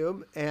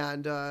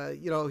 and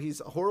he's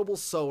a horrible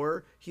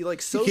sewer. He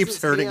like sews he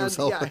keeps hurting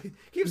himself.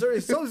 He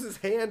sews his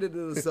hand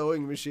into the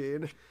sewing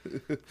machine.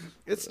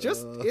 It's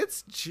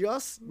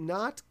just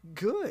not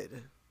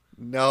good.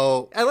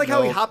 No, I like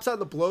how he hops on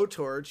the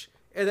blowtorch,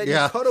 and then you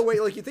cut away,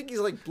 like you think he's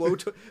like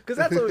blowtorch, because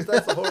that's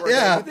the whole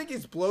right. You think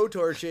he's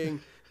blowtorching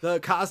the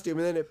costume,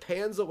 and then it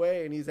pans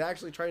away, and he's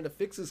actually trying to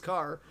fix his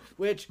car,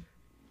 which,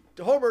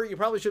 Homer, you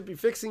probably shouldn't be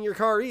fixing your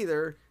car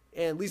either.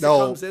 And Lisa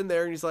comes in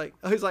there, and he's like,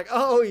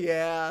 oh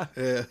yeah.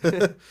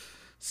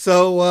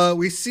 So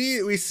we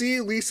see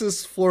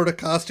Lisa's Florida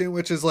costume,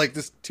 which is like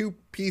this 2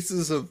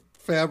 pieces of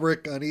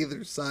fabric on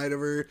either side of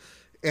her,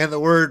 and the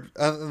word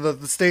the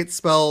state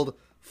spelled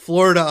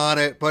Florida on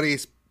it, but he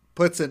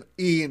puts an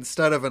E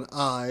instead of an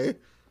I.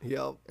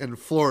 Yep. In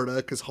Florida,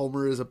 because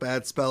Homer is a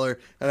bad speller,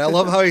 and I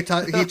love how he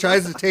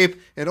tries to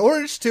tape an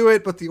orange to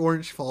it, but the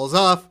orange falls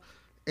off.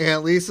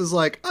 And Lisa's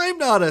like, I'm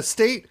not a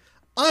state,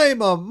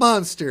 I'm a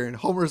monster. And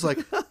Homer's like,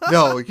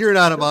 no, you're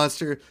not a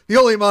monster. The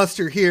only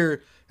monster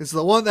here is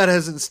the one that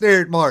has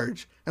ensnared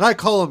Marge. And I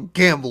call him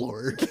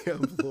Gambler.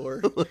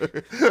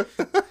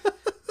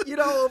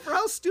 For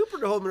how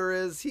stupid Homer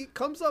is, he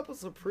comes up with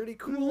some pretty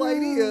cool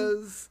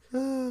ideas.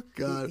 Oh,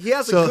 God. He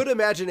has a good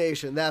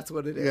imagination. That's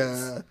what it is.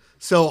 Yeah.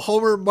 So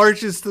Homer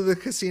marches to the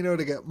casino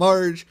to get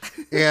Marge,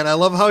 and I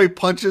love how he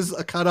punches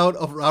a cutout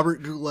of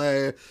Robert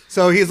Goulet.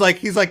 So he's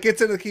like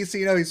gets into the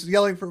casino, he's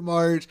yelling for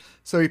Marge.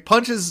 So he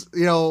punches,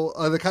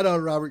 the cutout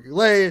of Robert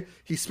Goulet.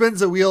 He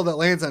spins a wheel that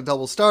lands on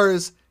double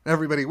stars, and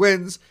everybody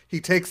wins. He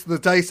takes the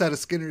dice out of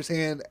Skinner's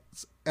hand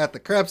at the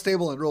craps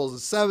table and rolls a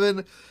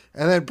 7.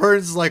 And then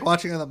Burns is like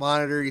watching on the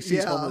monitor. He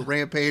sees Homer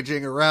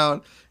rampaging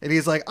around, and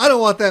he's like, I don't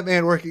want that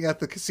man working at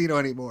the casino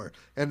anymore.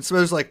 And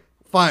Smithers like,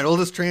 fine, we'll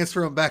just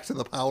transfer him back to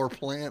the power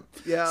plant.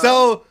 Yeah.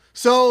 So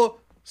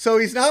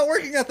he's not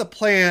working at the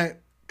plant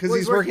because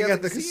he's working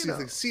at the casino.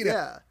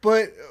 Yeah.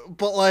 But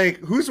like,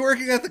 who's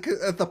working at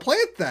the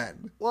plant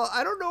then? Well,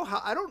 I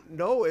don't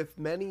know if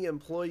many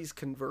employees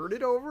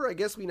converted over. I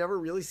guess we never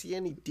really see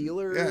any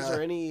dealers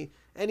or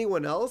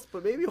anyone else.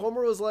 But maybe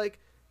Homer was like,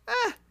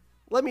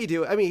 let me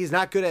do it. I mean, he's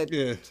not good at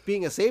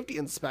being a safety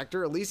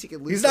inspector. At least he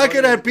can lose. He's not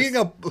good at being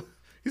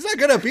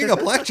a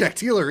blackjack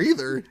dealer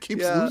either. He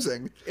keeps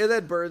losing. And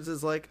then Burns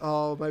is like,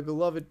 oh, my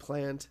beloved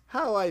plant.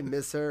 How I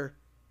miss her.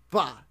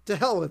 Bah, to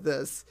hell with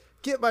this.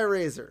 Get my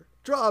razor.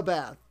 Draw a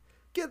bath.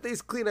 Get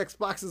these Kleenex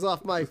boxes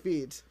off my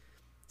feet.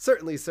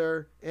 Certainly,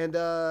 sir. And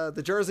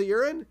the jars of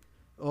urine?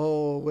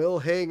 Oh, we'll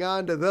hang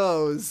on to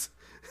those.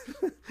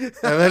 And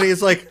then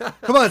he's like,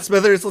 come on,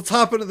 Smithers, let's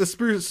hop into the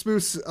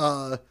spruce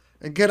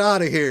and get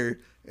out of here.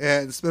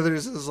 And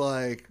Smithers is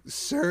like,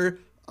 sir,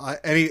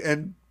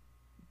 and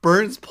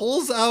Burns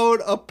pulls out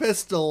a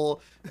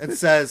pistol and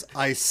says,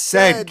 I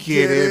said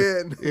get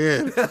in.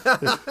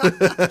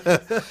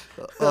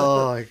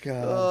 Oh my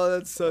God. Oh,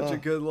 that's such a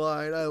good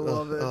line. I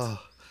love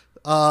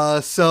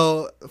it.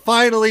 So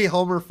finally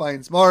Homer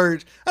finds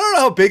Marge. I don't know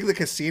how big the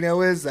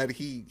casino is that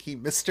he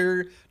missed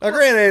her. Now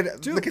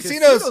granted, dude, the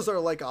casinos are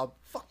like a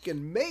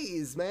fucking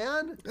maze,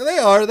 man. They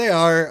are. You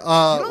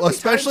know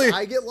Especially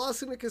I get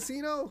lost in a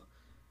casino.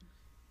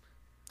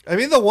 I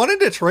mean, the one in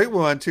Detroit we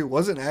went to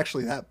wasn't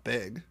actually that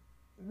big.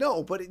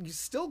 No, but you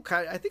still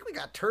I think we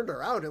got turned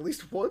around at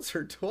least once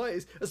or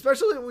twice,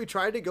 especially when we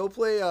tried to go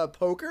play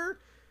poker.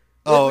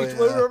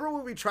 Remember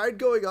when we tried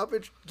going up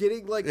and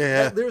getting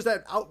there's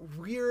that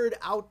weird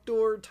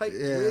outdoor type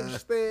bridge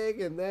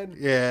thing, and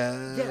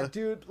then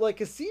dude, like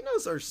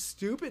casinos are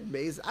stupid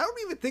mazes. I don't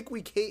even think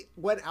we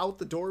went out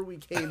the door we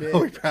came in.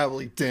 We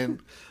probably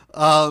didn't.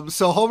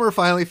 So Homer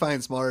finally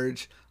finds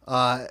Marge.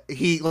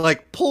 He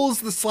pulls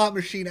the slot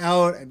machine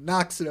out and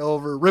knocks it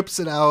over, rips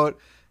it out,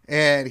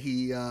 and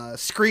he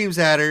screams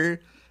at her,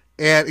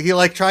 and he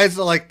tries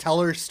to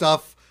tell her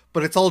stuff,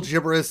 but it's all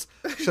gibberish.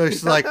 So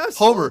she's like,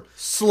 Homer,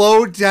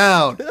 slow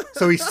down.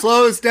 So he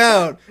slows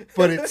down,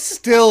 but it's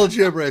still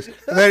gibberish.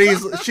 And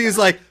then she's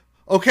like,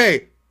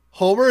 okay,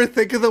 Homer,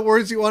 think of the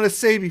words you want to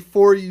say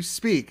before you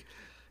speak.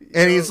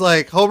 And he's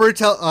like, Homer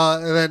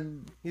and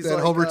then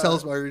Homer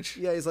tells Marge.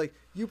 Yeah, he's like,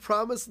 you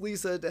promised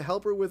Lisa to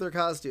help her with her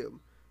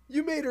costume.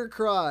 You made her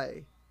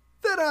cry.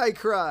 Then I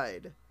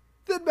cried.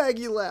 Then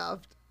Maggie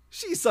laughed.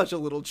 She's such a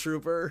little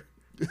trooper.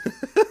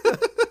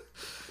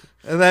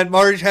 And then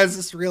Marge has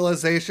this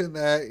realization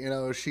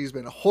that, she's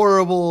been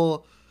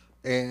horrible.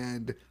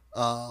 And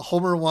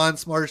Homer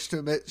wants Marge to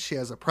admit she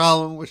has a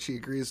problem, which she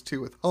agrees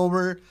to with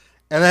Homer.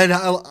 And then,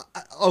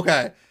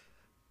 okay,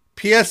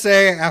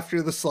 PSA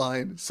after this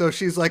line. So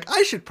she's like,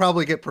 I should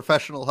probably get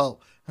professional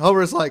help. And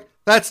Homer's like,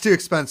 that's too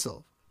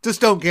expensive. Just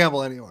don't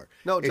gamble anymore.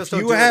 No, just don't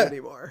do it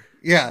anymore.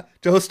 Yeah,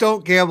 just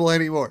don't gamble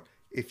anymore.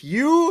 If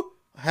you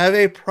have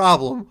a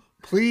problem,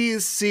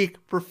 please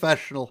seek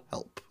professional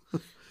help.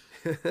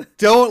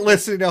 Don't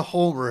listen to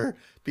Homer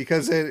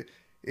because it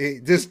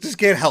just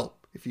get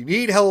help. If you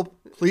need help,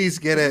 please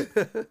get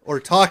it or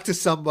talk to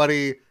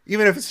somebody,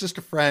 even if it's just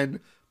a friend.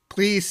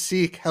 Please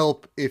seek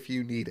help if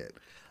you need it.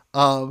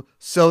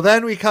 So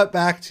then we cut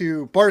back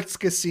to Bart's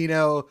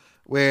Casino,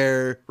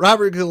 where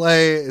Robert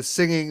Goulet is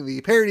singing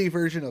the parody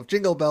version of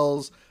Jingle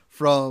Bells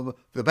from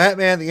the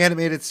Batman the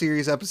Animated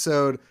Series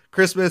episode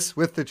Christmas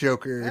with the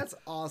Joker. That's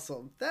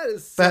awesome. That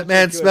is such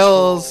Batman a good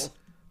smells. goal.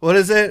 What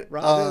is it?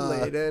 Robin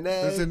laid an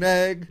egg. There's an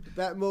egg.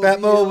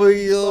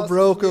 Batmobile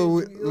broke a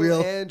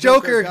wheel. And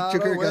Joker got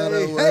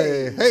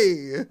away.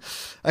 Hey.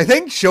 I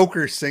think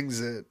Joker sings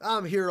it.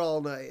 I'm here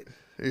all night.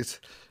 And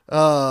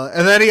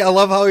then I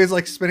love how he's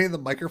like spinning the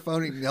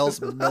microphone and yells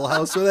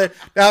Millhouse with it.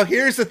 Now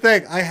here's the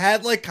thing. I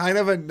had like kind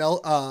of a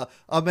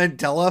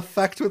Mandela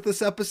effect with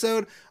this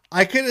episode.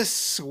 I could have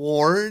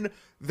sworn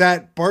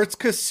that Bart's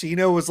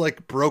Casino was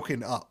like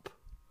broken up.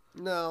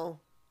 No.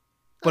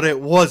 But it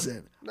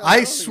wasn't. No,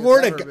 I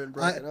swear to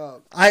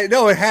God, I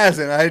know it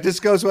hasn't. It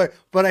just goes away.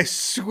 But I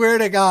swear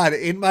to God,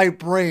 in my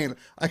brain,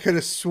 I could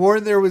have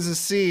sworn there was a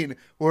scene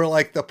where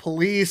like the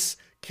police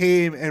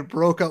came and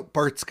broke up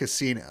Bart's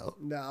Casino.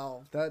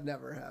 No, that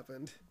never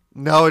happened.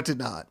 No, it did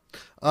not.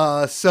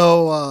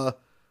 So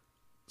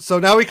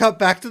now we come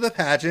back to the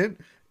pageant,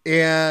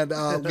 and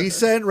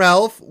Lisa and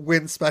Ralph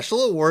win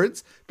special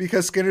awards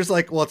because Skinner's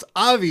like, well, it's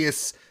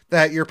obvious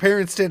that your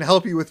parents didn't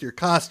help you with your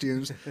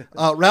costumes.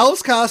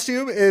 Ralph's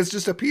costume is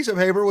just a piece of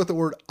paper with the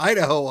word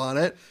Idaho on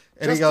it.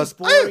 And just he goes, as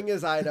boring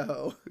as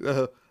Idaho.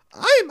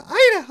 I'm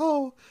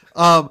Idaho.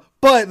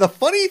 But the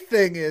funny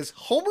thing is,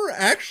 Homer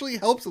actually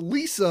helps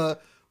Lisa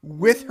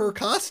with her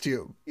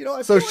costume.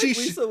 I feel like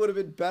Lisa would have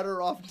been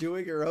better off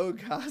doing her own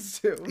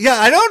costume. Yeah,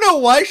 I don't know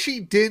why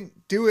she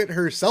didn't do it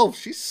herself.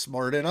 She's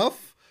smart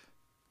enough.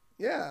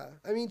 Yeah,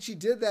 I mean, she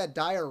did that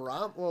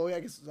diorama. Well, I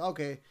guess,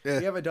 okay, yeah.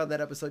 We haven't done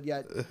that episode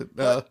yet. No.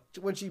 But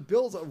when she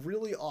builds a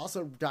really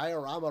awesome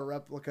diorama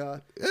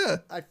replica, yeah,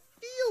 I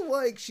feel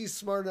like she's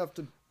smart enough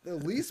to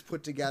at least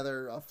put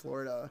together a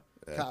Florida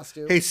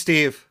costume. Hey,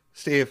 Steve.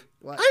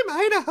 What? I'm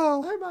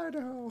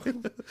Idaho.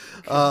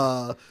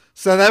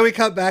 So then we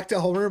come back to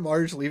Homer and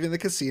Marge leaving the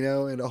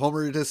casino, and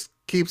Homer just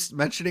keeps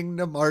mentioning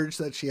to Marge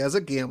that she has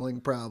a gambling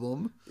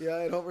problem.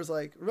 Yeah, and Homer's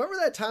like, remember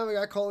that time I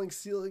got calling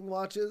ceiling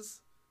watches?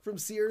 From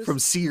Sears? From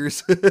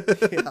Sears.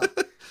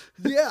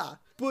 Yeah,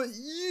 but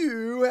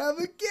you have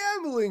a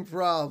gambling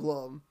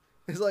problem.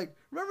 He's like,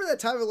 remember that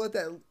time I let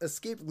that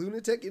escaped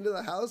lunatic into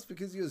the house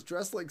because he was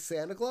dressed like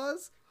Santa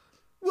Claus?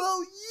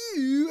 Well,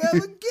 you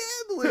have a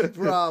gambling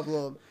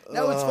problem.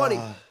 Now, it's funny.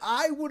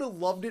 I would have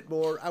loved it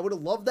more. I would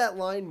have loved that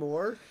line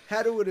more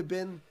had it would have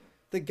been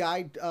the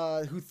guy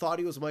who thought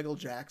he was Michael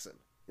Jackson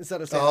instead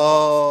of Santa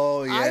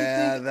Claus.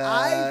 Yeah.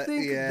 I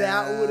think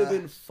that would have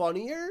been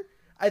funnier.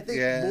 I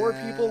think more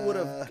people would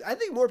have. I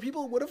think more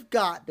people would have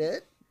gotten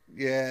it.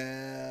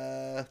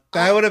 Yeah,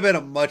 that would have been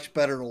a much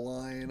better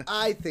line.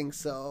 I think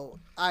so.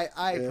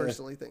 I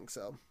personally think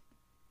so.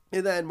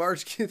 And then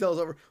Marge tells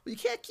over, well, you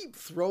can't keep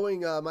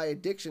throwing my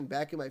addiction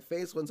back in my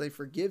face once I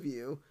forgive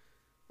you.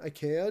 I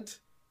can't.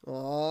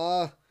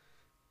 Aw.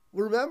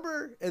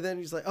 Remember? And then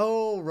he's like,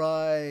 oh,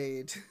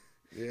 right.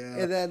 Yeah.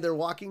 And then they're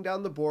walking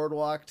down the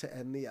boardwalk to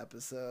end the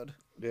episode.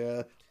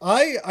 Yeah.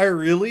 I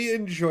really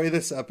enjoy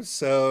this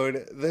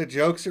episode. The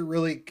jokes are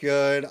really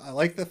good. I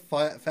like the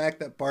fact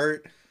that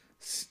Bart,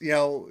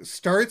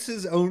 starts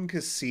his own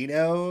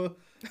casino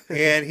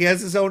and he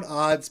has his own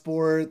odds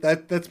board.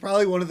 That's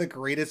probably one of the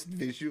greatest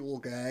visual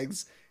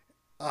gags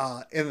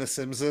in The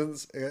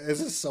Simpsons. It's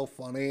just so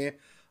funny.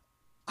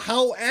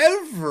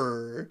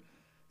 However,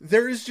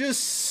 there's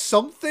just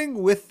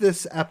something with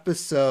this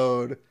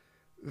episode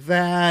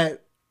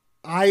that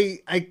I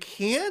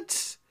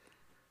can't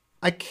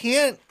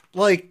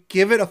like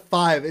give it a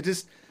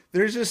 5.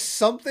 There's just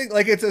something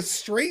like it's a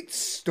straight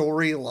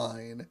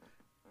storyline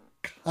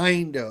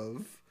kind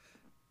of,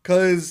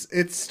 because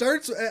it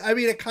starts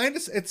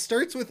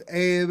with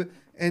Abe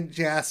and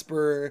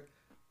Jasper,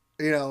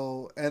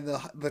 and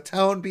the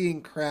town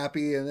being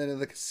crappy, and then in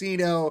the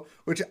casino,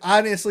 which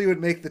honestly would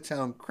make the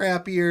town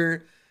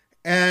crappier,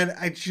 and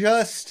I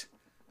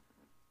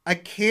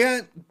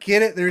can't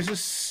get it. There's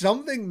just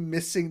something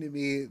missing to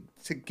me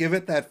to give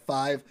it that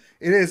 5.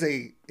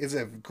 It's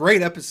a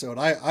great episode.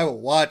 I will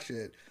watch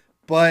it,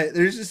 but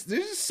there's just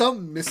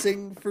something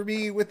missing for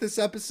me with this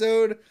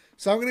episode.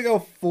 So I'm gonna go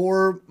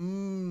 4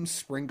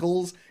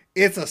 sprinkles.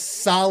 It's a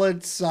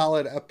solid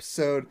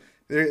episode.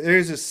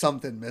 There's just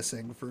something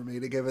missing for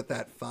me to give it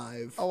that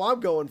 5. Oh, I'm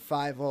going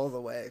 5 all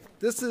the way.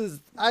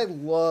 I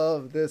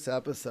love this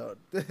episode.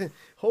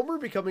 Homer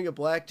becoming a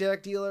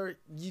blackjack dealer,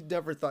 you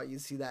never thought you'd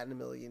see that in a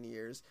million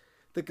years.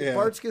 The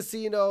Bart's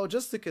Casino,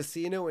 just the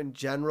casino in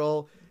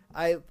general.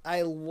 I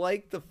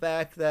like the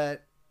fact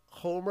that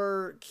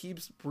Homer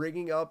keeps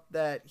bringing up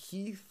that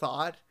he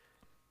thought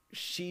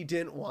she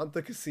didn't want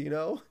the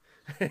casino.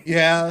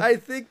 Yeah. I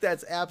think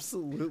that's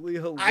absolutely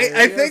hilarious.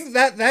 I think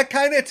that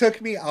kind of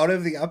took me out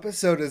of the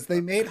episode as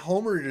they made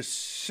Homer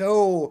just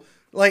so,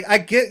 like, I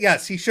get,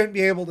 yes, he shouldn't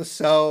be able to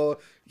sew.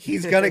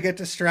 He's going to get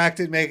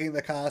distracted making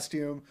the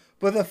costume.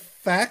 But the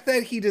fact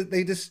that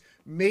they just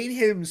made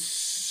him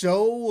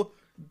so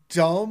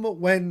dumb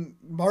when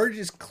Marge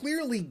is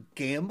clearly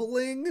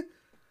gambling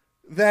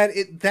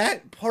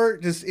that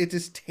part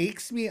just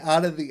takes me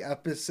out of the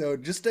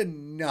episode just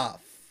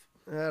enough.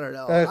 I don't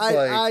know.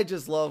 I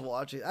just love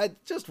watching.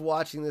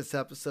 Watching this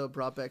episode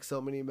brought back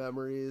so many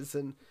memories.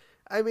 And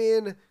I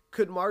mean,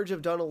 could Marge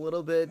have done a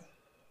little bit,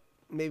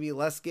 maybe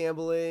less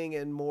gambling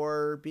and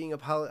more being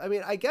I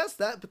mean, I guess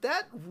but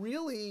that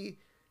really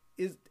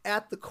is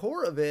at the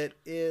core of it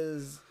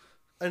is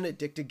an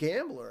addicted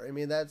gambler. I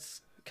mean,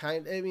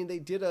 they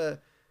did a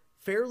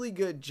fairly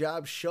good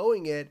job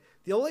showing it.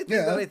 The only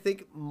thing that I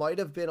think might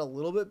have been a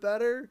little bit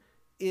better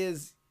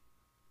is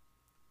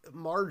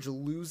Marge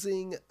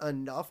losing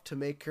enough to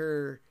make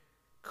her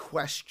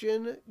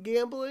question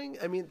gambling.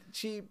 I mean,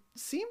 she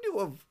seemed to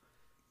have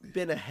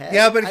been ahead.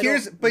 Yeah, but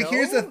here's the thing.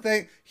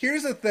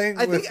 Here's the thing.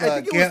 I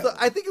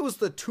think it was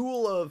the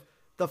tool of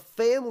the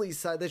family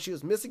side that she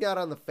was missing out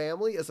on the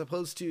family as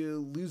opposed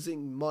to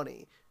losing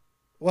money.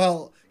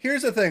 Well,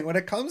 here's the thing. When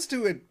it comes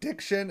to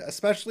addiction,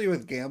 especially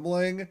with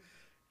gambling,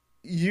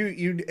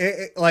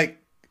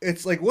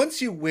 it's like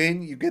once you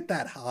win, you get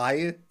that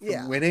high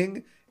from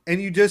winning,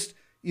 and you just,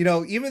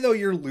 even though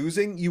you're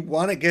losing, you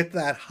want to get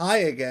that high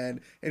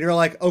again, and you're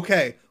like,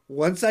 okay,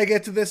 once I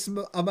get to this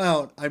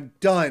amount, I'm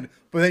done.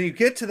 But then you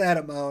get to that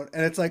amount,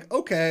 and it's like,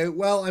 okay,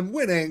 well, I'm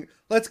winning,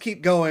 let's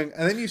keep going,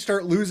 and then you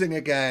start losing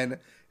again,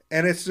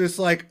 and it's just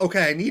like,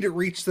 okay, I need to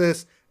reach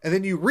this, and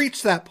then you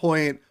reach that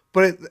point,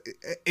 but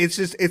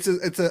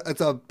it's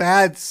a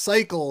bad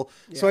cycle.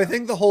 Yeah. So I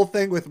think the whole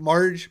thing with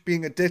Marge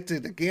being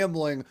addicted to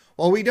gambling,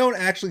 while we don't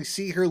actually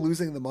see her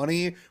losing the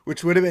money,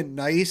 which would have been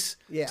nice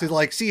to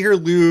like see her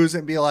lose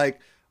and be like,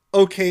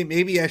 okay,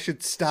 maybe I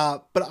should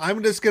stop, but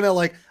I'm just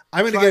gonna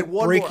get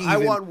break even. I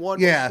want one.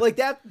 Yeah, more. Like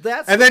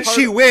that's. And then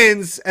she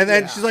wins, and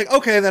then she's like,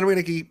 okay, then I'm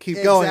gonna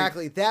keep going.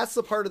 Exactly. That's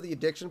the part of the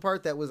addiction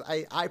part that was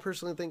I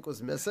personally think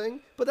was missing,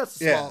 but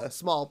that's a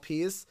small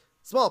piece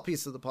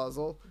of the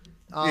puzzle.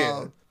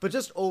 But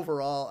just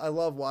overall, I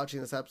love watching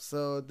this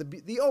episode.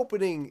 The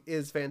opening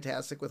is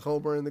fantastic with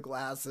Homer and the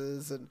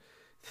glasses, and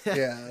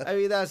I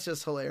mean that's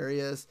just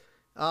hilarious.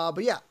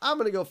 But yeah, I'm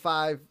gonna go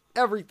 5.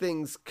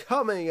 Everything's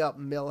coming up,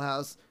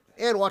 Millhouse,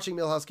 and watching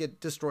Millhouse get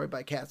destroyed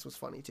by cats was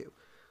funny too.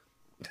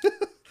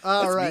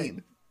 All right,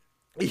 mean.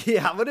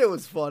 Yeah, but it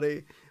was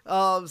funny.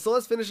 So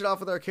let's finish it off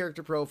with our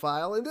character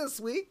profile, and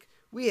this week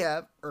we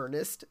have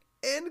Ernest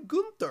and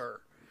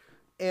Gunther.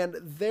 And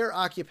their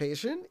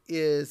occupation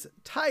is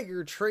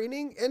tiger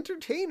training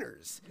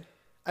entertainers.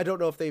 I don't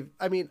know if you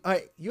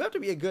have to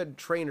be a good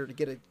trainer to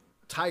get a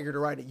tiger to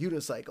ride a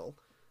unicycle.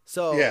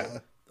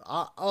 So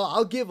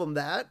I'll give them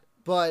that.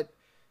 But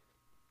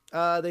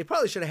they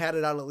probably should have had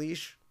it on a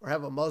leash or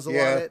have a muzzle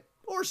on it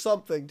or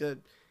something to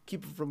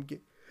keep it from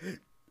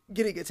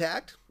getting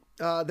attacked.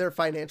 Their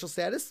financial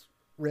status,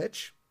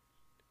 rich.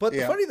 But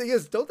the funny thing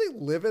is, don't they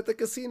live at the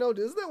casino?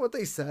 Isn't that what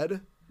they said?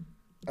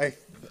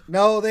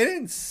 No, they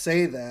didn't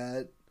say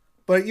that,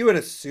 but you would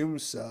assume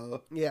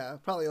so. Yeah,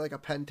 probably like a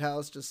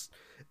penthouse.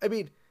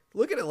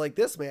 Look at it like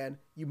this, man.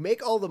 You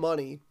make all the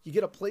money, you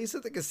get a place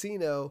at the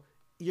casino,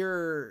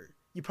 you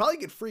probably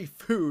get free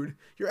food.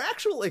 Your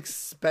actual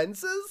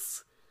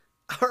expenses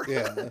are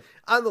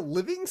on the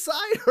living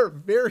side are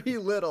very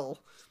little.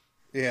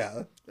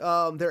 Yeah.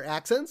 Their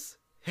accents,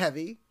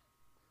 heavy.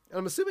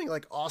 I'm assuming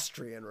like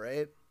Austrian,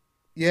 right?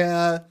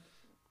 Yeah.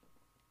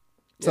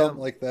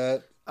 Something like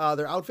that.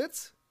 Their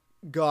outfits,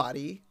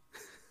 gaudy.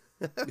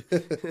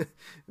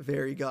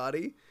 Very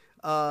gaudy.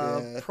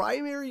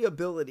 Primary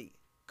ability,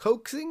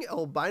 coaxing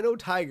albino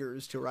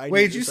tigers to ride.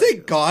 Wait, did you say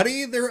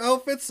gaudy? Their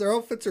outfits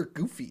are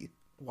goofy.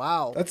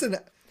 Wow.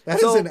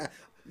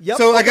 Yep,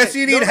 so I guess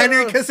you need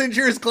Henry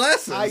Kissinger's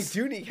glasses. I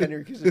do need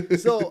Henry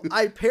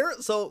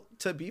Kissinger. So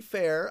to be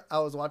fair, I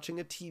was watching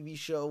a TV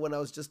show when I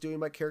was just doing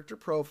my character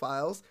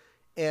profiles,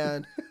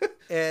 and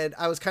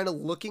I was kind of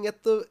looking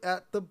at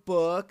the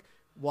book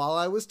while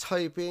I was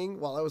typing,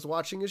 while I was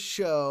watching a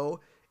show,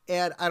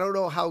 and I don't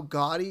know how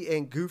gaudy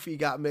and goofy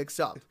got mixed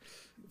up.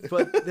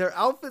 But their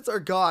outfits are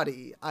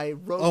gaudy. I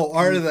wrote. Oh,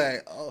 are they?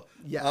 Oh,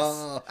 yes.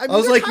 I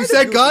was like, you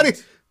said gaudy.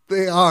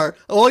 They are.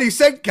 Well, you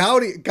said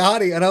gaudy,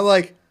 and I'm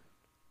like,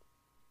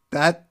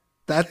 that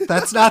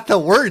That's not the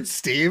word,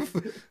 Steve.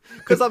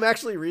 Because I'm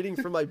actually reading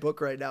from my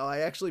book right now. I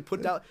actually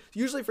put down,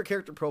 usually for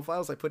character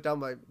profiles, I put down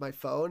my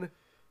phone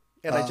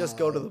and I just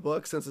go to the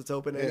book since it's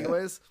open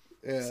anyways.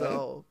 Yeah.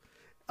 So,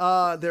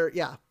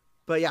 yeah.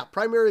 But yeah,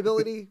 primary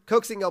ability,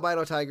 coaxing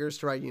albino tigers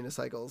to ride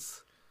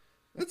unicycles.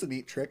 That's a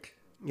neat trick.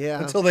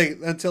 Yeah.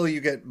 Until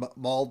you get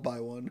mauled by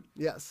one.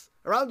 Yes.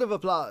 A round of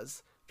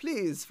applause,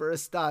 please, for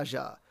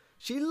Estasia.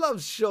 She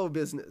loves show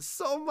business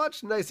so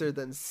much nicer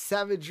than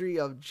savagery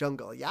of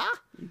jungle. Yeah?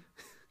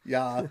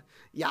 Yeah.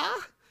 Yeah?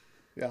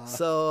 Yeah.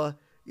 So,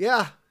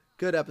 yeah,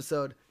 good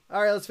episode.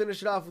 All right, let's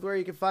finish it off with where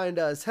you can find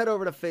us. Head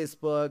over to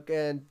Facebook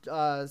and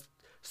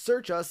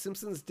search us,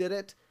 Simpsons Did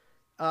It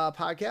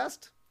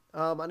podcast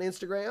on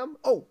Instagram.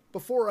 Oh,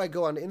 before I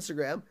go on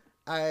Instagram,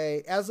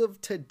 as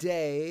of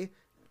today,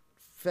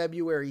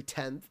 February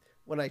 10th,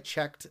 when I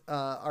checked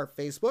our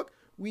Facebook,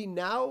 we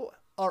now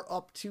are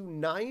up to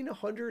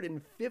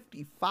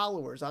 950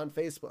 followers on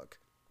Facebook.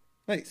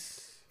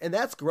 Nice. And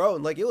that's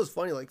grown. Like, it was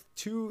funny. Like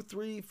 2,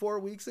 3, 4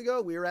 weeks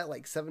ago, we were at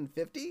like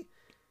 750.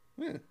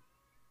 Yeah.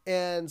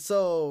 And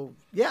so,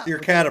 yeah. Your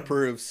cat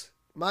approves.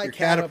 Your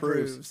cat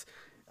approves.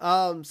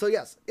 So,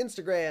 yes,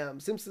 Instagram,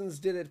 Simpsons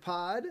Did It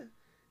Pod.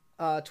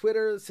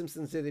 Twitter,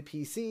 Simpsons Did It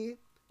PC.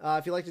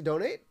 If you'd like to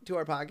donate to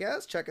our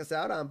podcast, check us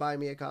out on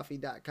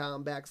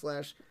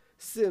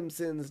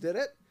buymeacoffee.com/Simpsons Did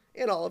It.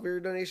 And all of your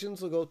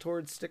donations will go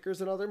towards stickers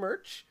and other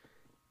merch.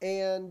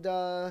 And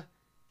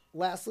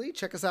lastly,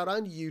 check us out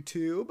on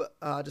YouTube.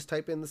 Just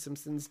type in the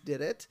Simpsons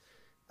Did It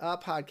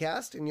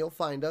podcast and you'll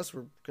find us.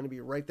 We're going to be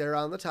right there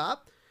on the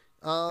top.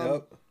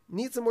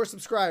 Need some more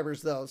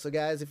subscribers, though. So,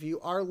 guys, if you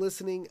are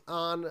listening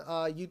on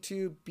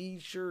YouTube, be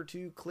sure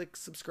to click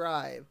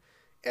subscribe.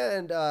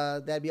 And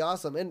that'd be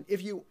awesome. And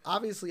if you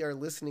obviously are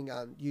listening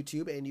on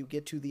YouTube and you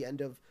get to the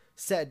end of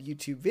said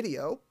YouTube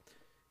video,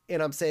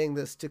 and I'm saying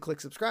this to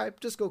click subscribe,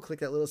 just go click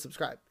that little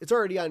subscribe. It's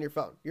already on your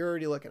phone. You're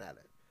already looking at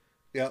it.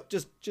 Yeah.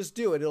 Just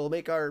do it. It'll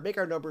make our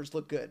numbers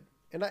look good.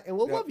 And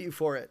we'll love you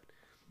for it.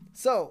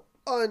 So,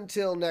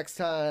 until next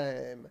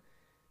time,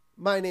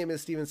 my name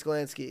is Steven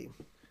Skolansky.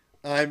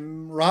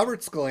 I'm Robert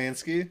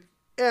Skolansky.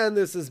 And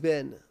this has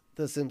been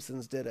The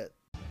Simpsons Did It.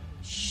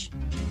 Shh.